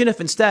 Imagine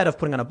if instead of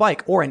putting on a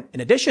bike or in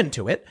addition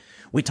to it,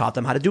 we taught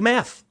them how to do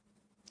math.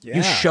 Yeah,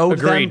 you showed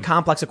them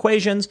complex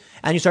equations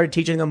and you started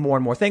teaching them more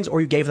and more things,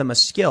 or you gave them a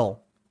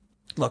skill.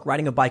 Look,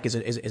 riding a bike is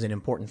an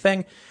important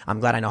thing. I'm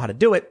glad I know how to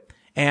do it.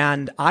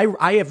 And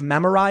I have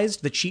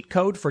memorized the cheat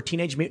code for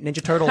Teenage Mutant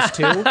Ninja Turtles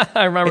 2.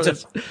 I remember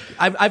this.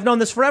 I've known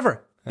this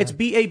forever. It's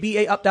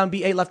BA, up, down,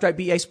 BA, left, right,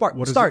 BA, start.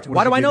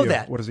 Why do I know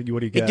that? What do you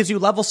get? It gives you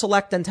level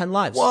select and 10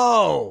 lives.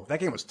 Whoa,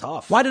 that game was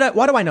tough. Why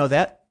do I know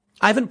that?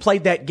 I haven't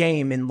played that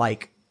game in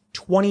like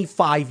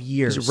 25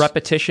 years. It's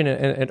repetition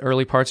in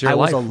early parts of your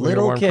life. I was a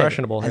little kid,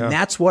 impressionable, and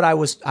that's what I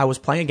was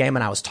playing a game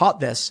and I was taught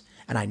this.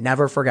 And I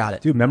never forgot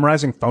it. Dude,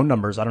 memorizing phone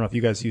numbers. I don't know if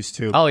you guys used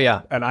to. Oh,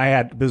 yeah. And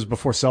this was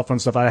before cell phone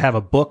stuff. I have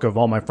a book of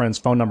all my friends'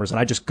 phone numbers, and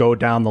I just go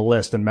down the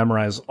list and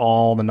memorize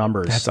all the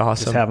numbers. That's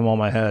awesome. Just have them all in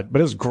my head. But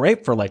it was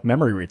great for like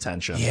memory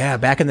retention. Yeah,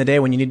 back in the day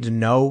when you needed to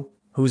know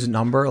whose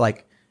number,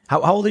 like,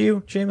 how old are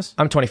you, Seamus?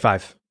 I'm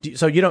 25.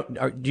 So you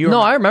don't, do you? No,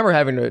 I remember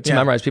having to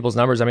memorize people's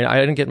numbers. I mean, I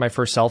didn't get my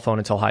first cell phone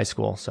until high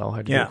school, so I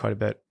had to do it quite a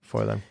bit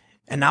for them.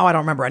 And now I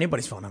don't remember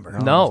anybody's phone number.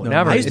 No,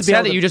 never. It's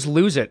sad that you just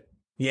lose it.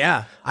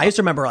 Yeah. I used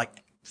to remember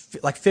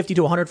like 50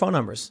 to 100 phone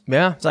numbers.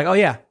 Yeah. It's like, oh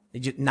yeah.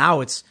 Now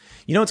it's,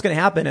 what's going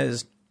to happen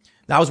is,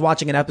 I was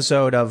watching an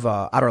episode of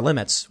Outer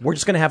Limits. We're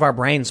just going to have our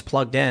brains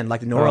plugged in like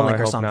the Neuralink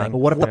or something. Not. But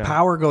what if the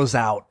power goes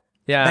out?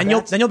 Yeah.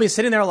 Then you'll be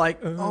sitting there like,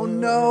 oh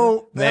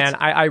no. Man,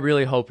 I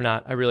really hope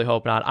not. I really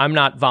hope not. I'm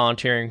not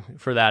volunteering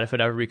for that if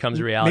it ever becomes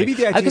a reality. Maybe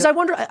the idea, because I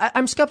wonder,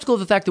 I'm skeptical of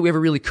the fact that we ever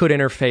really could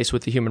interface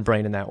with the human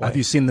brain in that way. Have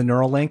you seen the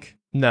Neuralink?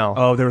 No.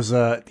 Oh, there was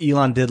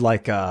Elon did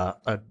like a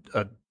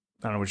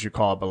I don't know what you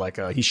call it, but like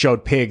he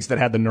showed pigs that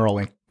had the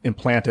Neuralink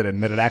implanted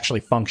and that it actually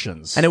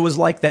functions. And it was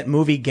like that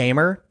movie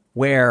Gamer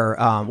where,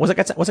 what's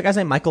that guy's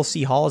name? Michael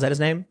C. Hall, is that his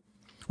name?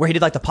 Where he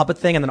did like the puppet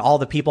thing and then all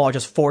the people are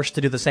just forced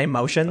to do the same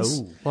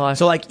motions. Well,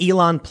 so like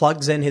Elon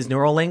plugs in his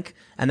Neuralink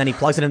and then he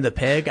plugs it into the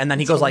pig and then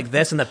he goes like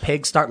this and the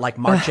pigs start like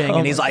marching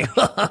and he's like,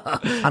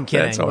 I'm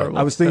kidding. That's horrible.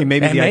 I was thinking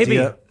maybe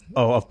idea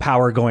of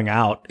power going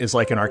out is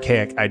like an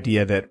archaic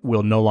idea that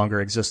will no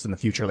longer exist in the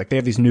future. Like they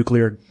have these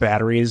nuclear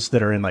batteries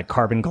that are in like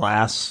carbon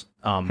glass.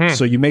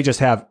 So you may just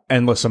have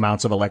endless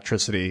amounts of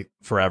electricity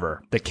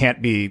forever that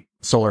can't be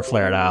solar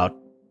flared out.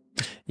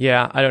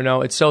 Yeah, I don't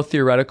know. It's so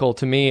theoretical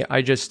to me.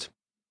 I'm just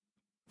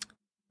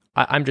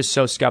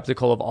so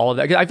skeptical of all of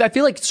that. I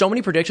feel like so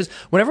many predictions,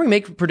 whenever we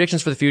make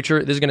predictions for the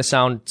future, this is going to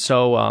sound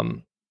so,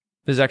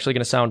 this is actually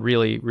going to sound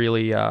really,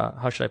 really,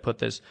 how should I put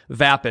this?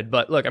 Vapid.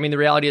 But look, I mean, the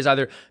reality is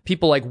either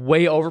people like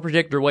way over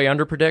predict or way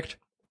under predict.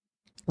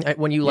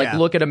 When you like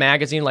look at a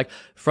magazine like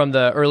from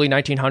the early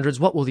 1900s,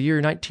 what will the year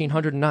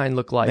 1909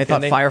 look like? They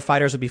thought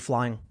firefighters would be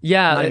flying.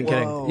 Yeah, not even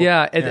kidding.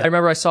 Yeah, I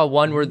remember I saw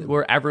one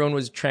where everyone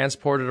was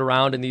transported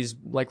around in these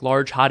like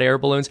large hot air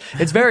balloons.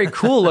 It's very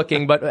cool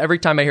looking, but every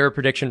time I hear a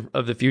prediction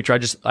of the future,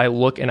 I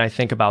look and I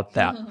think about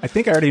that. I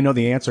think I already know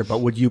the answer, but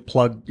would you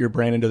plug your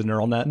brain into the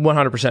neural net?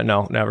 100%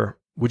 no, never.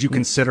 Would you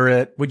consider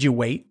it? Would you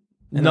wait?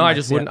 No, I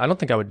just wouldn't. I don't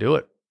think I would do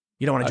it.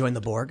 You don't want to join the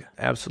Borg?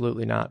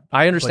 Absolutely not.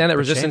 I understand that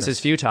resistance is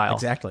futile.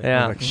 Exactly.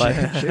 Yeah, but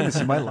Seamus,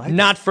 you might like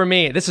not for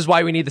me. This is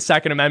why we need the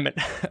Second Amendment.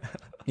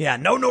 Yeah,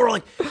 no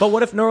Neuralink. But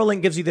what if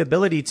Neuralink gives you the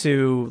ability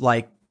to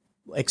like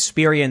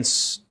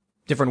experience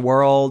different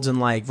worlds and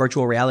like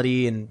virtual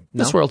reality and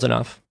This world's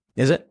enough.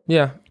 Is it?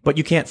 Yeah. But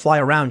you can't fly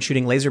around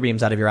shooting laser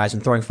beams out of your eyes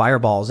and throwing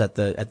fireballs at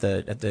the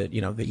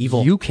the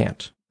evil. You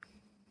can't.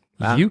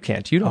 You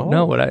can't. You don't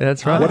know what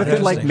that's right. What if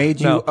it like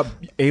made you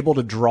able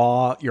to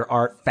draw your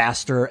art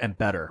faster and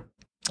better?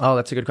 Oh,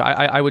 that's a good.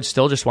 I would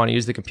still just want to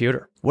use the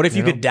computer. What if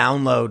you could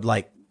download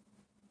like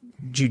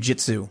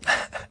jujitsu,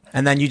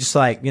 and then you just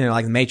like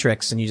like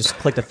Matrix, and you just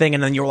click the thing,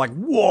 and then you're like,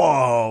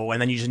 whoa,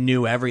 and then you just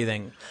knew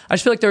everything. I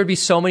just feel like there would be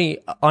so many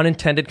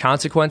unintended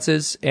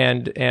consequences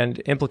and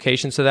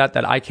implications to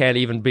that I can't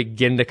even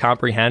begin to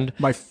comprehend.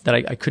 I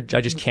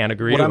just can't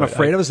agree. What I'm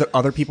afraid of is that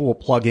other people will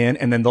plug in,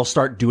 and then they'll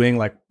start doing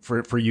like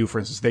for you, for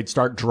instance, they'd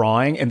start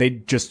drawing, and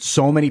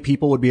so many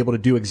people would be able to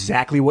do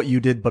exactly what you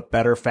did, but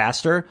better,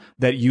 faster,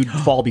 that you'd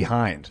fall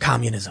behind.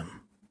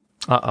 Communism.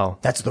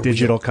 That's the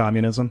digital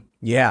communism.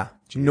 Yeah.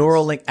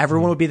 Neuralink,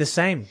 everyone would be the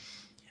same.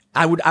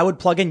 I would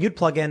plug in, you'd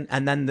plug in,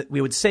 and then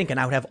we would sync, and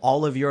I would have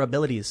all of your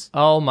abilities.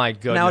 Oh my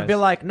goodness. Now it'd be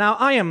like, now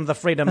I am the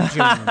freedom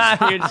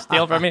gene. You'd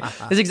steal from me.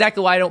 This is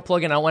exactly why I don't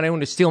plug in. I don't want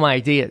anyone to steal my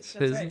ideas.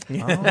 That's the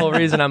whole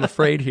reason I'm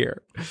afraid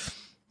here.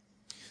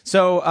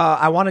 So,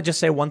 I want to just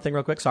say one thing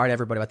real quick. Sorry to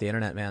everybody about the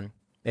internet, man.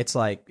 It's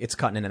like, it's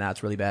cutting in and out.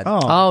 It's really bad.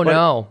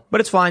 No.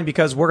 But it's fine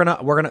because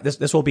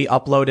this will be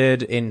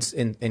uploaded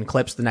in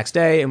clips the next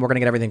day, and we're going to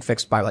get everything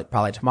fixed by like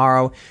probably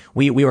tomorrow.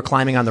 We were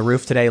climbing on the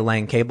roof today,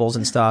 laying cables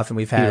and stuff, and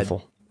we've had,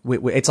 beautiful.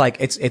 It's like,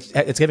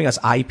 it's giving us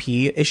IP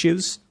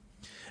issues.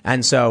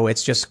 And so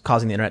it's just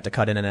causing the internet to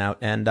cut in and out.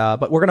 And,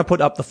 but we're going to put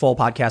up the full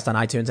podcast on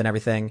iTunes and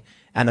everything,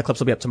 and the clips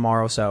will be up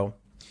tomorrow. So,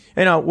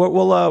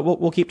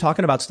 we'll keep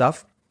talking about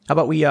stuff. How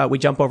about we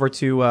jump over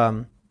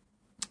to,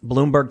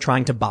 Bloomberg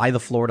trying to buy the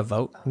Florida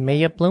vote.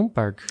 Mayor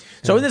Bloomberg.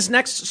 So in this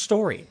next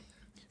story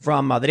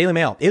from the Daily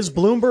Mail, is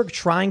Bloomberg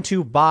trying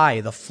to buy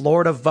the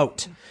Florida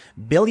vote?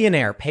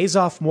 Billionaire pays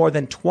off more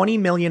than $20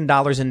 million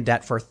in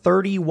debt for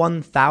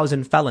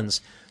 31,000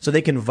 felons so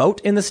they can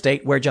vote in the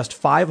state where just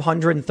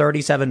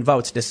 537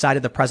 votes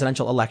decided the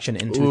presidential election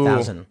in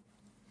 2000. Ooh.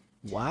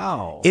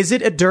 Wow. Is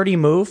it a dirty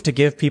move to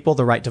give people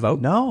the right to vote?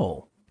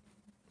 No.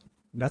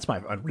 That's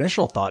my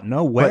initial thought.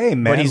 No way,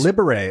 man. But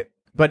liberate.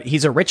 But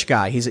he's a rich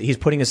guy. He's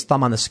putting his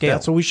thumb on the scale.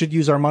 That's what we should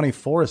use our money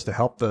for, is to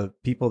help the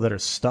people that are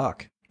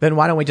stuck. Then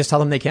why don't we just tell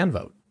them they can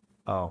vote?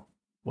 Oh,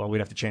 well, we'd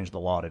have to change the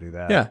law to do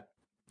that. Yeah.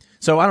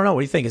 So I don't know. What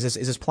do you think? Is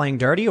this playing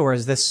dirty, or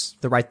is this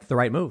the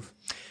right move?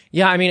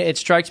 Yeah, I mean, it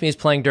strikes me as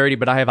playing dirty,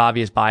 but I have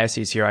obvious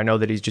biases here. I know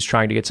that he's just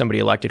trying to get somebody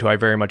elected who I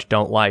very much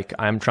don't like.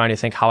 I'm trying to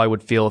think how I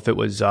would feel if it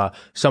was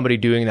somebody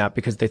doing that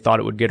because they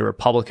thought it would get a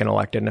Republican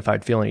elected, and if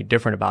I'd feel any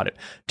different about it.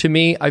 To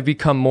me, I've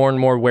become more and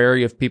more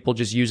wary of people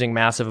just using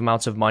massive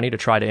amounts of money to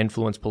try to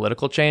influence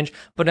political change.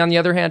 But on the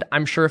other hand,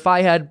 I'm sure if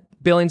I had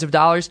billions of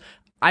dollars,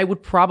 I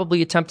would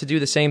probably attempt to do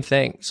the same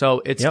thing.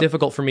 So it's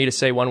difficult for me to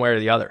say one way or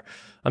the other.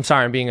 I'm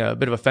sorry, I'm being a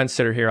bit of a fence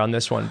sitter here on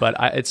this one, but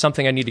it's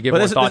something I need to give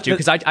more thought to,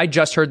 because I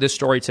just heard this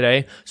story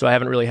today, so I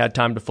haven't really had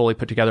time to fully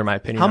put together my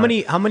opinion.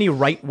 How many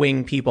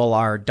right-wing people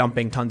are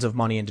dumping tons of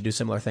money in to do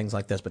similar things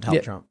like this, but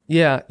help Trump?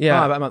 Yeah.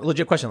 A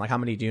legit question. Like, how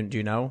many do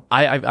you know?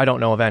 I don't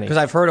know of any. Because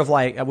I've heard of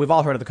we've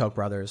all heard of the Koch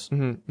brothers.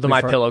 Mm-hmm. The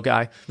MyPillow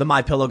guy. The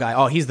MyPillow guy.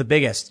 Oh, he's the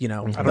biggest, I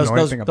don't know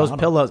anything about those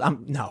pillows.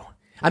 No.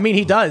 I mean,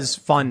 he does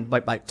fund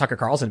like Tucker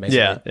Carlson,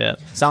 basically. Yeah.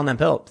 Selling them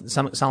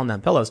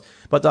pillows.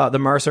 But the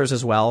Mercers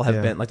as well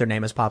have been, like, their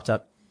name has popped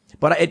up.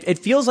 But it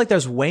feels like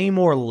there's way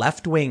more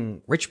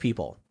left-wing rich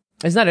people.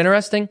 Isn't that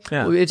interesting?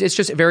 Yeah. It's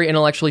just very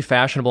intellectually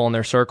fashionable in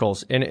their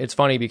circles. And it's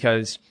funny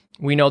because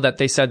we know that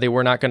they said they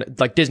were not going to,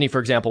 like Disney, for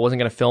example, wasn't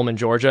going to film in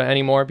Georgia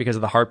anymore because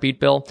of the heartbeat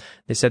bill.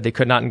 They said they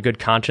could not in good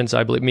conscience.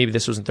 I believe maybe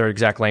this wasn't their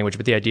exact language,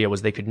 but the idea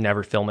was they could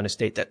never film in a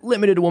state that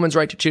limited a woman's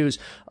right to choose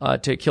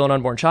to kill an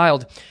unborn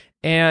child.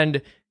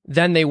 And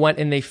then they went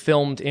and they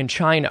filmed in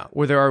China,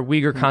 where there are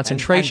Uyghur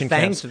concentration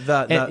camps. And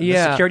thanked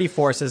the security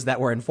forces that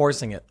were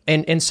enforcing it.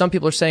 And some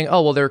people are saying,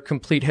 oh, well, they're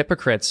complete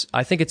hypocrites.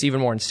 I think it's even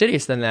more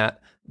insidious than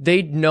that.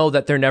 They know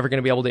that they're never going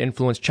to be able to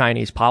influence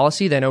Chinese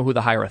policy. They know who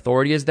the higher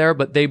authority is there,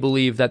 but they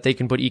believe that they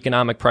can put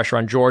economic pressure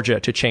on Georgia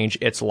to change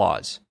its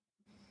laws.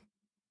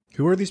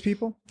 Who are these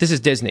people? This is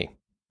Disney.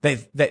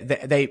 And they're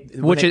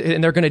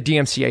going to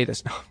DMCA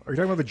this. Are you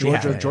talking about the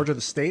Georgia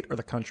the state or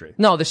the country?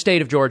 No, the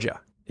state of Georgia.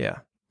 Yeah.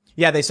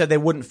 Yeah, they said they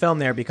wouldn't film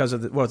there because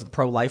of the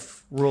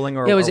pro-life ruling,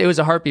 or it was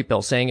a heartbeat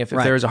bill saying if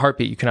there is a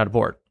heartbeat, you cannot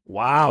abort.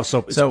 Wow,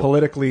 so it's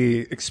politically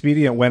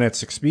expedient when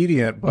it's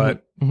expedient,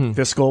 but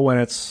fiscal when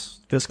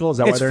it's fiscal. Is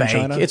that why they're fake.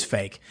 In China? It's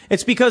fake.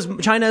 It's because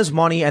China has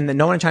money, and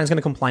no one in China is going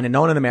to complain, and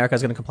no one in America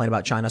is going to complain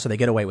about China, so they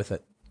get away with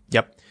it.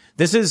 Yep.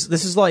 This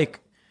is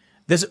like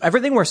this.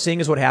 Everything we're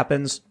seeing is what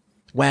happens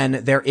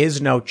when there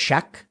is no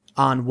check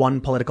on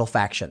one political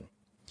faction.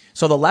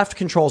 So the left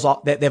controls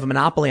all. They have a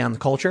monopoly on the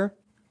culture.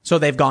 So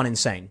they've gone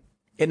insane.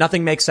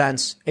 Nothing makes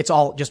sense. It's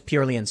all just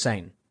purely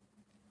insane.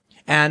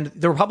 And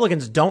the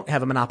Republicans don't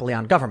have a monopoly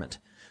on government.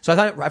 So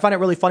I find it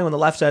really funny when the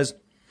left says,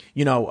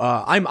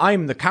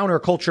 I'm the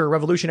counterculture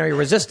revolutionary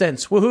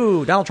resistance.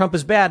 Woohoo. Donald Trump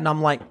is bad. And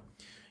I'm like,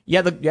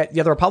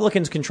 the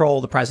Republicans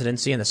control the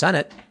presidency and the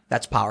Senate.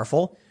 That's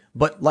powerful.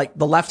 But like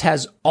the left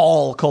has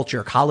all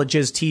culture,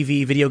 colleges,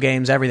 TV, video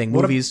games, everything,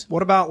 movies.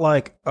 What about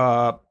like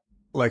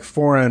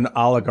foreign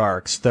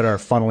oligarchs that are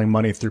funneling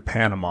money through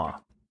Panama?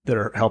 that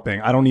are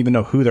helping. I don't even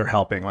know who they're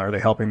helping. Are they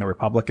helping the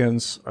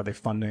Republicans? Are they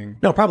funding?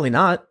 No, probably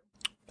not.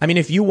 I mean,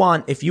 if you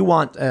want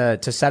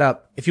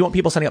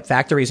people setting up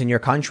factories in your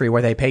country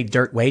where they pay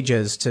dirt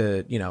wages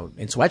to,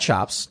 in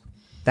sweatshops,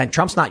 then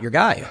Trump's not your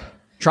guy.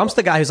 Trump's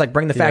the guy who's like,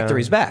 bring the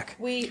factories back.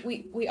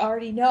 We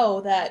already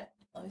know that.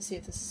 Let me see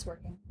if this is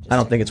working. I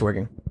don't think it's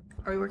working.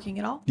 Are we working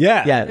at all?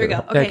 Yeah. Yeah. There we go.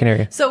 Okay. Yeah, I can hear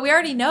you. So we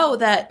already know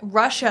that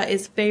Russia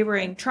is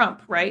favoring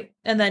Trump, right?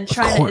 And then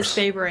China is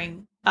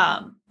favoring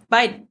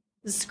Biden.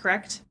 This is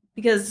correct?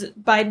 Because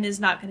Biden is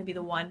not going to be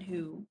the one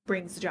who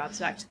brings the jobs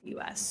back to the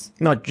U.S.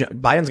 No,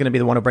 Biden's going to be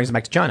the one who brings them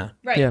back to China.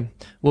 Right. Yeah.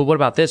 Well, what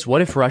about this?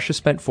 What if Russia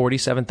spent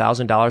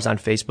 $47,000 on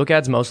Facebook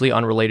ads, mostly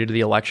unrelated to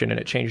the election, and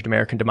it changed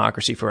American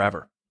democracy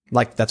forever?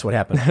 Like, that's what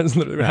happened. That's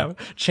literally what happened.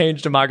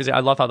 Changed democracy.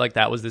 I love how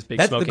that was this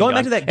big smoking going gun.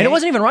 back to that and it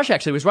wasn't even Russia,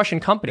 actually. It was Russian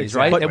companies,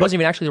 right? It wasn't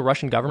even actually the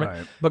Russian government.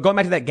 Right. But going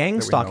back to that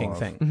gang stalking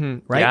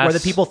thing, right? Yes. Where the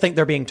people think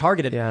they're being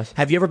targeted. Yes.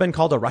 Have you ever been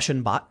called a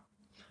Russian bot?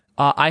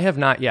 I have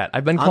not yet.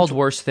 I've been called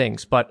worse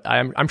things, but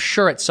I'm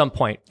sure at some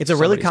point. It's a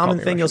really somebody's common called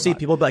me a thing. You'll Russian see bot.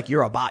 people be like,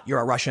 you're a bot. You're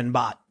a Russian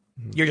bot.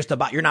 You're just a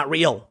bot. You're not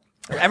real.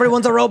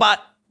 Everyone's a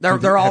robot.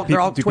 They're all Do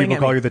twinging people at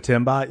call me. you the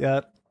Tim bot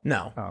yet?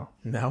 No. Oh.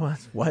 No.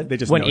 What? They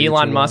just When know you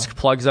Elon too Musk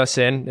plugs us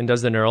in and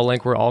does the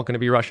Neuralink, we're all going to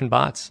be Russian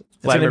bots.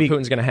 Vladimir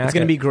Putin's going to hack It's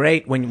going to it. be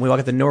great when we look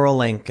at the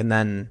Neuralink and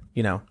then,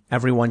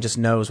 everyone just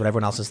knows what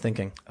everyone else is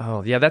thinking.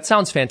 Oh, yeah, that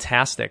sounds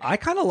fantastic. I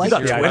kind of like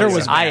thought the Twitter idea.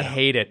 was I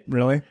hate it.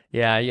 Really?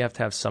 Yeah, you have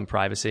to have some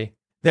privacy.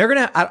 They're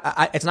going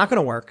to, it's not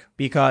going to work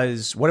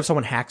because what if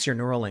someone hacks your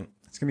Neuralink?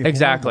 It's gonna be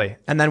Exactly.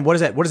 horrible. And then what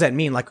does that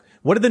mean? Like,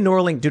 what did the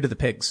Neuralink do to the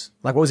pigs?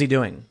 Like, what was he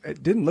doing?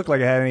 It didn't look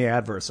like it had any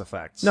adverse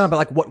effects. No, but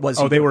like, what was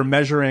he they doing? were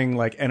measuring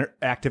like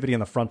activity in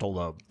the frontal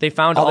lobe. They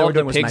found All they all were of the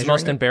doing was pig's measuring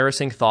most it?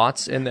 embarrassing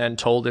thoughts and then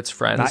told its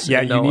friends. Not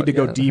yet. You need to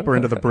go deeper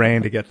into the Okay.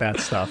 brain to get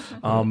that stuff.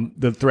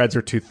 The threads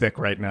are too thick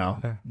right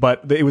now.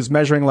 But it was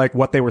measuring like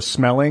what they were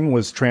smelling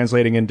was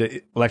translating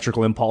into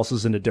electrical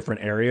impulses into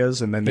different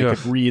areas, and then they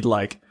could read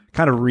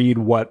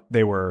what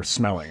they were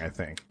smelling, I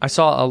think. I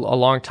saw a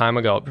long time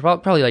ago,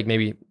 probably like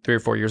maybe 3 or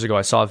 4 years ago,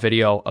 I saw a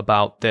video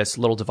about this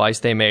little device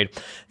they made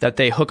that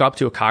they hook up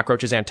to a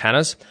cockroach's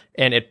antennas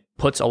and it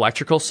puts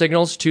electrical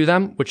signals to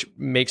them, which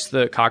makes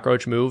the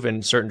cockroach move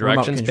in certain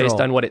directions control. based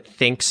on what it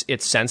thinks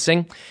it's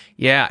sensing.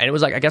 Yeah. And it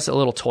was like, I guess a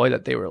little toy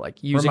that they were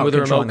like using Remote with a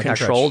controlling remote the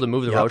control cockroach. to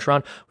move the roach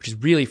around, which is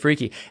really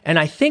freaky. And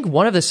I think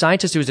one of the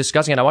scientists who was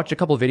discussing it, I watched a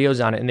couple of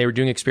videos on it and they were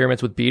doing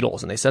experiments with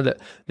beetles and they said that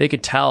they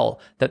could tell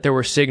that there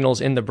were signals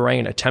in the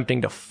brain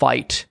attempting to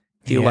fight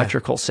the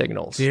electrical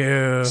signals.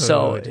 Dude.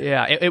 So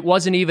yeah, it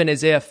wasn't even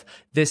as if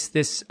it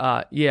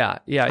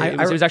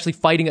was actually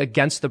fighting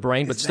against the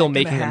brain, but still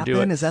making them do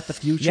it. Is that the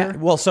future? Yeah.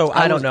 Well, so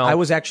I don't know. I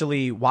was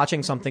actually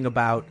watching something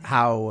about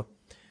how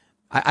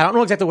I don't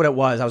know exactly what it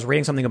was. I was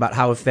reading something about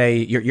how if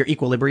your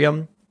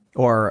equilibrium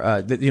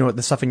or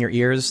the stuff in your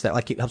ears that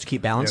like helps you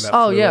keep balance.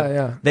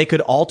 Yeah. They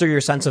could alter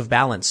your sense of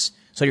balance.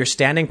 So you're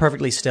standing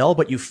perfectly still,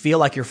 but you feel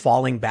like you're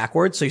falling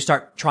backwards. So you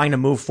start trying to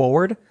move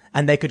forward,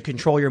 and they could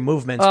control your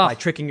movements by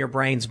tricking your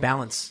brain's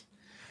balance.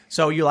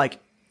 So you like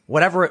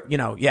whatever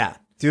yeah.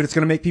 Dude, it's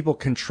going to make people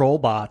control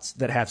bots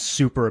that have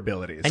super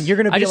abilities. And you're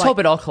going to be I just like, hope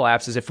it all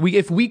collapses. If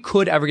we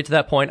could ever get to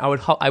that point,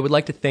 I would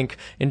like to think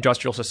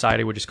industrial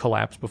society would just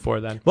collapse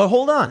before then. But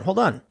hold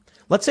on.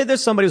 Let's say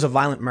there's somebody who's a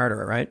violent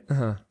murderer, right?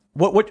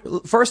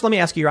 Uh-huh. First, let me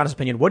ask you your honest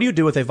opinion. What do you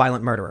do with a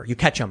violent murderer? You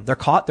catch them. They're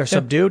caught. They're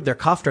subdued. They're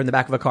cuffed. Or in the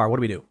back of a car. What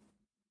do we do?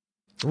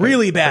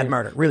 Really bad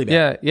murder. Really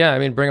bad. Yeah. I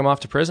mean, bring them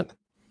off to prison.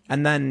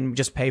 And then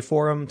just pay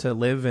for them to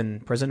live in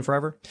prison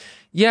forever?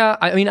 Yeah.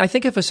 I mean, I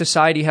think if a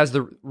society has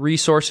the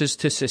resources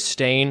to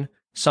sustain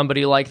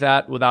somebody like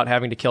that without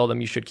having to kill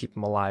them, you should keep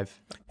them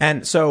alive.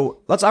 And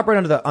so let's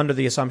operate under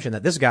the assumption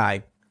that this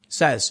guy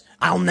says,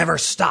 I'll never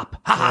stop.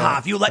 Ha ha ha.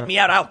 If you let me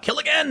out, I'll kill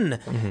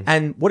again. Mm-hmm.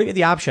 And what if you had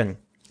the option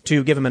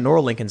to give him a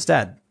Neuralink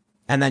instead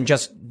and then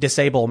just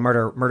disable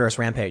murderous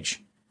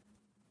rampage?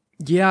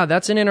 Yeah,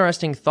 that's an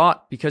interesting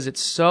thought because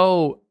it's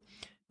so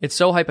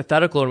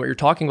hypothetical, and what you're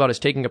talking about is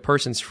taking a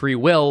person's free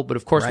will. But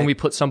of course, when we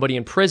put somebody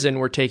in prison,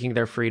 we're taking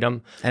their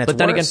freedom. And it's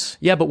worse.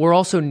 Again, but we're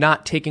also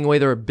not taking away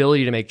their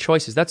ability to make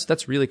choices.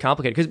 That's really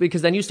complicated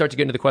because then you start to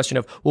get into the question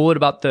of, well, what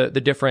about the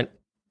different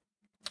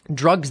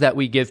drugs that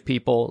we give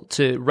people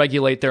to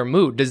regulate their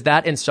mood? Does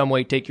that in some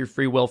way take your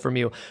free will from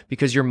you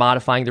because you're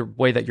modifying the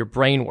way that your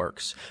brain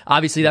works?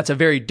 Obviously, that's a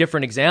very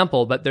different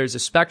example, but there's a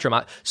spectrum.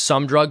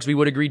 Some drugs we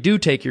would agree do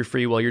take your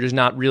free will. You're just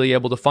not really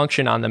able to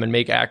function on them and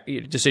make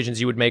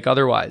decisions you would make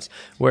otherwise.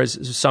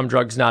 Whereas some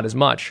drugs, not as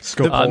much.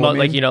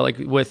 Like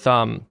with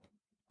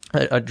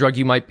a drug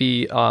you might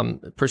be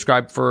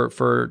prescribed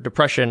for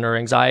depression or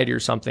anxiety or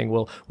something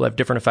will have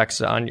different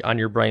effects on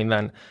your brain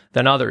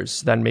than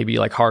others, than maybe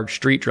like hard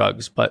street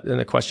drugs. But then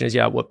the question is,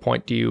 at what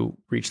point do you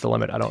reach the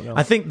limit? I don't know.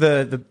 I think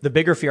the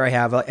bigger fear I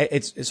have,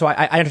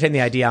 I entertain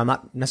the idea. I'm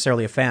not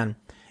necessarily a fan.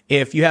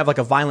 If you have like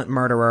a violent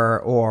murderer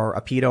or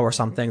a pedo or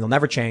something, they'll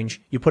never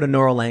change. You put a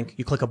Neuralink,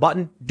 you click a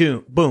button,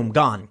 boom,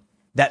 gone.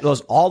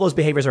 All those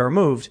behaviors are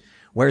removed.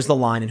 Where's the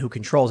line and who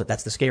controls it?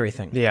 That's the scary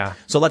thing. Yeah.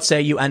 So let's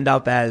say you end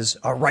up as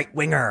a right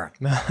winger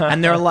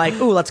and they're like,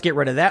 ooh, let's get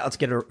rid of that. Let's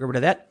get rid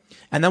of that.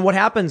 And then what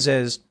happens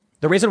is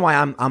the reason why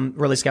I'm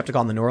really skeptical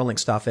on the Neuralink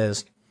stuff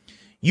is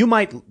you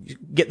might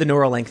get the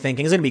Neuralink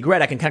thinking it's going to be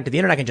great. I can connect to the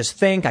internet. I can just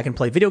think. I can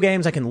play video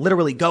games. I can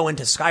literally go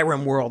into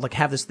Skyrim world, like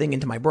have this thing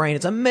into my brain.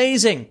 It's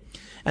amazing.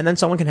 And then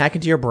someone can hack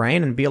into your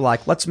brain and be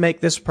like, let's make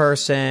this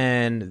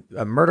person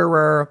a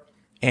murderer.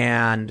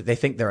 And they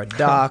think they're a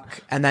duck.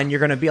 And then you're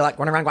going to be like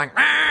running around going,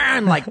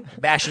 and like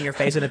bashing your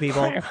face into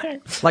people.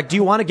 Like, do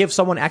you want to give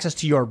someone access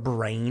to your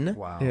brain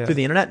through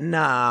the internet?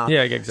 Nah.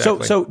 Yeah,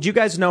 exactly. So do you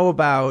guys know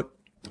about,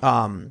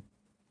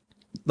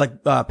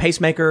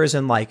 pacemakers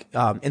and like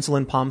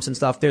insulin pumps and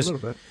stuff? There's a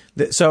little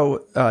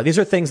bit. These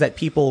are things that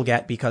people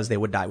get because they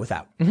would die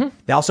without. Mm-hmm.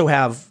 They also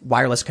have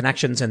wireless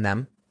connections in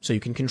them, so you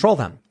can control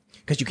them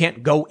because you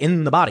can't go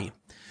in the body.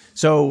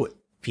 So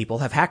people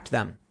have hacked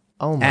them.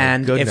 Oh my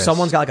goodness. If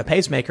someone's got like a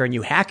pacemaker and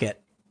you hack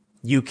it,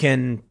 you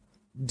can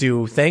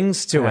do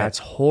things to it. That's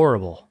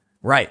horrible.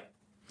 Right.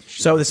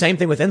 So the same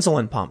thing with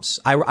insulin pumps.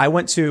 I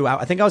went to,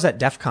 I think I was at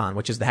DEF CON,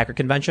 which is the hacker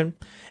convention,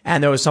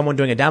 and there was someone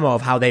doing a demo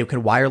of how they could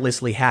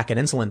wirelessly hack an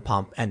insulin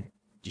pump and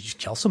you just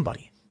kill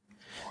somebody.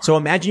 So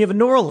imagine you have a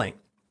Neuralink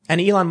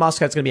and Elon Musk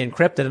said it's going to be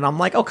encrypted, and I'm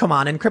like, oh, come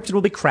on, encrypted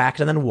will be cracked,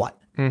 and then what?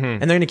 Mm-hmm.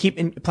 And they're going to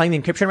keep playing the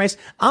encryption race.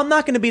 I'm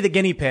not going to be the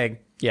guinea pig.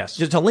 Yes.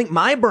 Just to link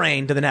my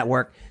brain to the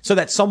network so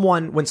that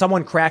when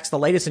someone cracks the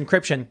latest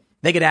encryption,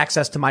 they get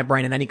access to my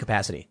brain in any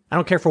capacity. I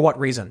don't care for what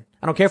reason.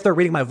 I don't care if they're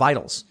reading my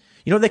vitals.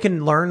 You know, they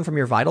can learn from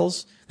your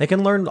vitals. They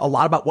can learn a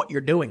lot about what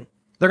you're doing.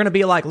 They're going to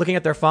be like looking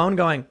at their phone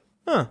going,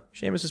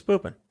 Seamus is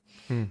pooping.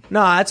 No,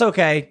 that's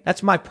okay.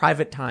 That's my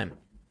private time.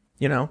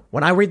 You know,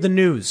 when I read the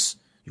news,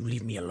 you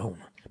leave me alone.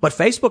 But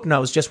Facebook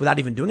knows just without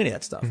even doing any of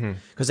that stuff.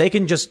 Because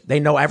they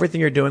know everything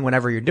you're doing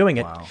whenever you're doing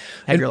it. Wow.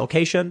 Have your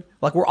location.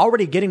 Like, we're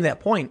already getting to that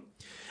point.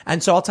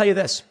 And so I'll tell you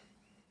this.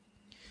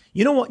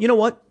 You know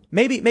what?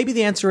 Maybe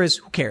the answer is,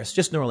 who cares?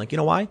 Just Neuralink. You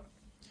know why?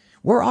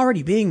 We're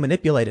already being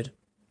manipulated.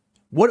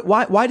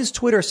 Why does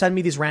Twitter send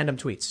me these random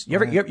tweets?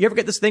 You ever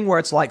get this thing where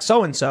it's like,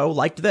 so-and-so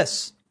liked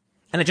this,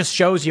 and it just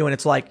shows you, and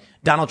it's like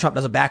Donald Trump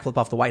does a backflip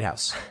off the White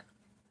House.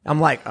 I'm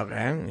like,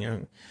 okay. Yeah.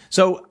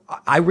 So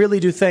I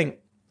really do think,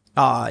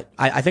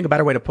 I think a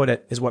better way to put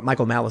it is what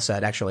Michael Malice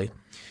said, actually.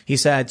 He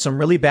said some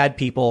really bad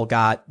people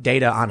got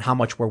data on how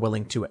much we're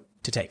willing to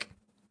take.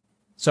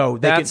 So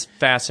that's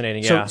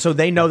fascinating. Yeah. So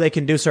they know they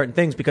can do certain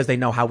things because they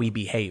know how we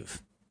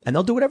behave, and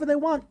they'll do whatever they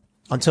want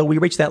until we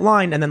reach that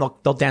line, and then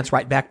they'll dance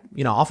right back,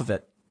 off of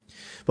it.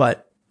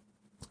 But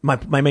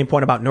my main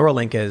point about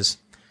Neuralink is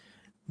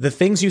the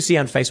things you see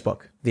on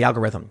Facebook, the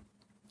algorithm,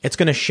 it's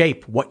going to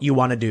shape what you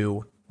want to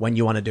do when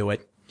you want to do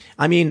it.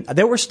 I mean,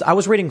 I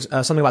was reading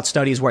something about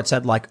studies where it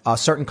said like a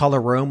certain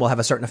color room will have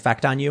a certain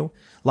effect on you.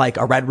 Like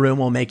a red room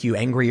will make you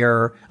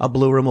angrier, a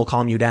blue room will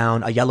calm you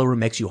down, a yellow room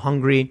makes you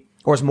hungry,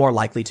 or is more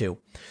likely to.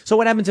 So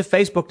what happens if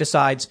Facebook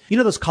decides,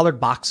 those colored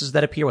boxes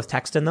that appear with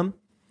text in them?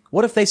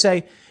 What if they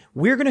say,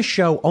 we're going to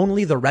show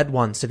only the red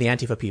ones to the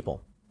Antifa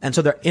people? And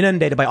so they're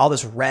inundated by all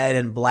this red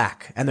and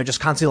black, and they're just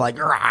constantly like,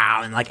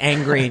 rah, and like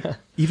angry.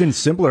 Even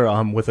simpler,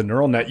 with a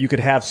neural net, you could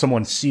have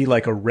someone see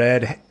like a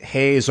red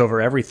haze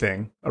over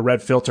everything, a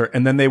red filter,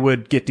 and then they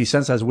would get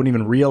desensitized, wouldn't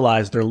even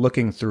realize they're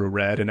looking through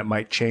red, and it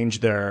might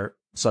change their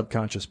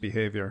subconscious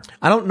behavior.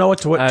 I don't know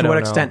to what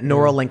extent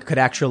Neuralink could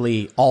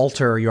actually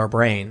alter your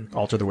brain.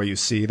 Alter the way you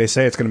see. They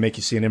say it's going to make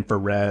you see an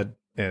infrared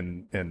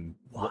and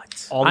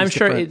what? I'm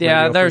sure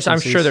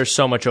there's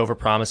so much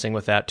overpromising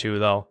with that too,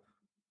 though.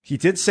 He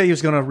did say he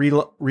was going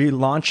to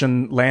relaunch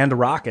and land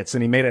rockets,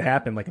 and he made it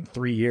happen like in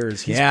 3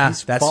 years. He's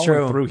that's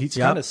true. Through. He's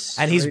kind of,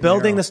 and he's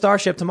building the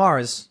Starship to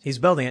Mars. He's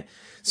building it.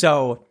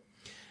 So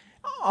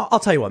I'll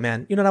tell you what,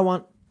 man. You know what I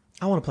want?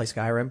 I want to play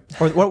Skyrim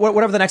or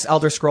whatever the next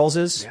Elder Scrolls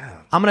is.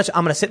 Yeah. I'm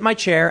gonna sit in my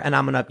chair and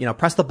I'm gonna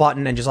press the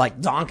button and just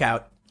like donk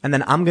out, and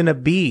then I'm gonna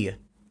be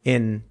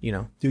in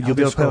dude, you'll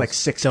be able to play like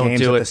 6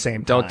 games at the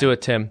same time. Don't do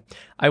it, Tim.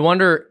 I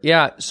wonder,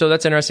 so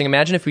that's interesting.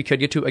 Imagine if we could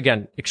get to,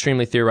 again,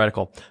 extremely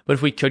theoretical, but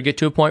if we could get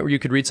to a point where you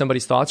could read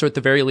somebody's thoughts, or at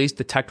the very least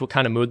detect what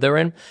kind of mood they're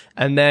in,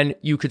 and then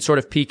you could sort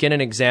of peek in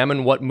and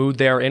examine what mood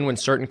they are in when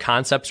certain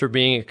concepts are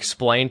being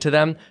explained to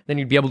them, then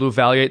you'd be able to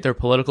evaluate their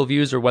political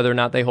views or whether or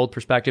not they hold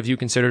perspectives you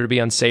consider to be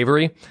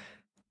unsavory.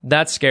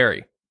 That's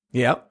scary.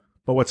 Yep.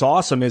 But what's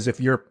awesome is if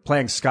you're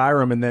playing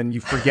Skyrim and then you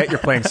forget you're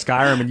playing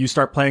Skyrim and you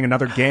start playing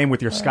another game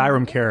with your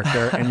Skyrim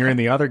character and you're in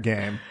the other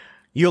game.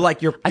 I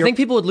think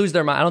people would lose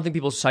their mind. I don't think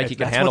people's psyche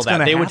can handle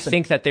that. They would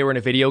think that they were in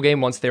a video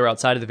game once they were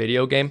outside of the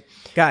video game.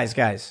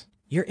 Guys,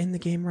 you're in the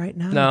game right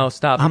now. No,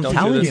 stop. I'm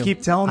telling you.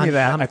 Keep telling me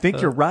that. I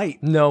think you're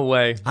right. No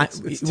way.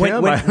 It's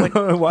Tim.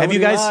 Have you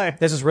guys?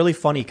 There's this really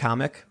funny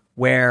comic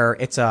where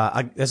it's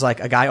there's like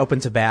a guy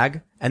opens a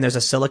bag and there's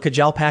a silica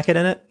gel packet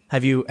in it.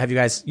 Have you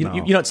guys? You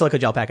know what silica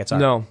gel packets are?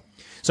 No.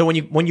 So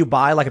when you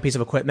buy like a piece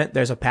of equipment,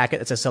 there's a packet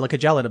that says silica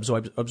gel. It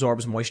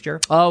absorbs moisture.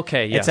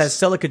 Okay, yes. It says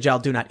silica gel,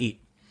 do not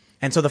eat.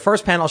 And so the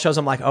first panel shows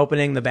him like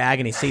opening the bag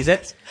and he sees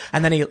it.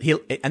 And then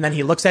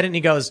he looks at it and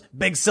he goes,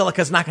 big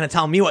silica's not going to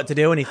tell me what to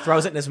do. And he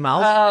throws it in his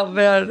mouth. Oh,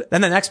 man.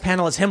 Then the next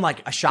panel is him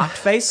like a shocked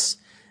face.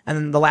 And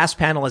then the last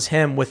panel is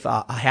him with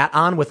a hat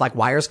on with like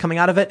wires coming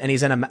out of it. And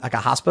he's in a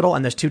hospital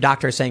and there's two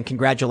doctors saying,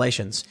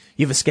 congratulations,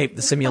 you've escaped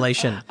the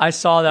simulation. I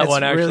saw that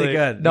one actually. Really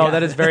good. No,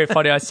 that is very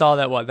funny. I saw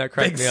that one. That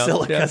cracked me up. Big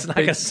silica's not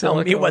going to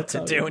tell me what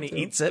to do. And he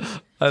eats it.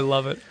 I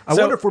love it. I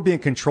wonder if we're being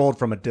controlled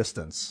from a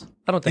distance.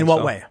 I don't think in so.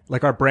 what way?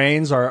 Like our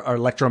brains are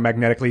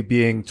electromagnetically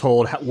being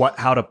told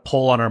how to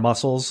pull on our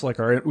muscles. Like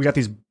we got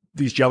these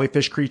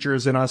jellyfish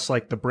creatures in us,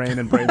 like the brain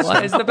and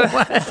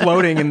brainstem,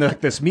 floating in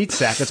this meat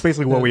sack. That's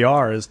basically what we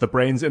are, is the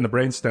brains in the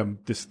brainstem,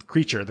 this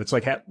creature that's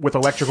like with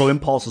electrical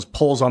impulses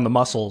pulls on the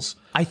muscles.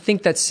 I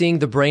think that seeing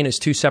the brain is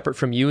too separate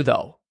from you,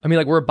 though. I mean,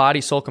 like we're a body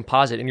soul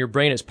composite and your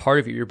brain is part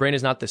of you. Your brain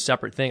is not this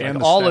separate thing. And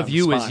like all of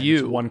you spine, is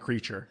you. one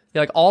creature.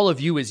 Yeah, like all of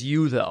you is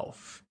you, though.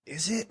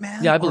 Is it,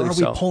 man? Yeah, I believe or are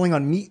so. we pulling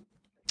on meat?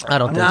 I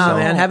don't think so. Nah,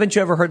 man. Haven't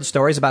you ever heard the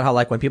stories about how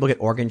like when people get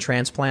organ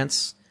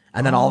transplants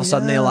and then all of a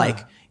sudden they like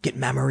get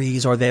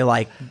memories or they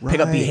like pick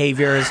up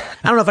behaviors?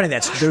 I don't know if any of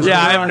that's true. Yeah,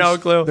 I have no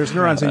clue. There's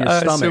neurons in your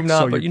stomach,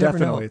 not, so but you never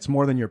definitely know. it's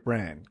more than your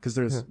brain because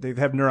they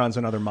have neurons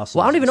in other muscles.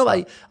 Well, I don't even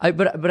know.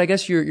 But I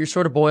guess you're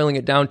sort of boiling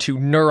it down to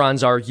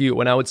neurons are you,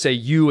 and I would say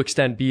you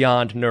extend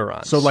beyond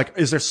neurons. So, like,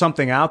 is there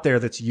something out there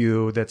that's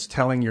you that's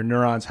telling your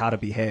neurons how to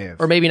behave?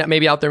 Or maybe not.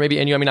 Maybe out there. Maybe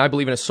in you. I mean, I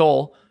believe in a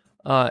soul.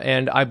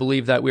 And I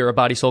believe that we are a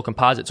body-soul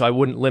composite, so I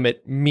wouldn't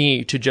limit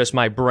me to just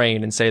my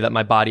brain and say that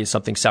my body is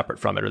something separate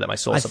from it or that my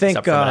soul is something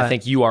separate from it. I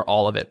think you are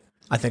all of it.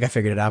 I think I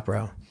figured it out,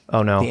 bro.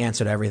 Oh, no. The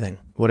answer to everything.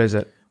 What is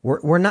it?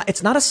 We're not,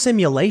 it's not a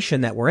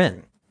simulation that we're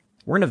in.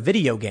 We're in a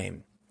video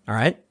game. All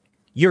right.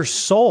 Your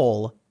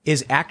soul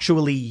is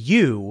actually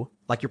you,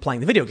 like you're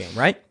playing the video game,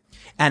 right?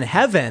 And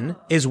heaven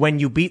is when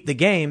you beat the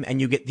game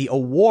and you get the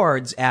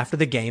awards after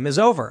the game is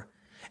over.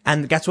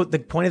 And that's what the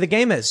point of the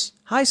game is.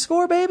 High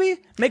score,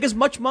 baby. Make as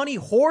much money,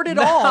 hoard it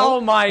all.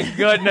 Oh my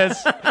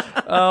goodness.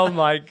 Oh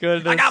my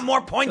goodness. I got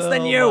more points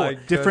than you.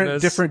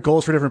 Different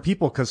goals for different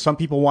people, because some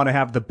people want to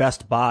have the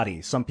best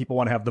body. Some people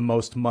want to have the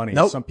most money.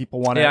 Nope. Some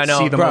people want to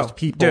see the most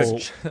people.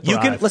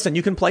 Dude,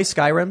 you can play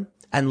Skyrim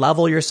and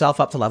level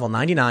yourself up to level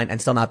 99 and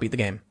still not beat the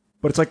game.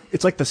 But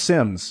it's like The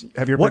Sims.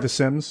 Have you ever played The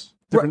Sims?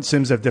 Different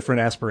Sims have different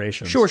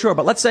aspirations. Sure.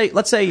 But let's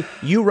say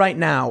you right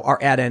now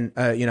are at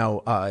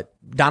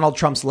Donald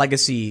Trump's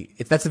legacy.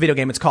 That's the video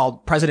game. It's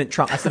called President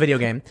Trump. That's the video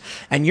game.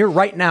 And you're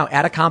right now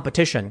at a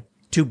competition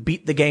to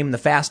beat the game the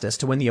fastest,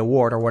 to win the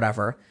award or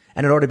whatever.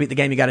 And in order to beat the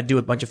game, you got to do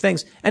a bunch of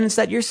things. And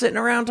instead you're sitting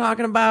around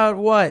talking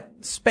about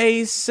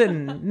space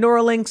and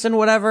Neuralinks and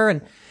whatever.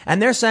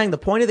 And they're saying the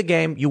point of the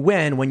game, you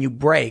win when you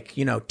break,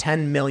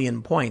 10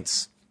 million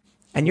points.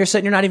 And you're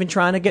not even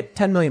trying to get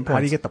 10 million points. How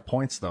do you get the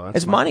points though?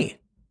 It's money.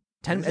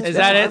 Is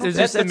that it? Is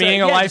just the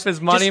meaning of life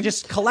is money?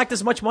 Just collect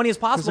as much money as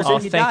possible. Oh,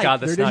 thank God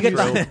that's not true.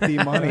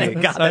 The money.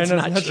 Thank God that's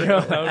not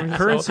true.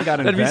 Currency got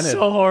invented. That'd be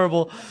so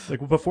horrible.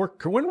 Like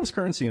when was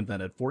currency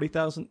invented?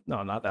 40,000?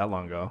 No, not that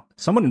long ago.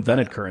 Someone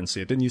invented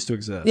currency. It didn't used to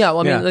exist. Yeah,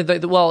 well, I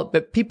mean,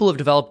 but people have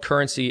developed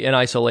currency in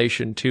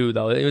isolation too,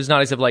 though. It was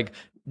not as if like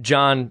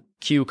John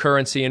Q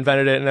currency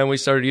invented it and then we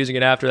started using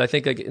it after. I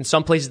think like in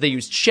some places they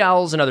used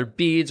shells and other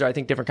beads, or I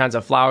think different kinds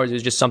of flowers. It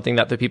was just something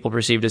that the people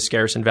perceived as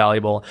scarce and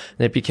valuable,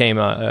 and it became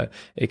a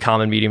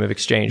common medium of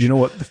exchange. You know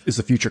what is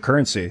the future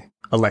currency?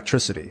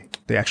 Electricity.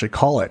 They actually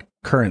call it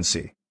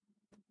currency.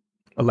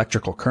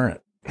 Electrical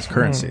current is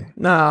currency.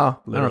 No,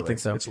 Literally. I don't think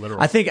so. It's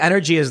literal. I think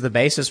energy is the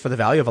basis for the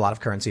value of a lot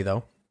of currency,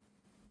 though.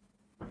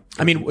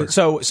 I mean,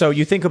 so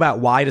you think about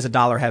why does a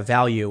dollar have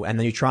value, and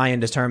then you try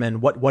and determine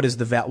what is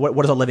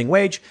what is a living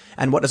wage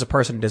and what does a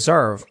person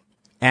deserve,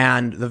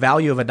 and the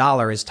value of a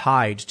dollar is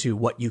tied to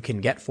what you can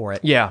get for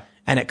it. Yeah,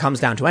 and it comes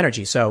down to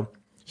energy. So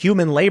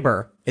human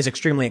labor is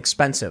extremely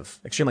expensive.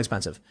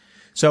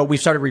 So we've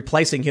started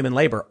replacing human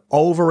labor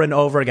over and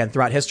over again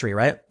throughout history,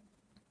 right?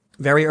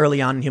 Very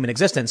early on in human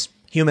existence,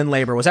 human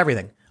labor was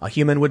everything. A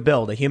human would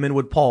build, a human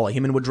would pull, a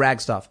human would drag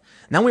stuff.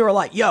 And then we were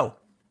like, yo,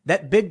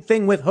 that big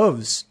thing with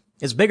hooves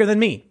is bigger than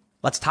me.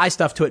 Let's tie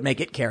stuff to it, make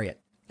it carry it.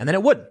 And then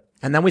it would.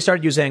 And then we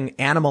started using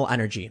animal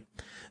energy.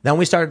 Then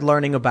we started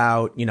learning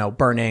about,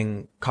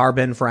 burning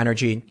carbon for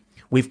energy.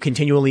 We've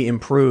continually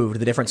improved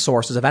the different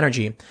sources of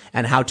energy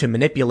and how to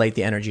manipulate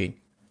the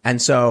energy.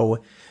 And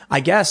so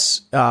I guess,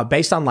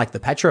 based on like the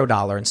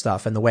petrodollar and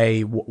stuff and the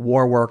way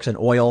war works and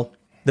oil,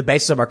 the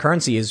basis of our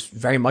currency is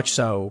very much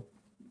so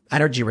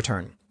energy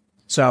return.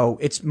 So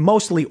it's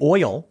mostly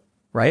oil,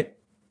 right?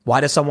 Why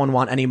does someone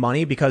want any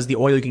money? Because the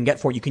oil you can get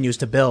for it, you can use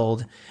to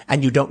build,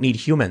 and you don't need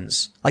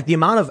humans. Like the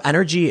amount of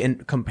energy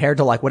compared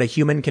to like what a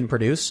human can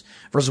produce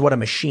versus what a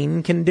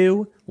machine can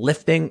do,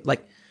 lifting,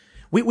 like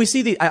we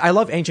see I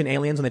love Ancient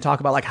Aliens when they talk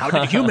about like, how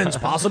did humans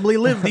possibly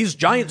live these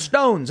giant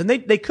stones? And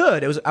they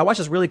could. I watched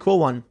this really cool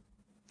one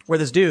where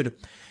this dude,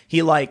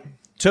 it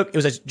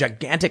was a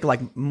gigantic,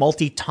 like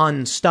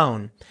multi-ton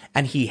stone,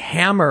 and he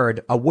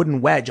hammered a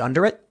wooden wedge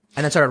under it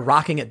and then started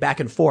rocking it back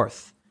and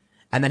forth.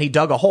 And then he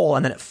dug a hole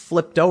and then it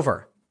flipped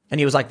over. And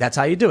he was like, that's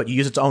how you do it. You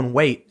use its own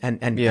weight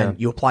and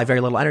you apply very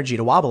little energy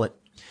to wobble it.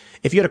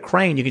 If you had a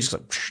crane, you can just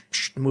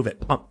like, move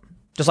it up,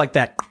 just like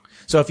that.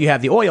 So if you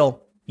have the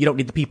oil, you don't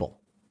need the people.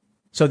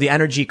 So the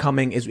energy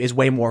coming is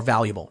way more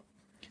valuable.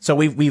 So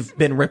we've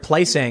been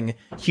replacing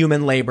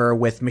human labor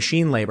with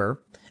machine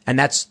labor. And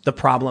that's the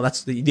problem.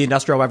 That's the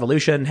Industrial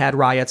Revolution had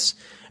riots,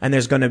 and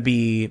there's going to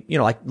be,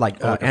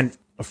 and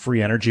a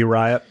free energy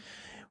riot.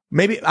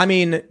 Maybe, I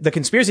mean, the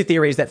conspiracy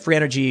theory is that free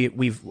energy,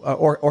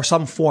 or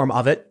some form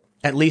of it,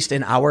 at least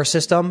in our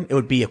system, it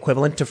would be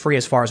equivalent to free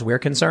as far as we're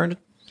concerned,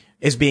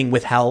 is being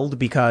withheld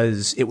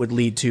because it would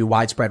lead to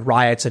widespread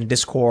riots and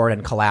discord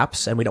and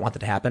collapse, and we don't want that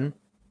to happen.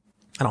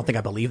 I don't think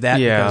I believe that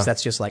because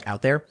that's just like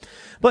out there.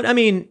 But I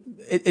mean,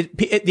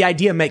 the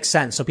idea makes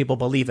sense, so people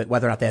believe it,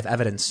 whether or not they have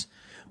evidence.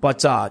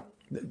 But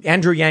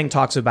Andrew Yang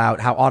talks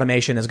about how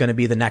automation is going to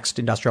be the next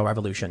industrial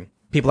revolution.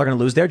 People are going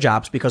to lose their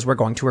jobs because we're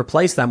going to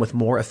replace them with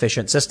more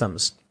efficient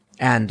systems.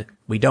 And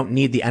we don't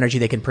need the energy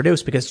they can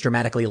produce because it's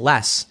dramatically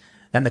less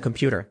than the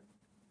computer.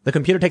 The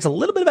computer takes a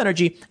little bit of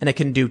energy and it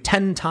can do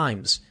 10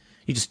 times.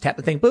 You just tap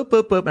the thing, boop,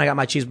 boop, boop, and I got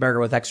my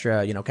cheeseburger with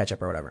extra,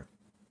 ketchup or whatever.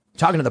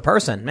 Talking to the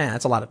person, man,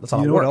 that's a lot of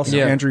work. What else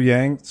Andrew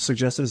Yang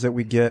suggested is that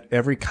we get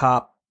every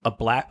cop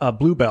a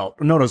blue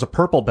belt. No, it was a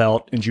purple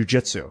belt in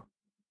jiu-jitsu.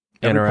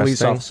 Every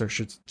police officer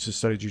should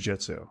study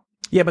jiu-jitsu.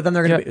 Yeah, but then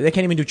they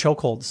can't even do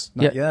chokeholds.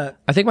 Not yet.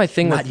 I think my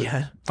thing Not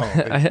yet.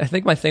 I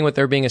think my thing with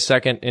there being a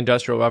second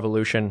industrial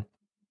revolution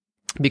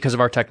because of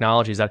our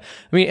technology is that,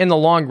 I mean, in the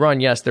long run,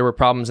 yes, there were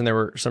problems and there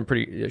were some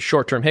pretty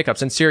short-term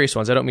hiccups and serious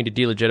ones. I don't mean to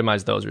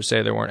delegitimize those or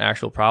say there weren't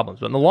actual problems,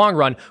 but in the long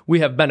run,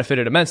 we have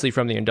benefited immensely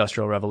from the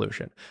industrial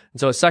revolution.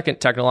 And so a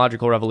second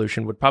technological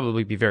revolution would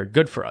probably be very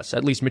good for us,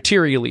 at least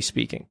materially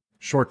speaking.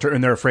 Short-term,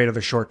 and they're afraid of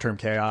the short-term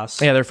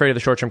chaos. Yeah, they're afraid of the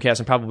short-term chaos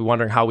and probably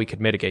wondering how we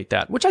could mitigate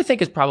that, which I think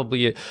is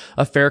probably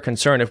a fair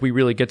concern if we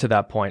really get to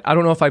that point. I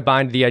don't know if I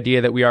bind the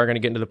idea that we are going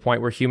to get into the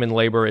point where human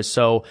labor is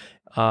so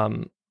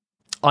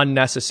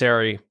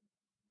unnecessary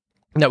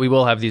that we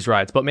will have these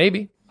riots, but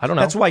maybe. I don't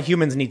know. That's why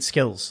humans need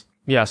skills.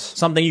 Yes.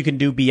 Something you can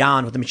do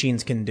beyond what the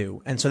machines can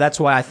do. And so that's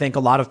why I think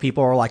a lot of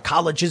people are like,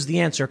 college is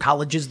the answer,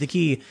 college is the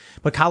key.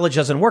 But college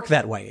doesn't work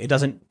that way. It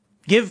doesn't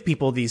give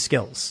people these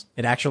skills.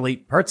 It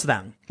actually hurts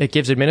them. It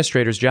gives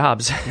administrators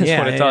jobs. That's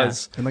what it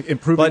does. And like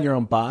improving your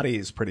own body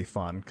is pretty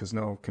fun because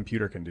no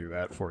computer can do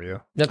that for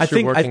you. That's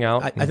true. Working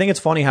out. I think it's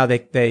funny how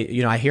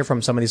they I hear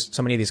from so many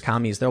of these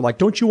commies. They're like,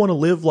 "Don't you want to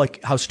live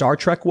like how Star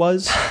Trek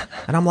was?"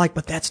 And I'm like,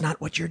 "But that's not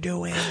what you're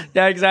doing."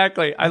 Yeah,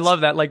 exactly. I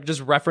love that. Like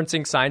just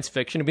referencing science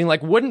fiction and being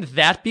like, "Wouldn't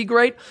that be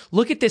great?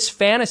 Look at this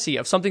fantasy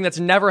of something that's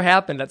never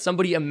happened that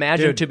somebody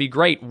imagined to be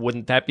great.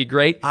 Wouldn't that be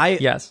great?"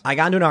 Yes. I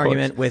got into an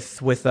argument with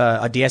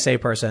a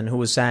DSA person who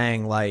was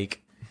saying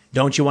like,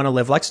 "Don't you want to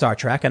live like Star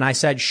Trek?" And I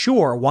said,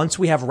 sure, once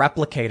we have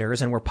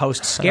replicators and we're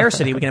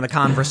post-scarcity, we can have a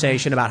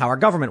conversation about how our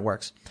government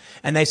works.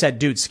 And they said,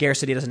 dude,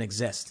 scarcity doesn't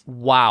exist.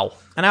 Wow.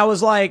 And I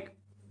was like,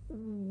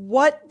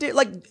 what?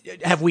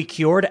 Have we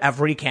cured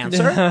every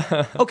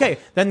cancer? Okay,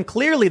 then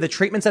clearly the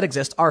treatments that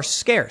exist are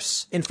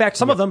scarce. In fact,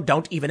 some of them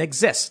don't even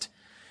exist.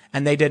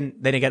 And they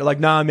didn't get it.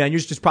 Like, nah, man, you're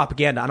just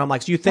propaganda. And I'm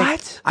like, so you think?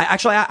 What?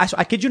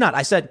 I kid you not.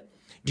 I said,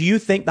 do you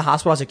think the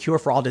hospital has a cure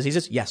for all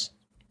diseases? Yes.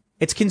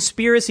 It's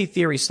conspiracy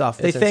theory stuff.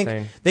 They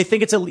think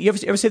it's you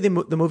ever see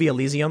the movie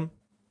Elysium?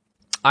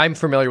 I'm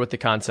familiar with the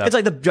concept. It's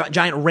like the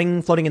giant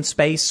ring floating in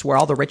space where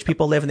all the rich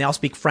people live and they all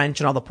speak French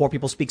and all the poor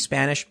people speak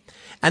Spanish.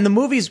 And the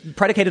movie's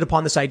predicated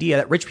upon this idea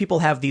that rich people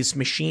have these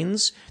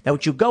machines that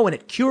which you go and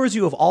it cures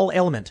you of all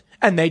ailment.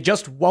 And they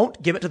just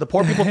won't give it to the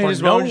poor people for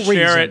no reason.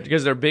 Share it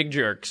because they're big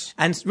jerks.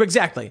 And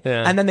exactly.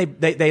 Yeah. And then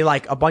they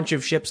like a bunch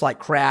of ships like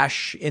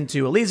crash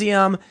into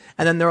Elysium.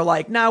 And then they're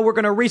like, no, we're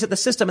going to reset the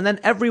system. And then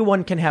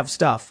everyone can have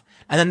stuff.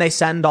 And then they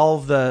send all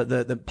of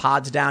the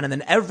pods down and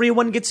then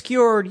everyone gets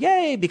cured.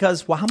 Yay.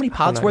 Because, well, how many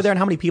pods were there and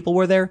how many people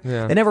were there?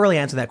 Yeah. They never really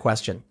answered that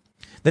question.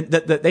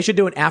 They should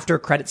do an after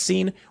credit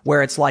scene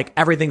where it's like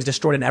everything's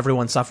destroyed and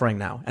everyone's suffering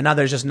now. And now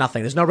there's just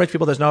nothing. There's no rich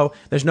people. There's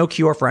no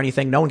cure for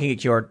anything. No one can get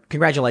cured.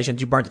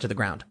 Congratulations. You burnt it to the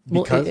ground.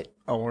 Because,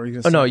 what were you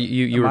going to say? No,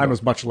 you mine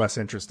was much less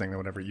interesting than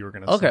whatever you were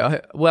going to say.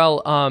 Okay.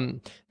 Well,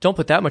 don't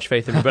put that much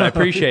faith in me, but I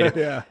appreciate it.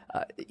 Yeah.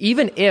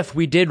 Even if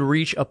we did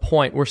reach a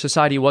point where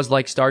society was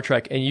like Star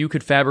Trek and you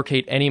could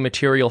fabricate any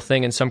material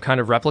thing in some kind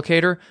of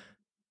replicator,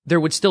 there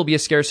would still be a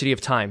scarcity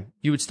of time.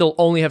 You would still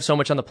only have so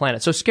much on the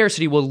planet. So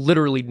scarcity will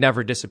literally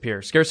never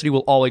disappear. Scarcity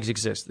will always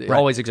exist. It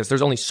always exists.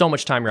 There's only so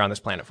much time you're on this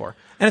planet for.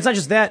 And it's not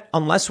just that.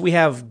 Unless we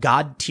have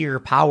God-tier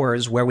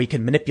powers where we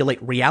can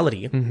manipulate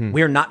reality,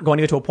 we are not going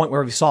to get to a point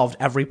where we've solved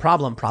every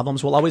problem.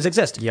 Problems will always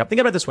exist. Yep.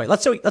 Think about it this way.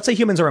 Let's say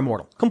humans are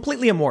immortal.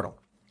 Completely immortal.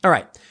 All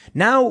right.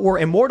 Now we're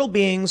immortal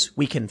beings.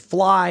 We can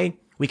fly.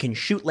 We can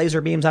shoot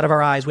laser beams out of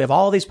our eyes. We have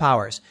all these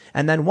powers.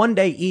 And then one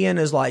day Ian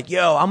is like,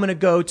 yo, I'm going to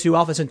go to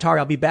Alpha Centauri.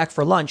 I'll be back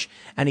for lunch.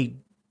 And he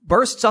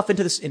bursts off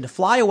into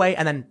fly away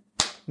and then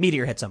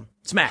meteor hits him.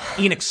 Smack.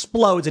 Ian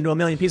explodes into a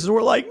million pieces.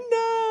 We're like,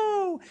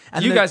 no.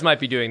 And you guys might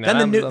be doing that.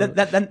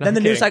 Then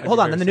the news cycle, hold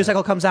on. Then the news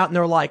cycle comes out and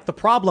they're like, the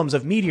problems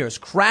of meteors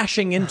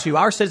crashing into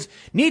our cities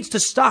needs to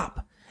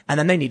stop. And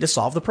then they need to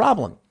solve the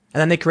problem. And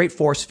then they create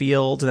force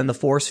fields, and then the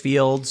force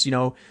fields,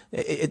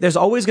 there's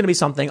always going to be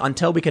something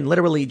until we can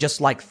literally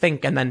just like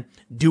think and then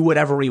do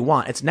whatever we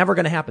want. It's never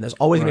going to happen. There's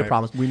always going to be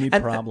problems. We need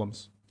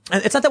problems.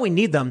 And it's not that we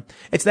need them.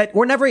 It's that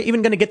we're never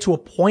even going to get to a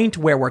point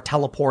where we're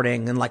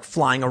teleporting and like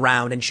flying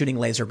around and shooting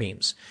laser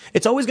beams.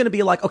 It's always going to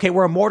be like, okay,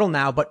 we're immortal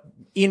now, but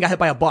Ian got hit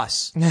by a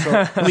bus.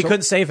 So we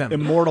couldn't save him.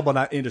 Immortal, but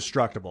not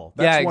indestructible.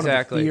 That's one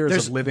of the fears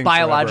There's of living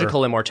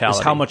biological forever, immortality.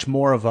 is how much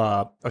more of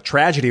a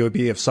tragedy it would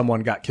be if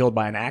someone got killed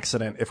by an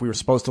accident if we were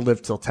supposed to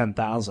live till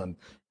 10,000.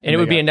 And it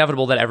would be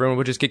inevitable that everyone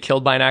would just get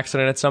killed by an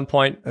accident at some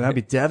point. And that'd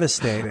be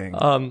devastating.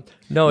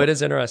 No, it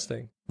is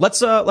interesting. Let's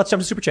jump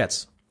to super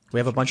chats. We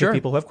have a bunch of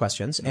people who have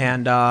questions.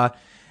 And,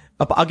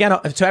 again,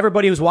 to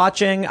everybody who's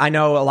watching, I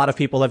know a lot of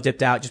people have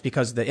dipped out just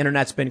because the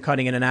internet's been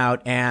cutting in and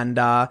out. And,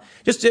 I'll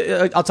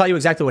tell you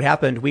exactly what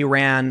happened. We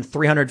ran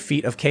 300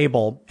 feet of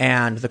cable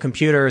and the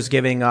computer is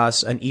giving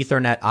us an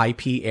Ethernet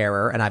IP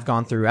error. And I've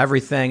gone through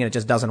everything and it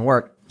just doesn't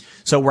work.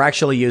 So we're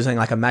actually using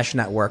like a mesh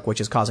network, which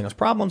is causing us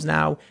problems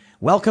now.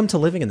 Welcome to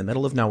living in the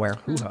middle of nowhere.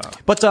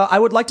 But I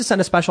would like to send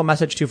a special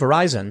message to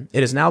Verizon. It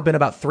has now been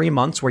about 3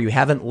 months where you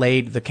haven't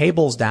laid the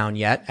cables down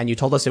yet, and you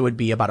told us it would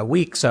be about a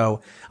week.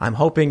 So I'm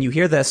hoping you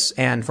hear this,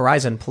 and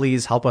Verizon,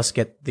 please help us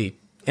get the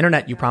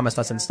internet you promised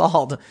us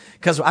installed,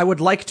 because I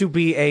would like to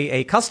be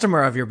a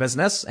customer of your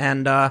business,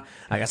 and I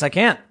guess I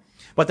can't.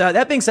 But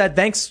that being said,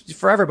 thanks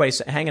for everybody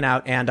hanging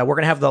out, and we're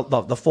going to have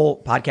the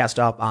full podcast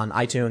up on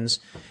iTunes,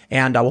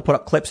 and we'll put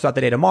up clips throughout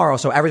the day tomorrow,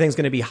 so everything's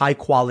going to be high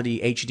quality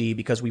HD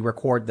because we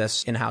record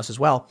this in-house as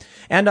well.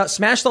 And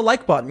smash the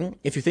like button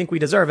if you think we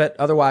deserve it,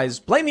 otherwise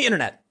blame the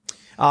internet.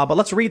 But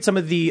let's read some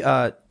of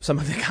the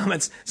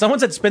comments. Someone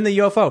said spin the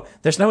UFO.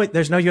 There's no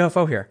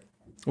UFO here.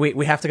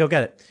 We have to go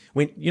get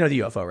it. You know the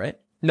UFO, right?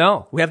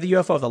 No. We have the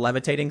UFO, the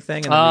levitating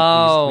thing.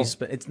 And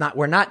it's not,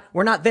 we're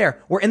not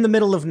there. We're in the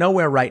middle of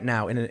nowhere right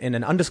now in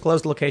an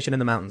undisclosed location in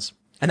the mountains.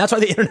 And that's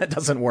why the internet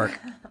doesn't work.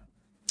 All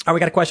right, we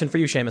got a question for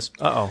you, Seamus.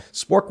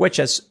 Spork Witch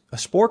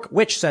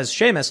says,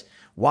 Seamus,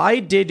 why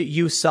did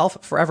you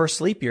forever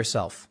sleep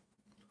yourself?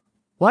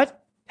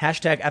 What?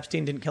 Hashtag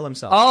Epstein didn't kill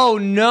himself. Oh,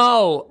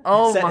 no.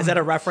 Is that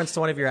a reference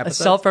to one of your episodes?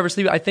 Self-forever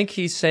sleep. I think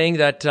he's saying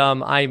that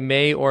I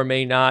may or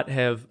may not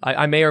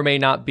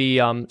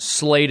be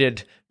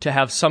slated to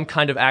have some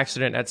kind of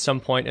accident at some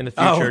point in the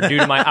future due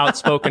to my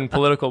outspoken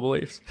political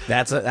beliefs.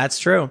 That's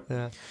true.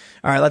 Yeah.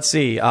 All right, let's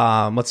see.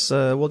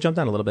 We'll jump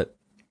down a little bit.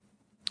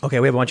 Okay,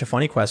 we have a bunch of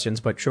funny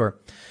questions, but sure.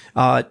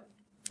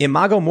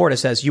 Imago Morta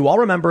says, you all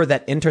remember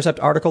that Intercept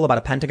article about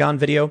a Pentagon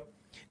video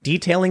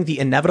detailing the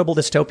inevitable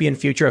dystopian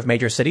future of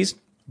major cities?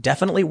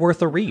 Definitely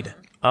worth a read.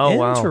 Oh,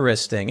 wow.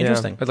 Interesting. Yeah,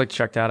 I'd like to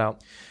check that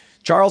out.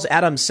 Charles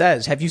Adams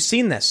says, have you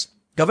seen this?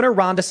 Governor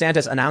Ron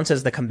DeSantis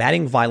announces the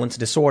Combating Violence,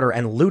 Disorder,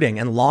 and Looting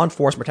and Law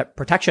Enforcement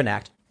Protection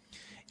Act.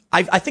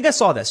 I think I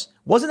saw this.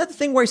 Wasn't that the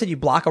thing where he said you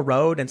block a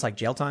road and it's like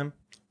jail time?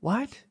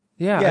 What?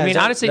 Yeah, I mean,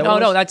 honestly,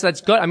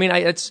 that's good. I mean,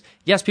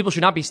 yes, people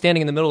should not be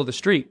standing in the middle of the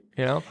street,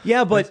 you know?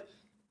 Yeah, but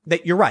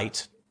you're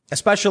right.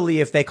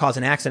 Especially if they cause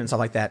an accident and stuff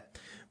like that.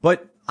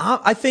 But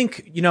I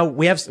think,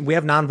 we have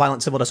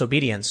nonviolent civil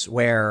disobedience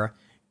where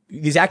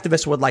these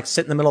activists would like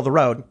sit in the middle of the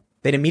road.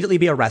 They'd immediately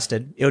be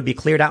arrested. It would be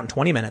cleared out in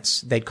 20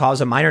 minutes. They'd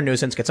cause a minor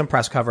nuisance, get some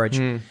press coverage.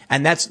 And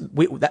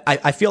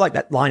I feel like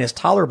that line is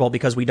tolerable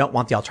because we don't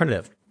want the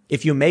alternative.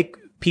 If you make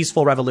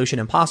peaceful revolution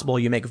impossible,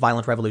 you make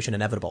violent revolution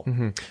inevitable.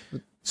 Mm-hmm.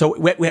 So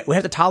we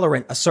have to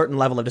tolerate a certain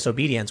level of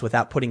disobedience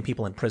without putting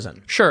people in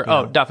prison. Sure.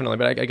 Oh, definitely.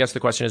 But I guess the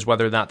question is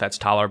whether or not that's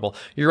tolerable.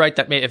 You're right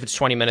that if it's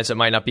 20 minutes, it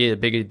might not be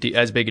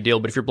as big a deal.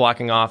 But if you're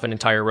blocking off an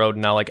entire road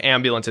and now like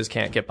ambulances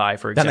can't get by,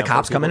 for example. Then the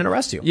cops come in and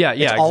arrest you. Yeah,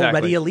 it's exactly.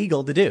 already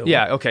illegal to do.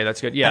 Yeah. Okay.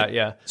 That's good. Yeah.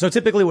 Yeah. So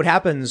typically what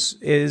happens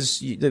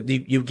is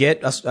you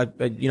get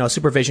a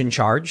supervision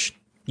charge.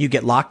 You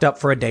get locked up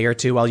for a day or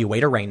two while you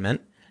wait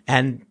arraignment.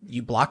 And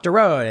you blocked a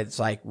road. It's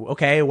like,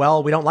 okay,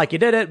 well, we don't like you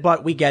did it,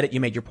 but we get it. You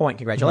made your point.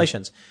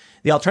 Congratulations. Mm-hmm.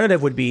 The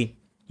alternative would be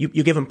you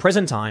give them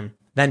prison time.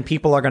 Then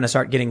people are going to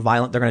start getting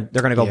violent. They're going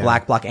to go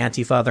block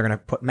Antifa. They're going to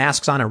put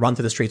masks on and run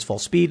through the streets full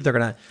speed. They're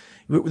going to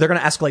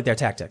escalate their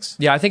tactics.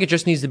 Yeah, I think it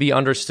just needs to be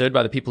understood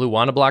by the people who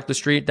want to block the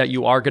street that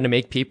you are going to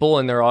make people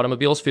in their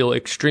automobiles feel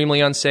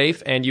extremely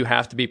unsafe, and you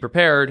have to be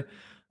prepared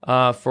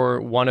for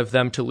one of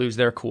them to lose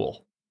their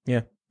cool.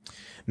 Yeah.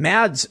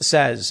 Mads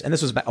says, and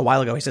this was a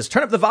while ago, he says,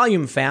 turn up the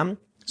volume, fam.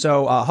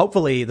 So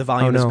hopefully the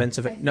volume has been...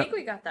 I think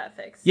we got that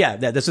fixed. Yeah,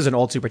 this is an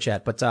old super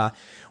chat, but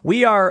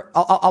we are...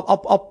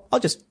 I'll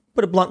just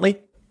put it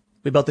bluntly.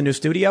 We built a new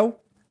studio.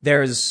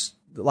 There's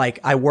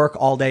I work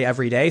all day,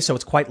 every day, so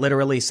it's quite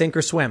literally sink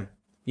or swim,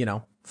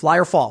 fly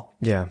or fall.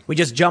 Yeah. We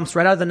just jumped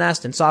right out of the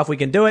nest and saw if we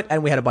can do it,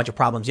 and we had a bunch of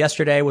problems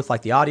yesterday with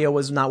the audio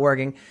was not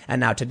working,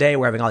 and now today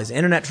we're having all these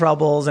internet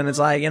troubles, and it's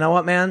like, you know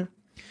what, man?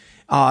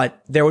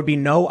 There would be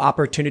no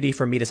opportunity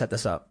for me to set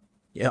this up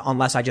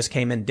unless I just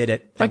came and did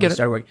it. I get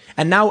it. Working.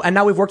 And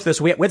now we've worked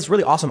this. We had this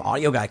really awesome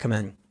audio guy come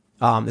in,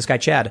 this guy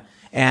Chad,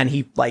 and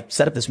he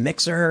set up this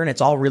mixer and it's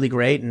all really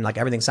great and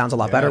everything sounds a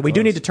lot better. We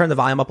do need to turn the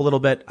volume up a little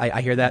bit. I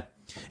hear that,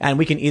 and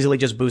we can easily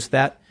just boost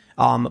that.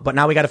 But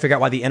now we got to figure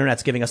out why the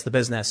internet's giving us the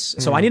business.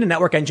 So I need a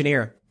network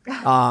engineer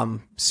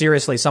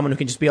Seriously, someone who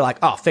can just be like,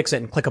 oh, fix it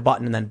and click a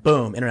button and then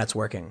boom, internet's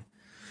working.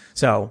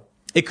 So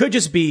it could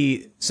just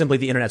be simply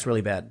the internet's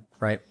really bad,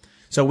 right?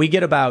 So we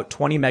get about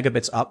 20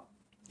 megabits up,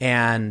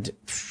 and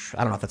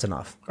I don't know if that's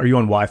enough. Are you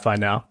on Wi-Fi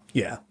now?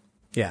 Yeah.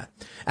 Yeah.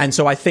 And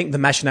so I think the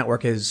mesh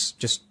network is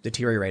just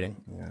deteriorating.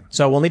 Yeah.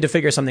 So we'll need to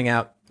figure something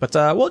out. But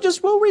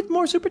we'll read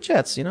more super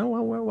chats,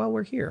 while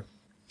we're here.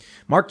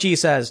 Mark G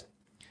says,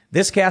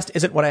 this cast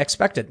isn't what I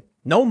expected.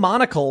 No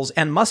monocles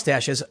and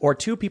mustaches or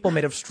two people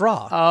made of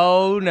straw.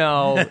 Oh,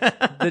 no.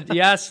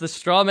 Yes, the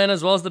straw men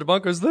as well as the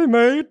debunkers, they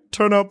may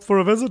turn up for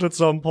a visit at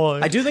some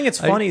point. I do think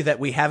it's funny that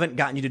we haven't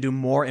gotten you to do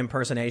more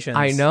impersonations.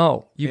 I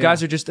know. You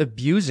guys are just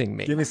abusing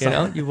me. Give me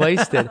some. You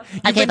wasted.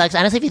 Okay, folks,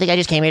 honestly, if you think I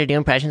just came here to do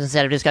impressions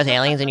instead of discuss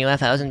aliens and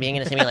UFOs and being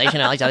in a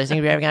simulation and all these other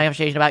things we're having a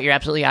conversation about, you're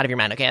absolutely out of your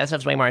mind, okay? That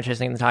stuff's way more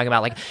interesting than talking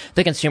about,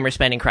 the consumer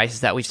spending crisis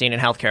that we've seen in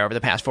healthcare over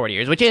the past 40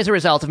 years, which is a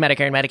result of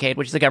Medicare and Medicaid,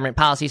 which is the government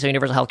policy, so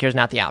universal healthcare is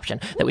not the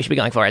option that we should be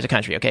going for as a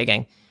country. Okay,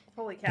 gang?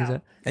 Holy cow.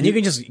 And you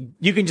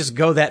can just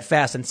go that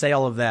fast and say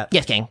all of that.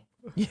 Yes, gang.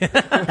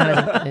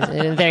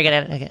 I was very good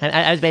at it.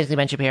 I was basically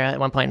Ben Shapiro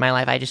at one point in my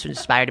life. I just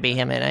aspired to be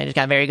him, and I just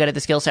got very good at the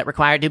skill set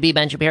required to be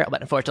Ben Shapiro,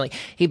 but unfortunately,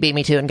 he beat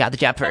me to it and got the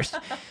job first.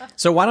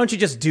 So why don't you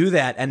just do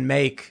that and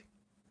make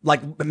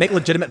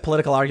legitimate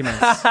political arguments?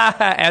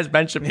 As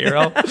Ben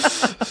Shapiro?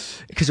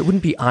 Because it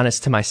wouldn't be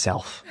honest to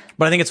myself.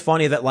 But I think it's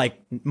funny that,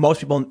 most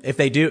people, if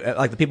they do,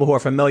 the people who are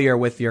familiar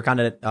with your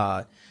content,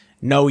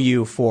 know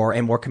you for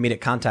a more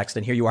comedic context,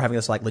 and here you are having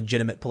this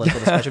legitimate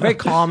political discussion, very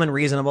calm and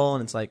reasonable,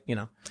 and it's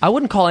I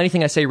wouldn't call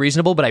anything I say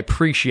reasonable, but I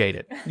appreciate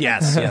it.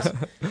 Yes.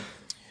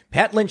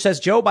 Pat Lynch says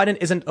Joe Biden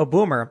isn't a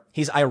boomer.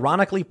 He's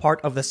ironically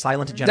part of the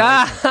silent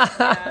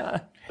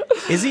generation.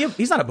 Is he?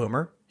 He's not a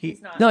boomer.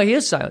 No, he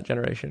is silent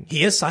generation.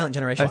 He is silent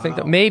generation. I think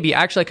that maybe,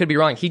 actually I could be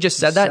wrong. He just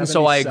said that, and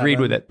so I agreed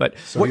with it. But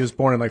so he was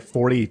born in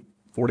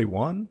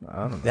 41? I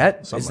don't know.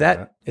 Is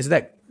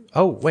that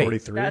oh wait.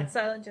 43? That's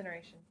silent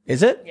generation.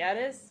 Is it? Yeah,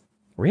 it is.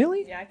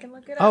 Really? Yeah, I can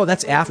look it up. Oh,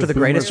 that's after the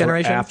greatest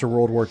generation? After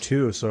World War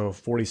II, so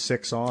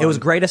 46 on. It was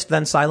greatest,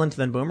 then silent,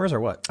 then boomers, or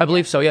what? I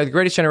believe so, yeah. The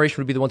greatest generation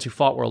would be the ones who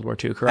fought World War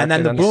II, correct? And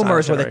then the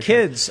boomers were the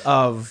kids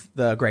of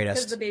the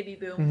greatest. Because the baby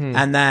boom. Mm-hmm.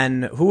 And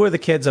then who were the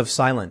kids of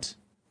silent?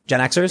 Gen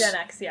Xers? Gen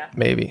X, yeah.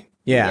 Maybe.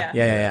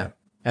 Yeah.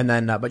 And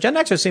then, but Gen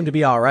Xers seem to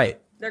be all right.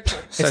 They're cool.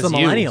 It's the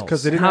millennials.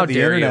 Because they didn't have the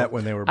internet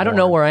when they were born. I don't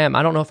know where I am.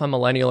 I don't know if I'm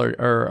millennial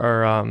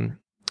or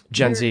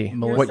Gen Z.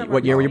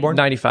 What year were you born?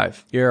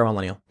 95. You're a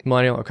millennial.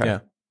 Millennial, okay. Yeah.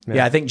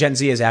 Yeah, I think Gen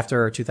Z is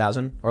after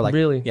 2000 or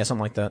really? Yeah,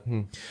 something like that.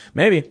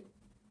 Maybe.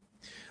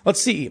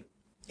 Let's see.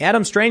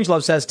 Adam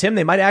Strangelove says, Tim,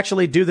 they might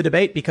actually do the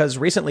debate because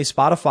recently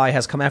Spotify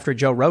has come after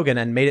Joe Rogan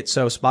and made it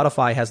so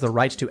Spotify has the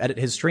right to edit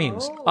his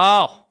streams.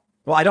 Oh.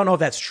 Well, I don't know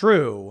if that's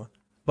true,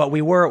 but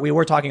we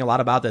were talking a lot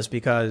about this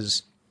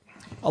because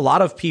a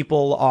lot of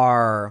people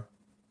are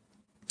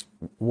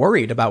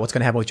worried about what's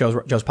going to happen with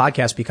Joe's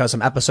podcast because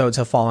some episodes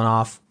have fallen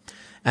off.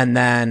 And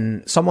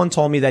then someone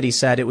told me that he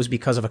said it was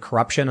because of a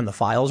corruption in the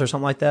files or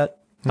something like that.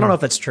 I don't know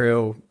if that's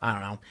true. I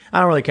don't know. I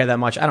don't really care that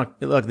much.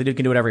 Look, the dude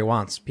can do whatever he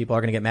wants. People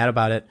are going to get mad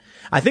about it.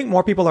 I think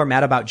more people are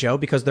mad about Joe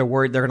because they're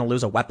worried they're going to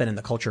lose a weapon in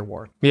the culture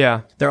war.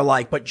 Yeah. They're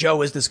like, but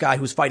Joe is this guy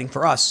who's fighting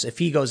for us. If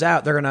he goes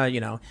out, they're going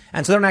to,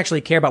 and so they don't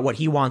actually care about what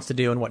he wants to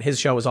do and what his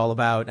show is all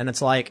about. And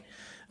it's like,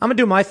 I'm going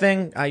to do my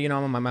thing. I'm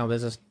on my own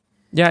business.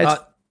 Yeah.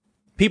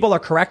 People are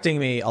correcting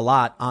me a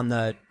lot on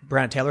the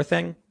Breonna Taylor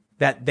thing.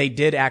 That they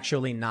did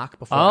actually knock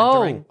before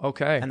entering.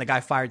 Okay. And the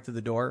guy fired through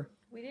the door.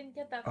 We didn't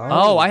get that far.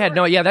 Oh, I had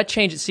no. Yeah, that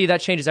changes. See, that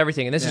changes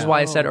everything. And this is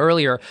why I said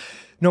earlier,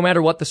 no matter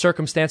what the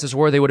circumstances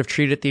were, they would have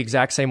treated it the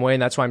exact same way.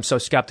 And that's why I'm so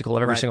skeptical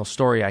of every single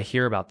story I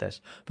hear about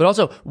this. But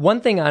also,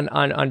 one thing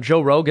on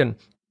Joe Rogan,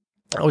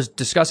 I was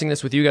discussing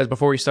this with you guys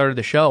before we started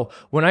the show.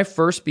 When I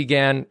first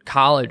began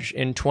college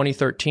in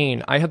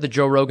 2013, I had the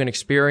Joe Rogan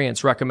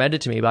Experience recommended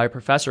to me by a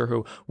professor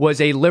who was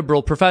a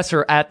liberal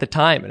professor at the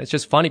time. And it's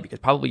just funny because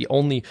probably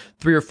only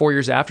 3 or 4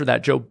 years after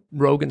that, Joe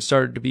Rogan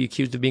started to be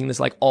accused of being this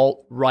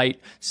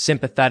alt-right,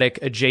 sympathetic,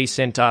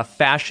 adjacent,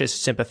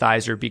 fascist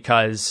sympathizer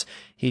because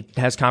he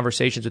has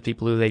conversations with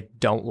people who they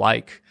don't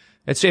like.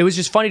 It was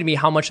just funny to me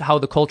how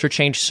the culture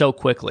changed so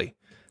quickly.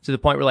 To the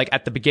point where,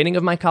 at the beginning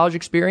of my college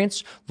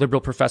experience,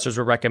 liberal professors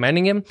were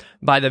recommending him.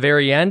 By the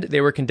very end,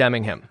 they were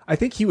condemning him. I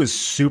think he was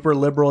super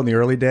liberal in the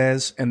early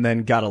days and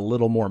then got a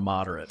little more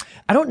moderate.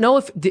 I don't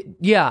know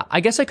I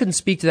guess I couldn't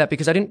speak to that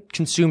because I didn't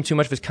consume too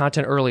much of his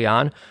content early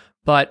on.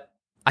 But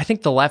I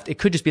think the left, it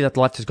could just be that the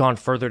left has gone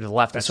further to the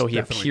left, and so he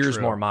appears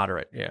more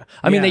moderate. Yeah.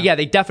 I mean,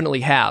 they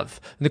definitely have.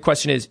 And the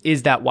question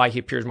is that why he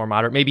appears more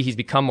moderate? Maybe he's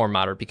become more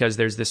moderate because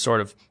there's this sort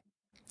of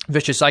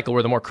vicious cycle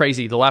where the more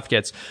crazy the left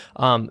gets,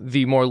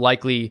 the more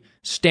likely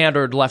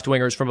standard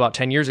left-wingers from about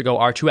 10 years ago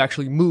are to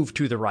actually move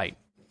to the right.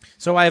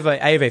 So I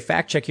have a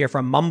fact check here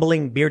from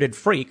Mumbling Bearded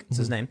Freak. That's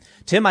his name.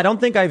 Tim, I don't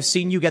think I've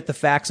seen you get the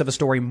facts of a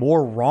story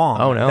more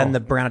wrong than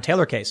the Breonna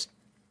Taylor case.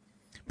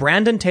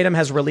 Brandon Tatum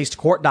has released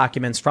court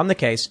documents from the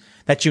case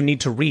that you need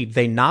to read.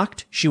 They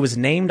knocked. She was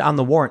named on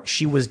the warrant.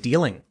 She was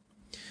dealing.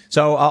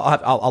 So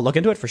I'll look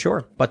into it for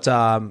sure. But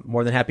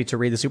more than happy to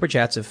read the super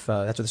chats if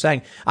that's what they're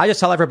saying. I just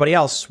tell everybody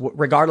else,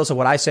 regardless of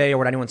what I say or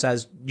what anyone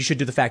says, you should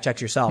do the fact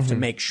checks yourself to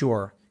make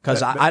sure.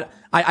 Because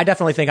I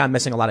definitely think I'm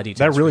missing a lot of details.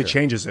 That really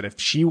changes it.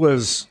 If she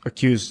was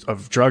accused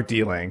of drug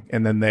dealing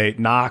and then they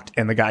knocked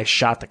and the guy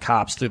shot the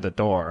cops through the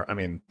door, I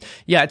mean...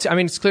 Yeah,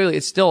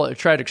 it's still a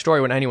tragic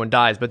story when anyone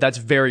dies, but that's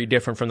very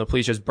different from the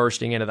police just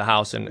bursting into the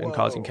house and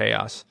causing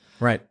chaos.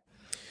 Right.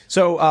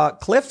 So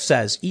Cliff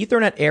says,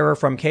 Ethernet error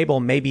from cable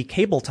may be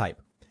cable type.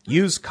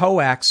 Use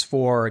coax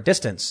for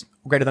distance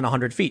greater than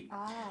 100 feet.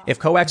 If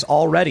coax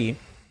already,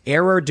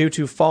 error due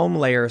to foam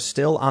layer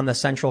still on the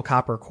central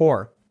copper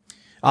core.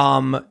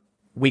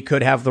 We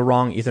could have the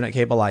wrong Ethernet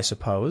cable, I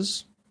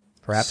suppose.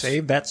 Perhaps.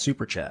 Save that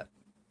super chat.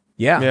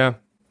 Yeah. Yeah.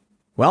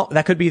 Well,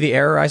 that could be the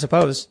error, I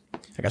suppose.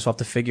 I guess we'll have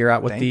to figure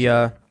out what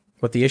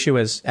the issue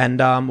is. And,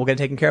 we'll get it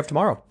taken care of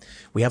tomorrow.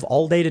 We have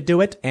all day to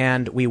do it,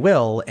 and we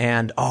will.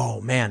 And,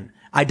 oh man,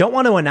 I don't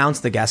want to announce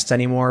the guests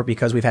anymore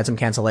because we've had some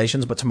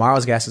cancellations, but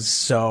tomorrow's guest is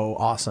so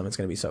awesome. It's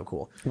going to be so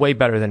cool. Way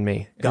better than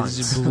me. Guns.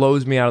 It just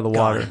blows me out of the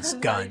water.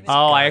 Guns.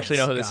 I actually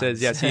know who this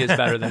is. Yes, he is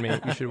better than me.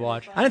 You should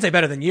watch. I didn't say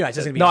better than you. I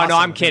just going to be No, awesome.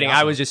 I'm kidding.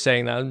 I was just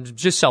saying that. I'm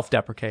just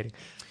self-deprecating.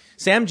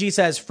 Sam G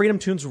says, Freedom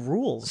Tunes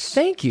rules.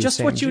 Thank you, Just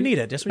Sam what you G.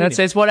 needed. Just what you needed.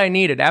 That's what I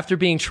needed. After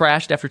being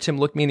trashed, after Tim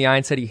looked me in the eye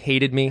and said he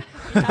hated me.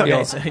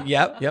 Okay, so,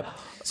 yep.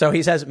 So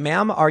he says,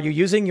 ma'am, are you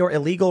using your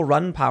illegal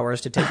run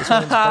powers to take this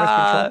woman's birth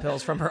control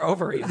pills from her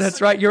ovaries? That's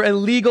right. Your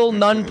illegal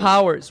nun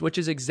powers, which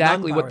is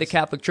exactly what the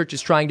Catholic Church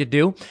is trying to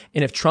do.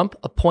 And if Trump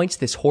appoints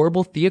this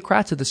horrible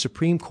theocrat to the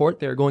Supreme Court,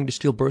 they're going to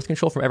steal birth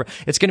control from everyone.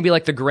 It's going to be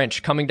like the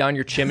Grinch coming down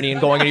your chimney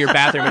and going into your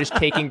bathroom and just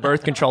taking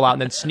birth control out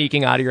and then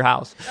sneaking out of your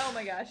house. Oh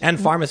my gosh. And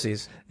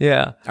pharmacies.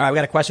 Yeah. All right, we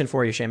got a question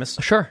for you,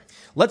 Seamus. Sure.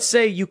 Let's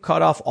say you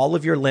cut off all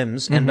of your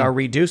limbs and are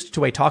reduced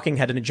to a talking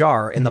head in a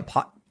jar. In the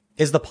pot,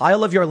 is the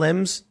pile of your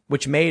limbs,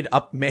 which made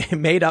up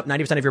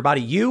 90% of your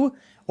body, you,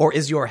 or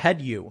is your head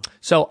you?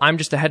 So I'm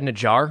just a head in a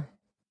jar.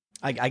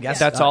 I guess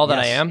that's all that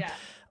yes. I am. Yeah.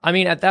 I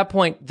mean, at that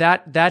point,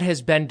 that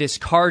has been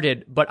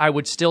discarded, but I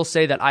would still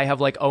say that I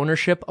have like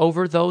ownership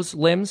over those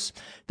limbs.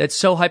 That's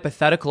so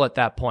hypothetical at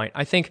that point.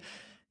 I think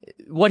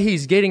what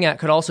he's getting at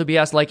could also be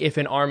asked, like, if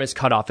an arm is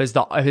cut off, is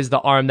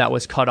the arm that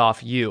was cut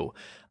off you?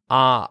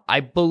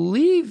 I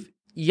believe,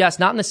 yes,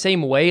 not in the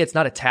same way. It's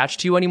not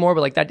attached to you anymore,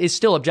 but like that is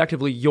still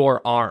objectively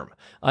your arm.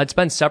 It's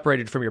been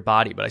separated from your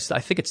body, but I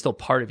think it's still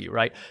part of you,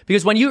 right?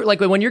 Because when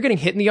you're getting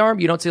hit in the arm,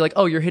 you don't say like,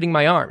 oh, you're hitting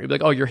my arm. You're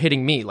like, oh, you're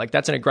hitting me. Like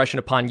that's an aggression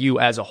upon you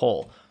as a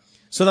whole.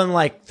 So then,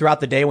 like, throughout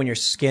the day when your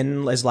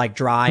skin is, like,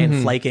 dry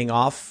and flaking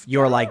off,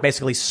 you're, like,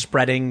 basically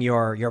spreading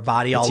your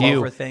body all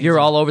over things. You're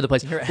all over the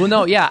place. Well,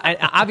 no,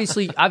 yeah.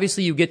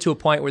 Obviously, you get to a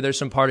point where there's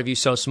some part of you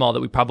so small that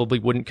we probably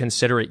wouldn't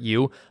consider it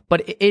you.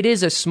 But it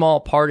is a small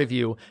part of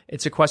you.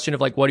 It's a question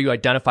of, like, what do you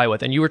identify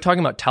with? And you were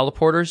talking about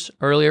teleporters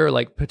earlier,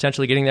 like,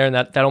 potentially getting there. And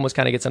that almost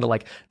kind of gets into,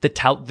 like,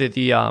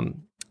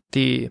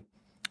 the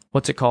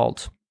what's it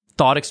called?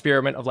 Thought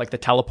experiment of like the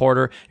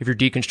teleporter. If you're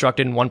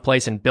deconstructed in one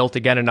place and built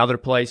again another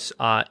place,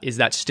 is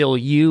that still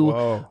you?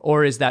 Whoa.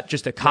 Or is that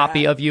just a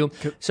copy of you?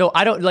 So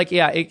I don't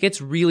it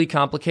gets really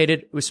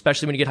complicated,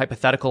 especially when you get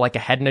hypothetical, like a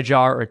head in a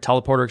jar or a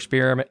teleporter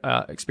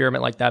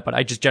experiment like that. But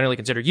I just generally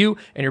consider you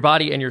and your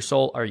body and your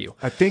soul are you.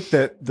 I think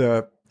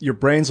that your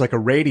brain's like a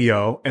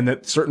radio and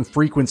that certain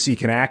frequency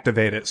can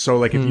activate it. So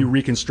like if you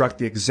reconstruct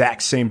the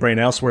exact same brain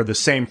elsewhere, the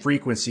same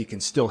frequency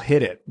can still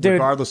hit it,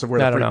 regardless of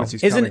where the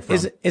frequency's coming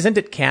from. Isn't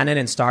it canon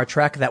in Star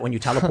Trek that when you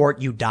teleport,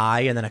 you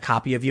die and then a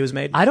copy of you is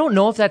made? I don't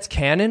know if that's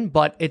canon,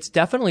 but it's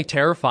definitely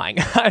terrifying.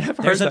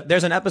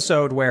 There's an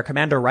episode where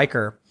Commander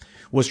Riker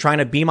was trying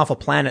to beam off a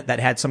planet that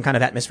had some kind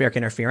of atmospheric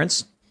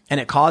interference. And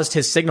it caused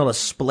his signal to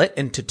split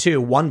into two.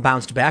 One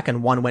bounced back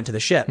and one went to the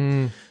ship.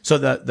 So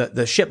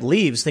the ship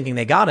leaves thinking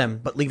they got him,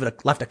 but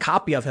left a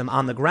copy of him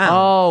on the ground.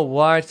 Oh,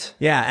 what?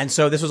 Yeah. And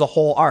so this was a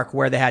whole arc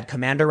where they had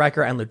Commander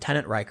Riker and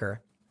Lieutenant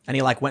Riker. And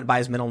he like went by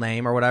his middle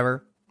name or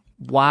whatever.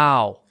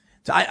 Wow.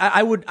 So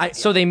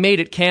so they made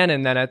it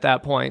canon then at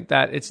that point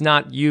that it's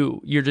not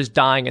you. You're just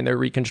dying and they're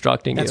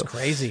reconstructing you. That's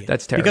crazy.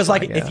 That's terrifying. Because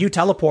like if you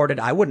teleported,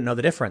 I wouldn't know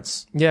the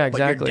difference. Yeah,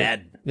 exactly. But you're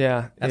dead.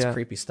 Yeah. That's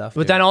creepy stuff.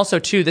 But then also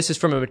too, this is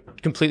from a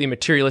completely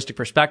materialistic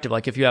perspective.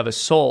 Like if you have a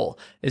soul,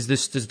 does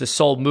the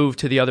soul move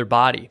to the other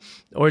body?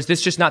 Or is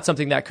this just not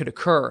something that could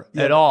occur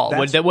at all?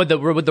 Would the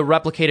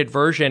replicated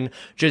version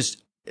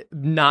just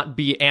not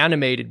be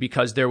animated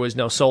because there was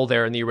no soul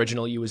there and the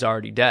original you was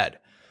already dead?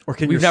 Or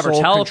can We've never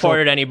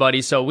teleported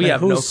anybody, so we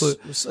have no clue.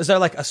 Is there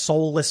like a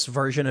soulless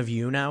version of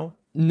you now?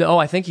 No,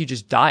 I think you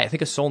just die. I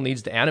think a soul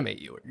needs to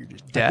animate you, or you're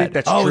just dead. I think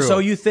that's true. So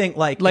you think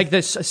like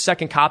this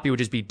second copy would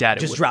just be dead.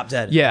 Just drop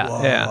dead. Yeah.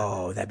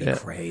 Whoa, that'd be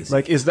crazy.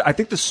 Like I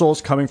think the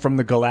soul's coming from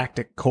the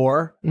galactic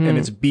core and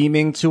it's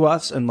beaming to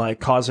us and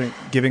like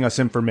giving us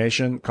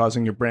information,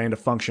 causing your brain to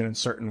function in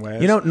certain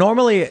ways. You know,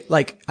 normally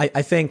like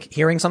I think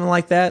hearing something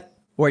like that,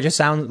 where it just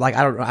sounds like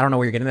I don't know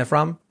where you're getting that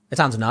from. It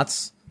sounds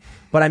nuts,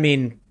 but I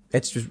mean,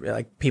 it's just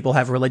like people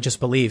have religious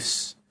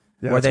beliefs.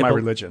 Yeah, that's my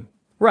religion.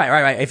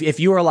 Right. If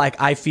you were like,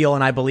 I feel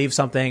and I believe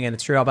something and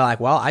it's true, I'll be like,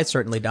 well, I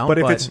certainly don't. But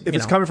if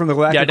it's coming from the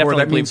galactic core,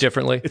 that means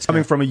differently. It's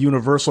coming from a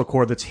universal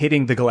core that's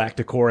hitting the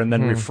galactic core and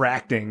then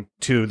refracting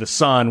to the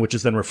sun, which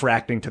is then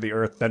refracting to the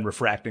Earth, then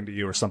refracting to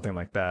you, or something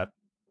like that.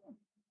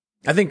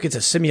 I think it's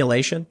a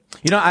simulation.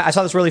 I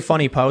saw this really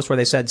funny post where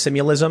they said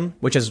simulism,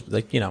 which is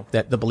like,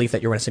 that the belief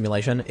that you're in a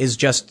simulation, is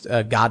just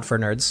God for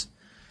nerds.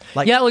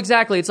 Like, yeah, well,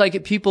 exactly. It's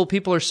like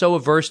people are so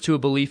averse to a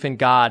belief in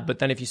God, but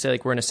then if you say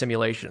like we're in a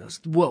simulation,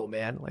 it's, whoa,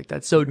 man, like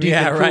that's so deep.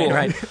 Yeah, and cool.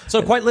 right.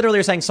 So quite literally,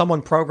 you're saying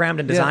someone programmed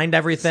and designed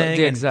everything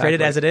and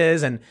created it as it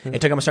is, and it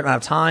took them a certain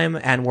amount of time,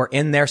 and we're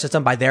in their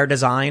system by their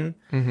design,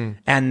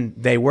 and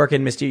they work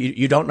in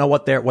you don't know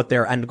what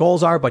their end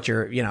goals are, but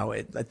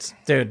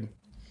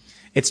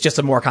it's just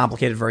a more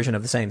complicated version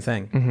of the same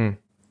thing.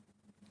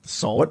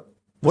 Soul.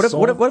 What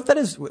if that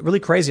is really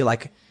crazy?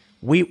 Like.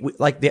 We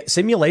like the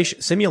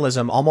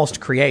simulism almost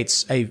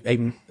creates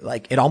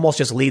it almost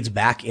just leads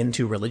back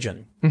into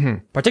religion,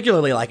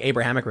 particularly like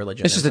Abrahamic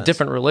religion. It's just a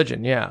different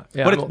religion, yeah.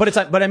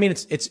 But I mean,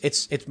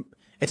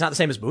 it's not the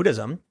same as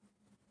Buddhism.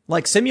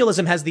 Like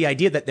simulism has the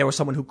idea that there was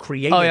someone who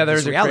created. Oh yeah,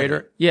 there's a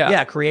creator.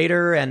 Yeah,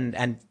 creator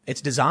and it's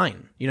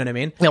design. You know what I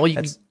mean? Yeah,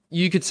 well,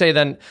 you could say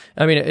then,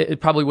 I mean,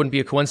 it probably wouldn't be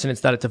a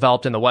coincidence that it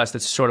developed in the West.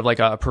 It's sort of like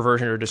a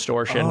perversion or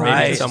distortion,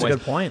 maybe in some ways.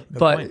 Good point.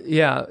 But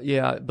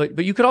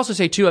you could also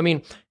say too, I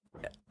mean,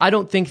 I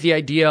don't think the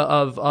idea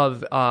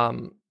of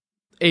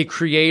a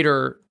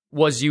creator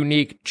was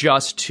unique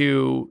just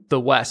to the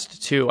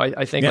West too.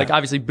 I think like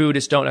obviously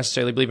Buddhists don't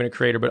necessarily believe in a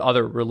creator, but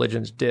other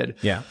religions did.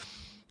 Yeah.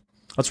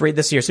 Let's read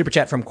this here. Super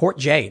chat from Court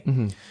J.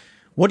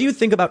 What do you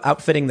think about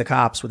outfitting the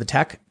cops with the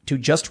tech to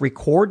just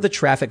record the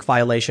traffic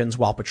violations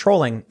while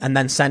patrolling and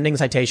then sending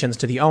citations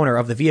to the owner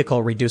of the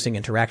vehicle, reducing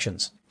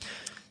interactions?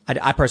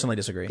 I personally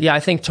disagree. Yeah,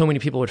 I think too many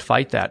people would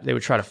fight that. They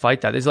would try to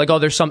fight that. It's like, oh,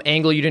 there's some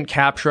angle you didn't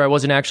capture. I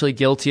wasn't actually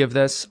guilty of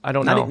this. I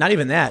don't know. Not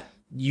even that.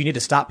 You need to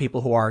stop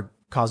people who are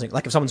causing,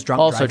 like if someone's drunk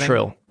also driving.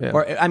 True. Yeah.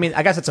 Or, I mean,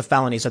 I guess it's a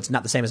felony, so it's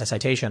not the same as a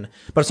citation.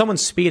 But if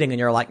someone's speeding and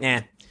you're like,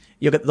 nah,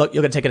 you'll get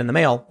a ticket in the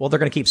mail, well, they're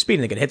going to keep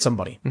speeding. They could hit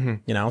somebody.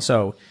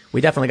 So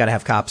we definitely got to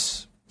have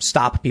cops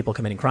stop people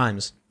committing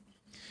crimes.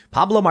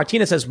 Pablo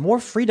Martinez says more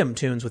Freedom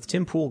tunes with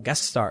Tim Pool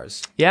guest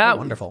stars. Yeah. Oh,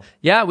 wonderful.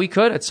 Yeah, we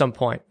could at some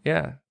point.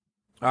 Yeah.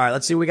 All right,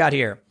 let's see what we got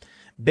here.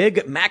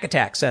 Big Mac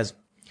Attack says,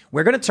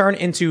 we're going to turn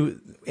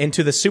into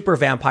the super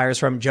vampires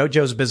from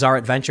JoJo's Bizarre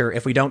Adventure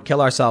if we don't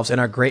kill ourselves in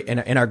our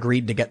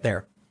greed to get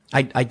there.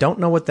 I don't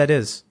know what that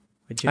is.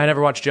 I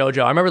never watched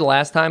JoJo. I remember the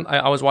last time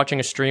I was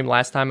watching a stream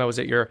last time I was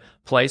at your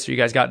place where you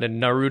guys got into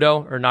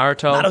Naruto.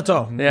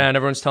 Yeah, and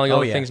everyone's telling you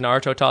all the things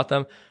Naruto taught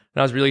them. And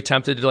I was really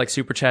tempted to like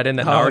super chat in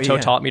that Naruto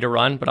taught me to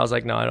run, but I was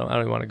like, no, I don't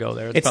even want to go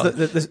there. It's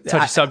a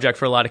touchy subject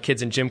for a lot of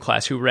kids in gym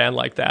class who ran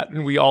like that,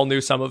 and we all knew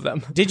some of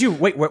them. Did you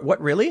wait?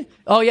 What really?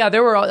 Oh yeah,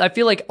 there were. I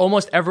feel like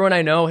almost everyone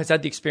I know has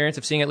had the experience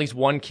of seeing at least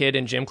one kid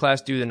in gym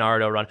class do the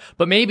Naruto run.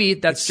 But maybe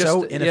that's just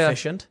so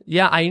inefficient.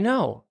 Yeah, I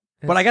know.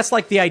 But I guess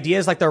like the idea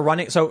is like they're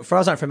running. So for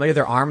those not familiar,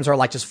 their arms are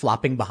like just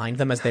flopping behind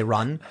them as they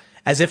run,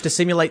 as if to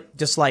simulate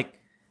just like.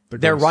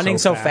 They're running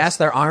so fast,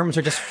 their arms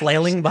are just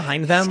flailing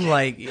behind them.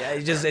 Like,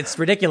 it's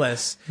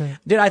ridiculous.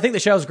 Dude, I think the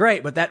show's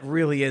great, but that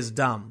really is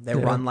dumb. They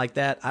run like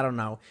that. I don't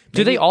know.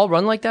 Do they all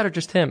run like that or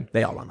just him?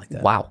 They all run like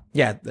that. Wow.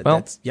 Yeah.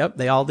 Yep.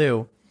 They all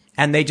do.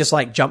 And they just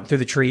like jump through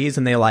the trees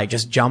and they like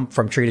just jump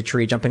from tree to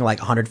tree, jumping like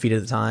 100 feet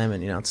at a time.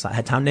 And it's how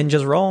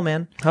ninjas roll,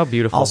 man. How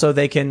beautiful. Also,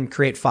 they can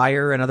create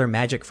fire and other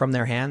magic from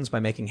their hands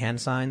by making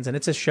hand signs. And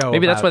it's a show.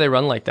 Maybe that's why they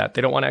run like that.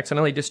 They don't want to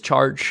accidentally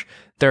discharge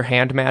their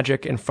hand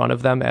magic in front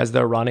of them as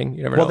they're running.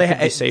 You never know. It could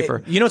be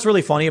safer. You know what's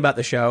really funny about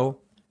the show?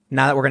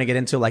 Now that we're going to get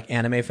into like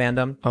anime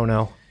fandom. Oh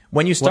no.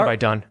 When you start, what have I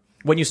done?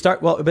 When you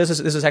start, well, this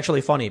is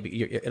actually funny.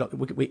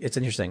 It's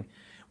interesting.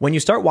 When you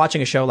start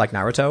watching a show like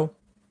Naruto,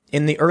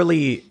 in the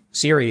early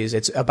series,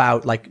 it's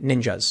about like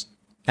ninjas,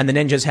 and the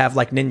ninjas have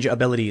like ninja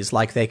abilities.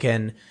 Like they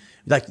can,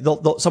 like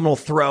someone will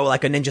throw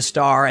like a ninja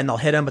star and they'll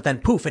hit him, but then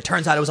poof, it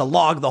turns out it was a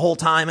log the whole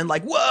time, and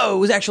like, whoa, it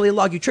was actually a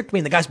log. You tricked me.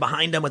 And the guy's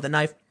behind him with a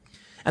knife.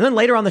 And then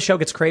later on, the show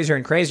gets crazier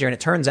and crazier, and it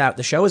turns out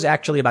the show is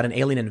actually about an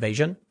alien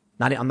invasion.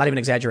 I'm not even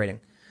exaggerating.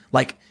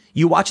 Like,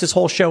 you watch this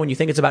whole show and you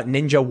think it's about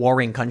ninja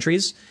warring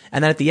countries,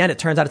 and then at the end, it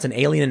turns out it's an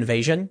alien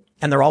invasion,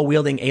 and they're all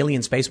wielding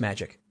alien space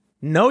magic.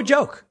 No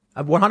joke.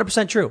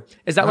 100% true.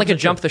 Is that like a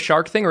jump the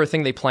shark thing or a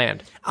thing they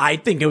planned? I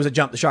think it was a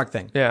jump the shark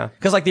thing. Yeah.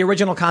 Because like the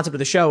original concept of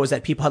the show is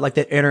that people had like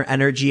that inner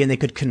energy and they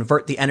could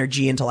convert the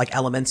energy into like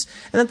elements.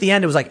 And then at the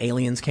end, it was like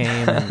aliens came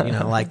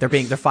and, like they're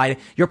fighting.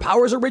 Your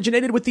powers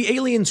originated with the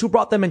aliens who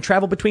brought them and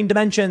travel between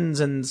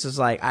dimensions. And it's just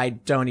like, I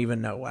don't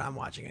even know what I'm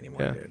watching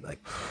anymore, dude. Like,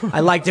 I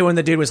liked it when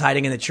the dude was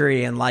hiding in the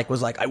tree and like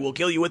was like, I will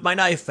kill you with my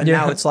knife. And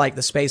now it's like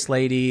the space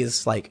lady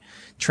is like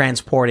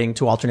transporting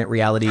to alternate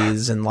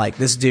realities, and like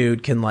this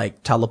dude can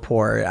like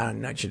teleport. I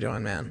don't know what you're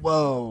doing, man.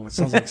 Whoa, it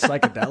sounds like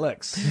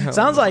psychedelics.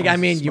 Sounds like, I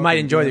mean, you might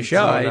enjoy the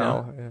show.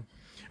 All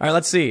right,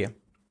 let's see.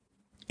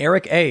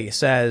 Eric A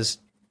says,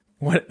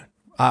 "What?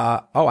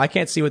 I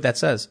can't see what that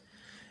says.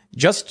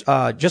 Just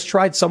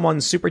tried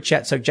someone's super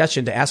chat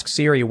suggestion to ask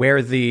Siri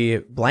where the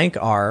blank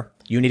are.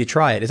 You need to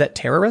try it. Is that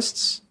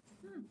terrorists?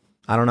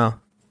 I don't know.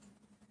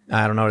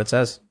 I don't know what it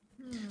says.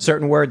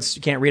 Certain words,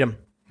 you can't read them.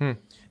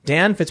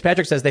 Dan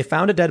Fitzpatrick says they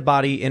found a dead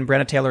body in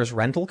Breonna Taylor's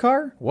rental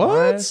car.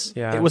 What?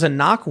 Yeah. It was a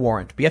knock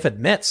warrant. BF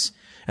admits,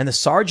 and the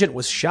sergeant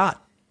was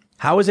shot.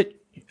 How is it?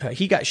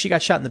 She got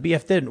shot and the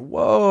BF didn't.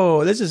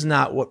 Whoa, this is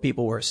not what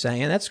people were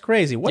saying. That's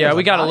crazy. What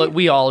we gotta look.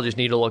 We all just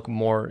need to look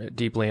more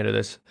deeply into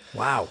this.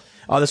 Wow.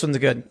 Oh, this one's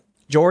good.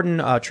 Jordan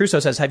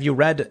Trusso says, have you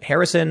read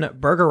Harrison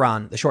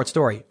Bergeron, the short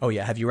story? Oh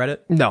yeah, have you read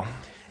it? No.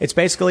 It's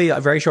basically a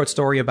very short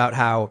story about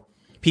how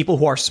people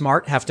who are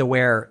smart have to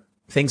wear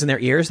things in their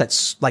ears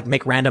that like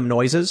make random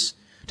noises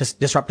to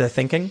disrupt their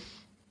thinking,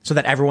 so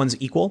that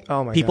everyone's equal.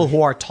 Oh my People gosh.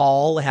 who are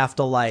tall have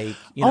to like.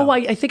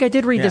 I think I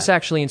did read this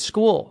actually in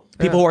school.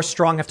 People who are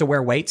strong have to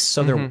wear weights,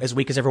 so they're as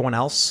weak as everyone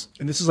else.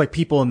 And this is like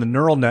people in the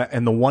neural net,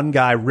 and the one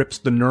guy rips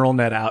the neural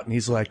net out, and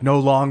he's like, no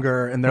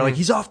longer. And they're like,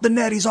 he's off the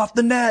net. He's off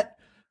the net.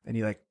 And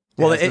he like,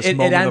 Well, it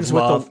ends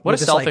with What a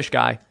this, selfish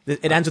guy.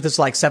 It ends with this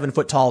like 7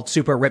 foot tall,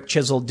 super ripped,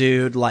 chiseled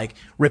dude like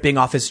ripping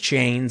off his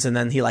chains, and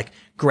then he like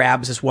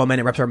grabs this woman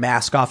and rips her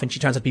mask off, and she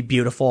turns out to be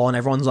beautiful, and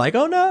everyone's like,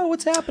 "Oh no,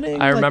 what's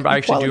happening?" I remember. I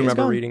actually do equality is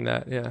remember gone. reading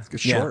that. Yeah.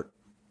 it's short.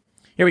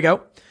 Here we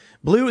go.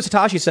 Blue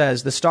Satoshi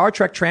says the Star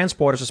Trek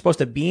transporters are supposed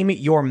to beam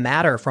your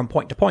matter from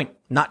point to point,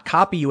 not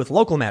copy you with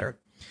local matter.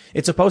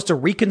 It's supposed to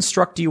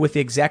reconstruct you with the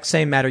exact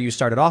same matter you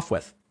started off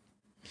with.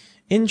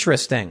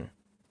 Interesting.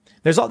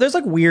 There's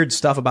like weird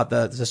stuff about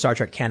the Star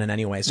Trek canon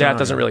anyway. So Yeah, it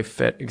doesn't really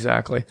fit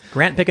exactly.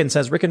 Grant Pickens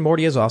says Rick and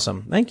Morty is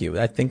awesome. Thank you.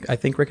 I think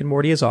Rick and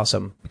Morty is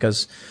awesome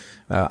because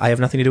I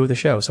have nothing to do with the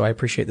show, so I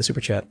appreciate the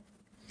super chat.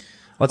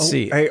 Let's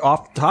see. Hey,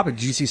 off topic,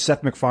 did you see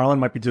Seth MacFarlane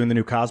might be doing the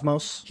new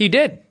Cosmos? He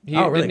did.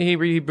 really? Didn't he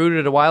rebooted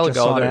it a while Just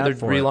ago. saw an They're ad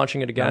for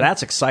relaunching it again. Now,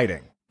 that's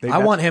exciting. I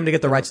want him to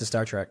get the rights to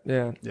Star Trek.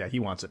 Yeah. Yeah, he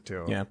wants it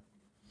too. Yeah.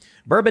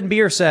 Bourbon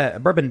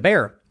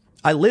Bear.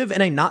 I live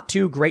in a not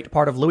too great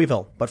part of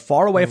Louisville, but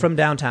far away from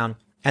downtown,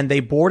 and they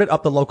boarded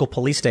up the local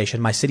police station.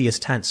 My city is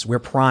tense. We're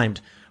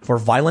primed for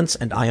violence,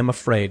 and I am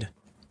afraid.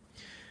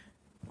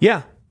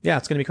 Yeah,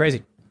 it's going to be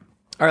crazy.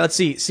 All right, let's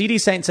see. CD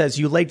Saint says,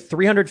 you laid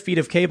 300 feet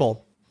of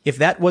cable. If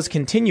that was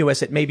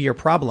continuous, it may be your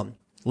problem.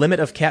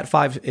 Limit of Cat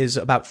 5 is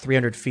about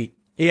 300 feet.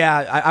 Yeah,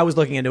 I was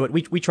looking into it.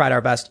 We tried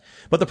our best.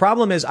 But the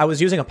problem is I was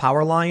using a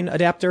power line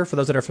adapter, for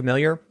those that are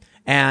familiar,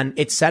 and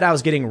it said I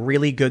was getting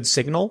really good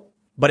signal,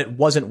 but it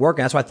wasn't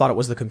working. That's why I thought it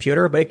was the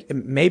computer. But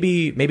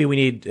maybe we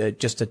need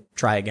just to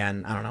try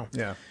again. I don't know.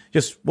 Yeah.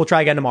 We'll try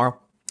again tomorrow,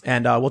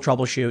 and we'll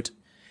troubleshoot.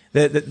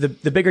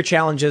 The bigger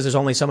challenge is there's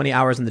only so many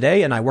hours in the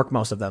day, and I work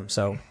most of them.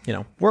 So,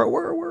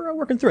 we're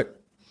working through it.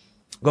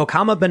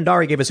 Gokama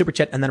Bendari gave a super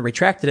chat and then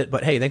retracted it,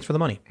 but hey, thanks for the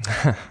money.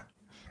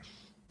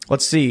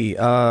 Let's see.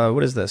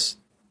 What is this?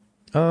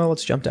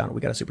 Let's jump down.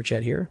 We got a super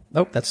chat here.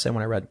 Oh, that's the same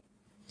one I read.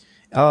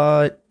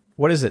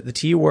 What is it? The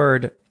T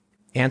word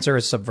answer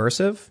is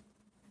subversive.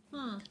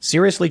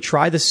 Seriously,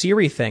 try the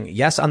Siri thing.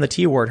 Yes, on the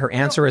T word, her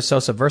answer is so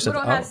subversive. We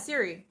don't have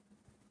Siri.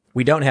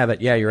 We don't have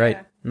it. Yeah, you're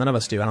right. None of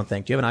us do, I don't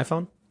think. Do you have an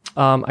iPhone?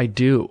 I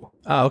do.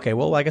 Oh, okay.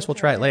 Well, I guess we'll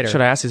try it later.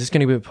 Should I ask, is this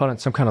going to be put on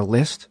some kind of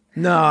list?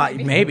 No,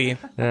 maybe.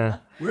 Yeah.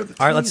 All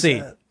right, let's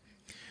see.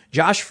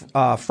 Josh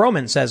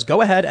Froman says, go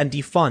ahead and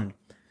defund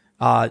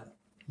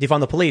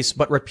the police,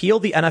 but repeal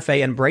the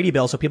NFA and Brady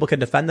bill so people can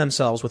defend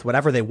themselves with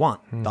whatever they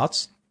want.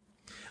 Thoughts?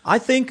 I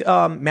think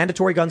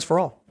mandatory guns for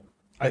all.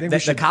 I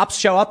think the cops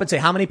show up and say,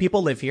 how many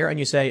people live here? And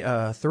you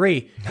say,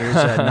 3. Here's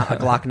a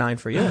Glock 9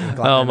 for you.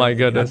 Oh, my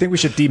goodness. I think we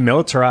should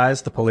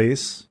demilitarize the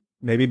police,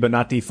 maybe, but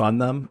not defund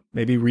them.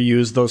 Maybe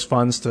reuse those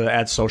funds to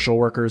add social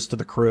workers to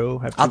the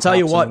crew. I'll tell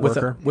you what,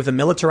 with a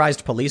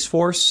militarized police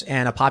force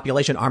and a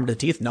population armed to the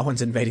teeth, no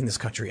one's invading this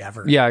country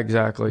ever. Yeah,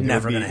 exactly.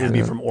 Never going to It'd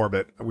happen. be from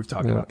orbit. We've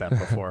talked about that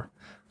before.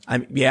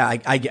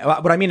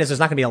 What I mean is there's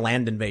not going to be a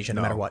land invasion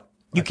no matter what.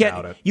 You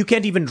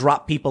can't even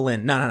drop people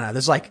in. No.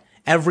 There's like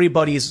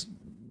everybody's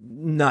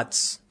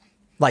nuts.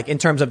 Like in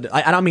terms of,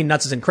 I don't mean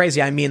nuts as in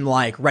crazy. I mean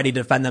like ready to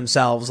defend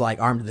themselves, like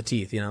armed to the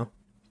teeth, All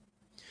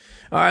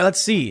right,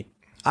 let's see.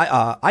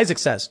 Isaac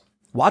says,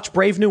 watch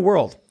Brave New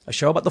World, a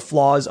show about the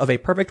flaws of a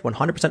perfect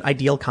 100%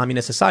 ideal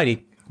communist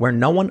society where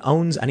no one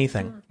owns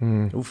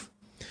anything. Oof.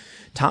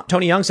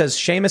 Tony Young says,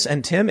 Seamus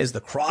and Tim is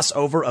the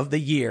crossover of the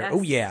year. Yes.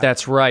 Oh yeah.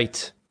 That's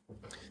right.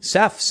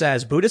 Seth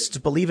says, Buddhists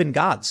believe in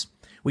gods.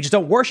 We just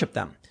don't worship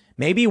them.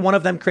 Maybe one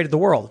of them created the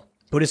world.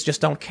 Buddhists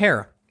just don't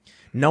care.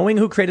 Knowing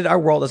who created our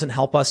world doesn't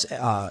help us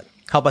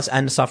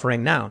end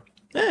suffering now.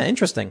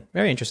 Interesting.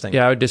 Very interesting.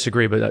 Yeah, I would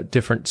disagree, but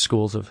different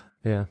schools of,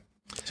 yeah.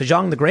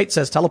 Sejong the Great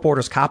says,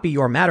 teleporters copy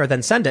your matter,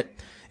 then send it.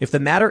 If the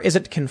matter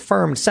isn't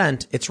confirmed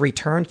sent, it's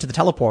returned to the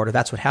teleporter.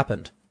 That's what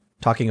happened.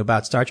 Talking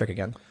about Star Trek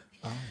again.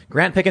 Oh.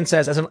 Grant Pickens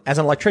says, as an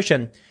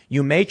electrician,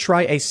 you may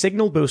try a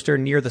signal booster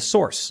near the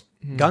source.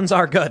 Guns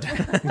are good.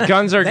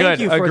 Guns are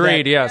good.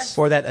 Agreed, yes.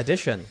 For that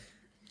addition.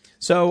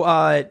 So,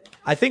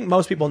 I think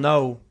most people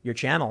know your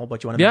channel,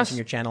 but you want to mention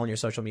your channel and your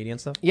social media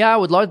and stuff? Yeah, I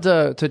would love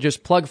to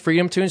just plug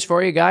Freedom Tunes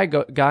for you,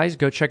 guys.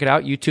 Go check it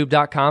out,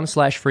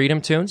 youtube.com/Freedom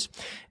Tunes.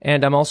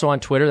 And I'm also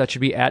on Twitter. That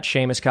should be at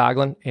Seamus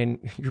Coughlin. And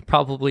you're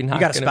probably not. You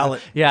got to spell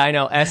it. Yeah, I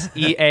know.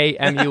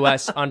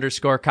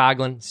 SEAMUS_Coughlin,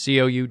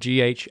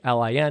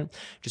 COUGHLIN.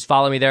 Just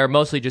follow me there.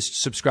 Mostly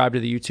just subscribe to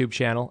the YouTube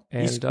channel.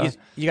 And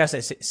you got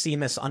to say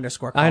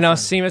Seamus_Coughlin. I know,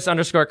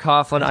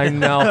 Seamus_Coughlin. I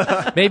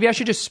know. Maybe I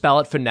should just spell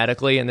it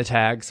phonetically in the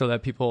tag so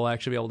that people will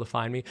actually be able to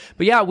find me.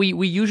 But yeah,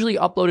 we usually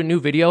upload a new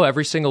video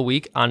every single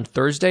week on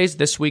Thursdays.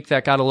 This week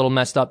that got a little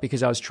messed up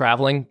because I was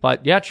traveling.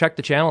 But yeah, check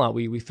the channel out.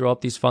 We throw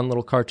up these fun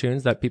little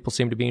cartoons that people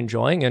seem to be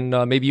enjoying, and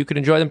maybe you could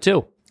enjoy them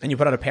too. And you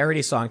put out a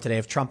parody song today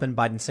of Trump and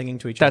Biden singing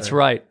to each other. That's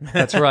right.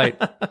 That's right.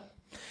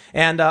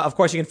 And of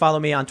course, you can follow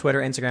me on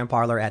Twitter, Instagram,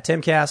 Parler at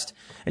Timcast.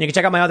 And you can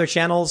check out my other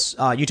channels,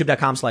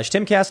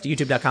 youtube.com/Timcast,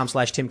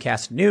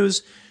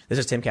 youtube.com/TimcastNews. This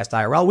is Timcast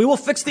IRL. We will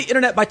fix the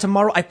internet by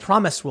tomorrow. I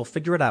promise we'll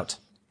figure it out.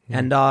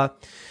 And,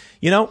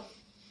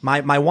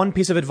 my one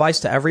piece of advice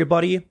to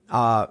everybody,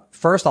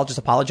 first, I'll just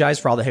apologize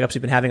for all the hiccups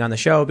we've been having on the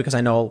show, because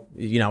I know,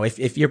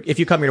 if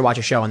you come here to watch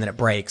a show and then it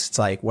breaks, it's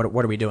like, what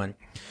are we doing?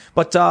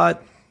 But,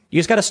 you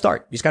just gotta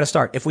start.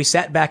 If we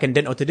sat back and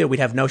didn't know what to do, we'd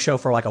have no show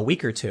for like a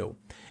week or two.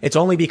 It's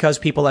only because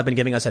people have been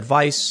giving us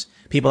advice.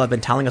 People have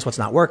been telling us what's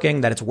not working,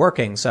 that it's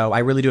working. So I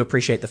really do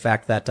appreciate the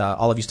fact that,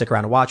 all of you stick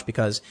around and watch,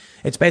 because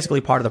it's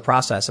basically part of the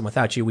process. And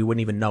without you, we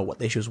wouldn't even know what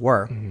the issues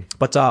were. Mm-hmm.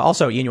 But,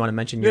 also, Ian, you want to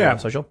mention your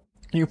social?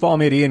 You can follow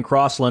me at Ian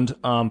Crossland,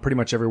 pretty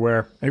much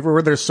everywhere.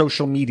 Everywhere there's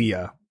social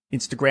media.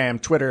 Instagram,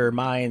 Twitter,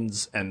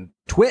 Minds, and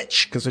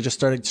Twitch, because I just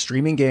started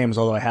streaming games,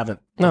 although I haven't.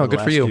 Oh,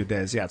 good for you. Few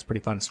days. Yeah, it's pretty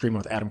fun streaming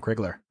with Adam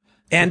Krigler.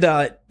 And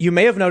you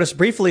may have noticed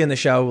briefly in the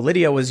show,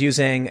 Lydia was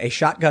using a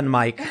shotgun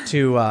mic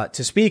to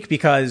speak,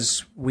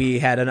 because we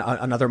had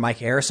another mic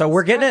here. So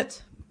we're getting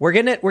it.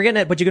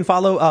 But you can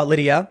follow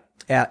Lydia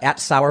at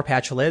Sour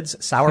Patch Lids,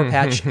 Sour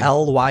Patch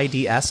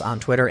LYDS on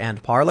Twitter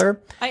and Parler.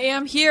 I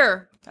am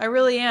here. I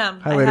really am.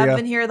 Hi, Lydia. I have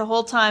been here the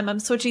whole time.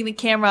 I'm switching the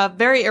camera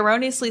very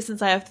erroneously,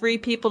 since I have 3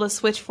 people to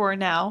switch for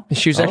now.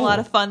 She was a lot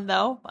of fun,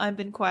 though. I've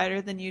been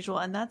quieter than usual,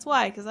 and that's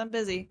why, because I'm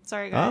busy.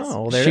 Sorry, guys.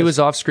 Oh, well, she was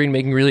off screen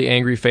making really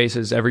angry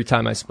faces every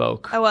time I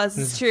spoke. I was.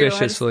 It's true.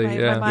 Viciously,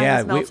 my mind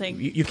was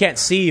melting. You can't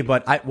see,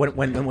 but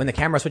when the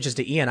camera switches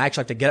to Ian, I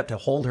actually have to get up to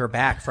hold her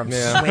back from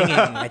swinging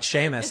at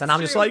Seamus, and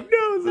I'm just like,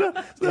 no.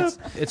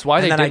 It's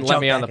why they didn't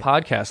let me on the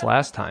podcast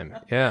last time.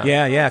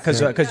 Yeah,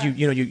 because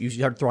you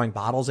started throwing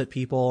bottles at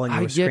people and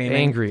you were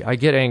screaming. I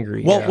get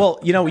angry. Well,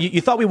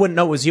 you thought we wouldn't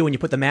know it was you when you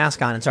put the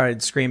mask on and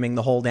started screaming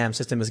the whole damn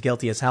system is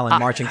guilty as hell and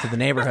marching through the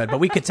neighborhood, but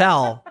we could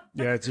tell.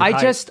 Yeah, it's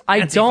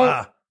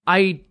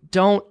I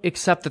don't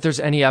accept that there's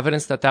any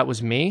evidence that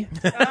was me.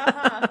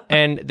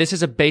 And this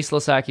is a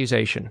baseless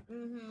accusation.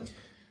 Mm-hmm.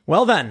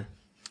 Well then,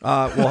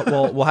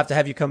 we'll have to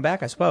have you come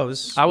back, I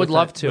suppose. I would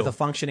love to. With a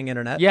functioning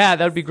internet. Yeah,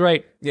 that would be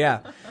great. Yeah.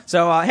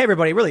 So, hey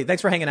everybody, really,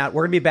 thanks for hanging out.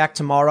 We're going to be back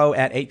tomorrow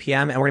at 8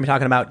 p.m. and we're going to be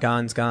talking about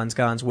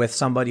guns with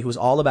somebody who's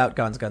all about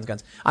guns.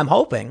 I'm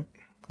hoping.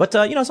 But,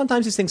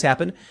 sometimes these things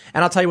happen.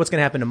 And I'll tell you what's going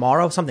to happen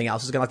tomorrow. Something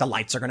else is going to, the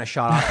lights are going to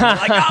shut off. And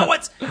you're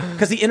like,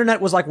 because the internet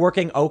was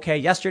working okay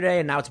yesterday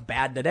and now it's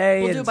bad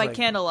today. We'll do it by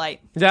candlelight.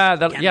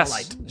 Yeah,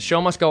 yes.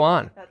 Show must go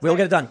on. We'll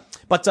get it done.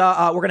 But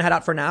we're going to head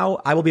out for now.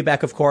 I will be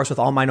back, of course, with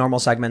all my normal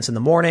segments in the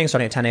morning.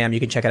 Starting at 10 a.m., you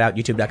can check it out,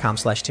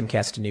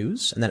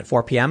 youtube.com/TimcastNews. And then at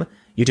 4 p.m.,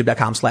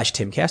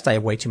 youtube.com/Timcast. I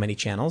have way too many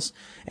channels.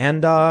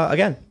 And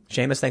again,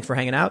 Seamus, thanks for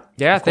hanging out.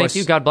 Yeah, thank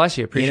you. God bless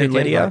you. Appreciate Ian and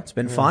Lydia. It's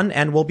been fun.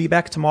 And we'll be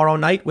back tomorrow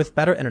night with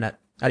better internet.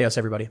 Adios,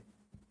 everybody.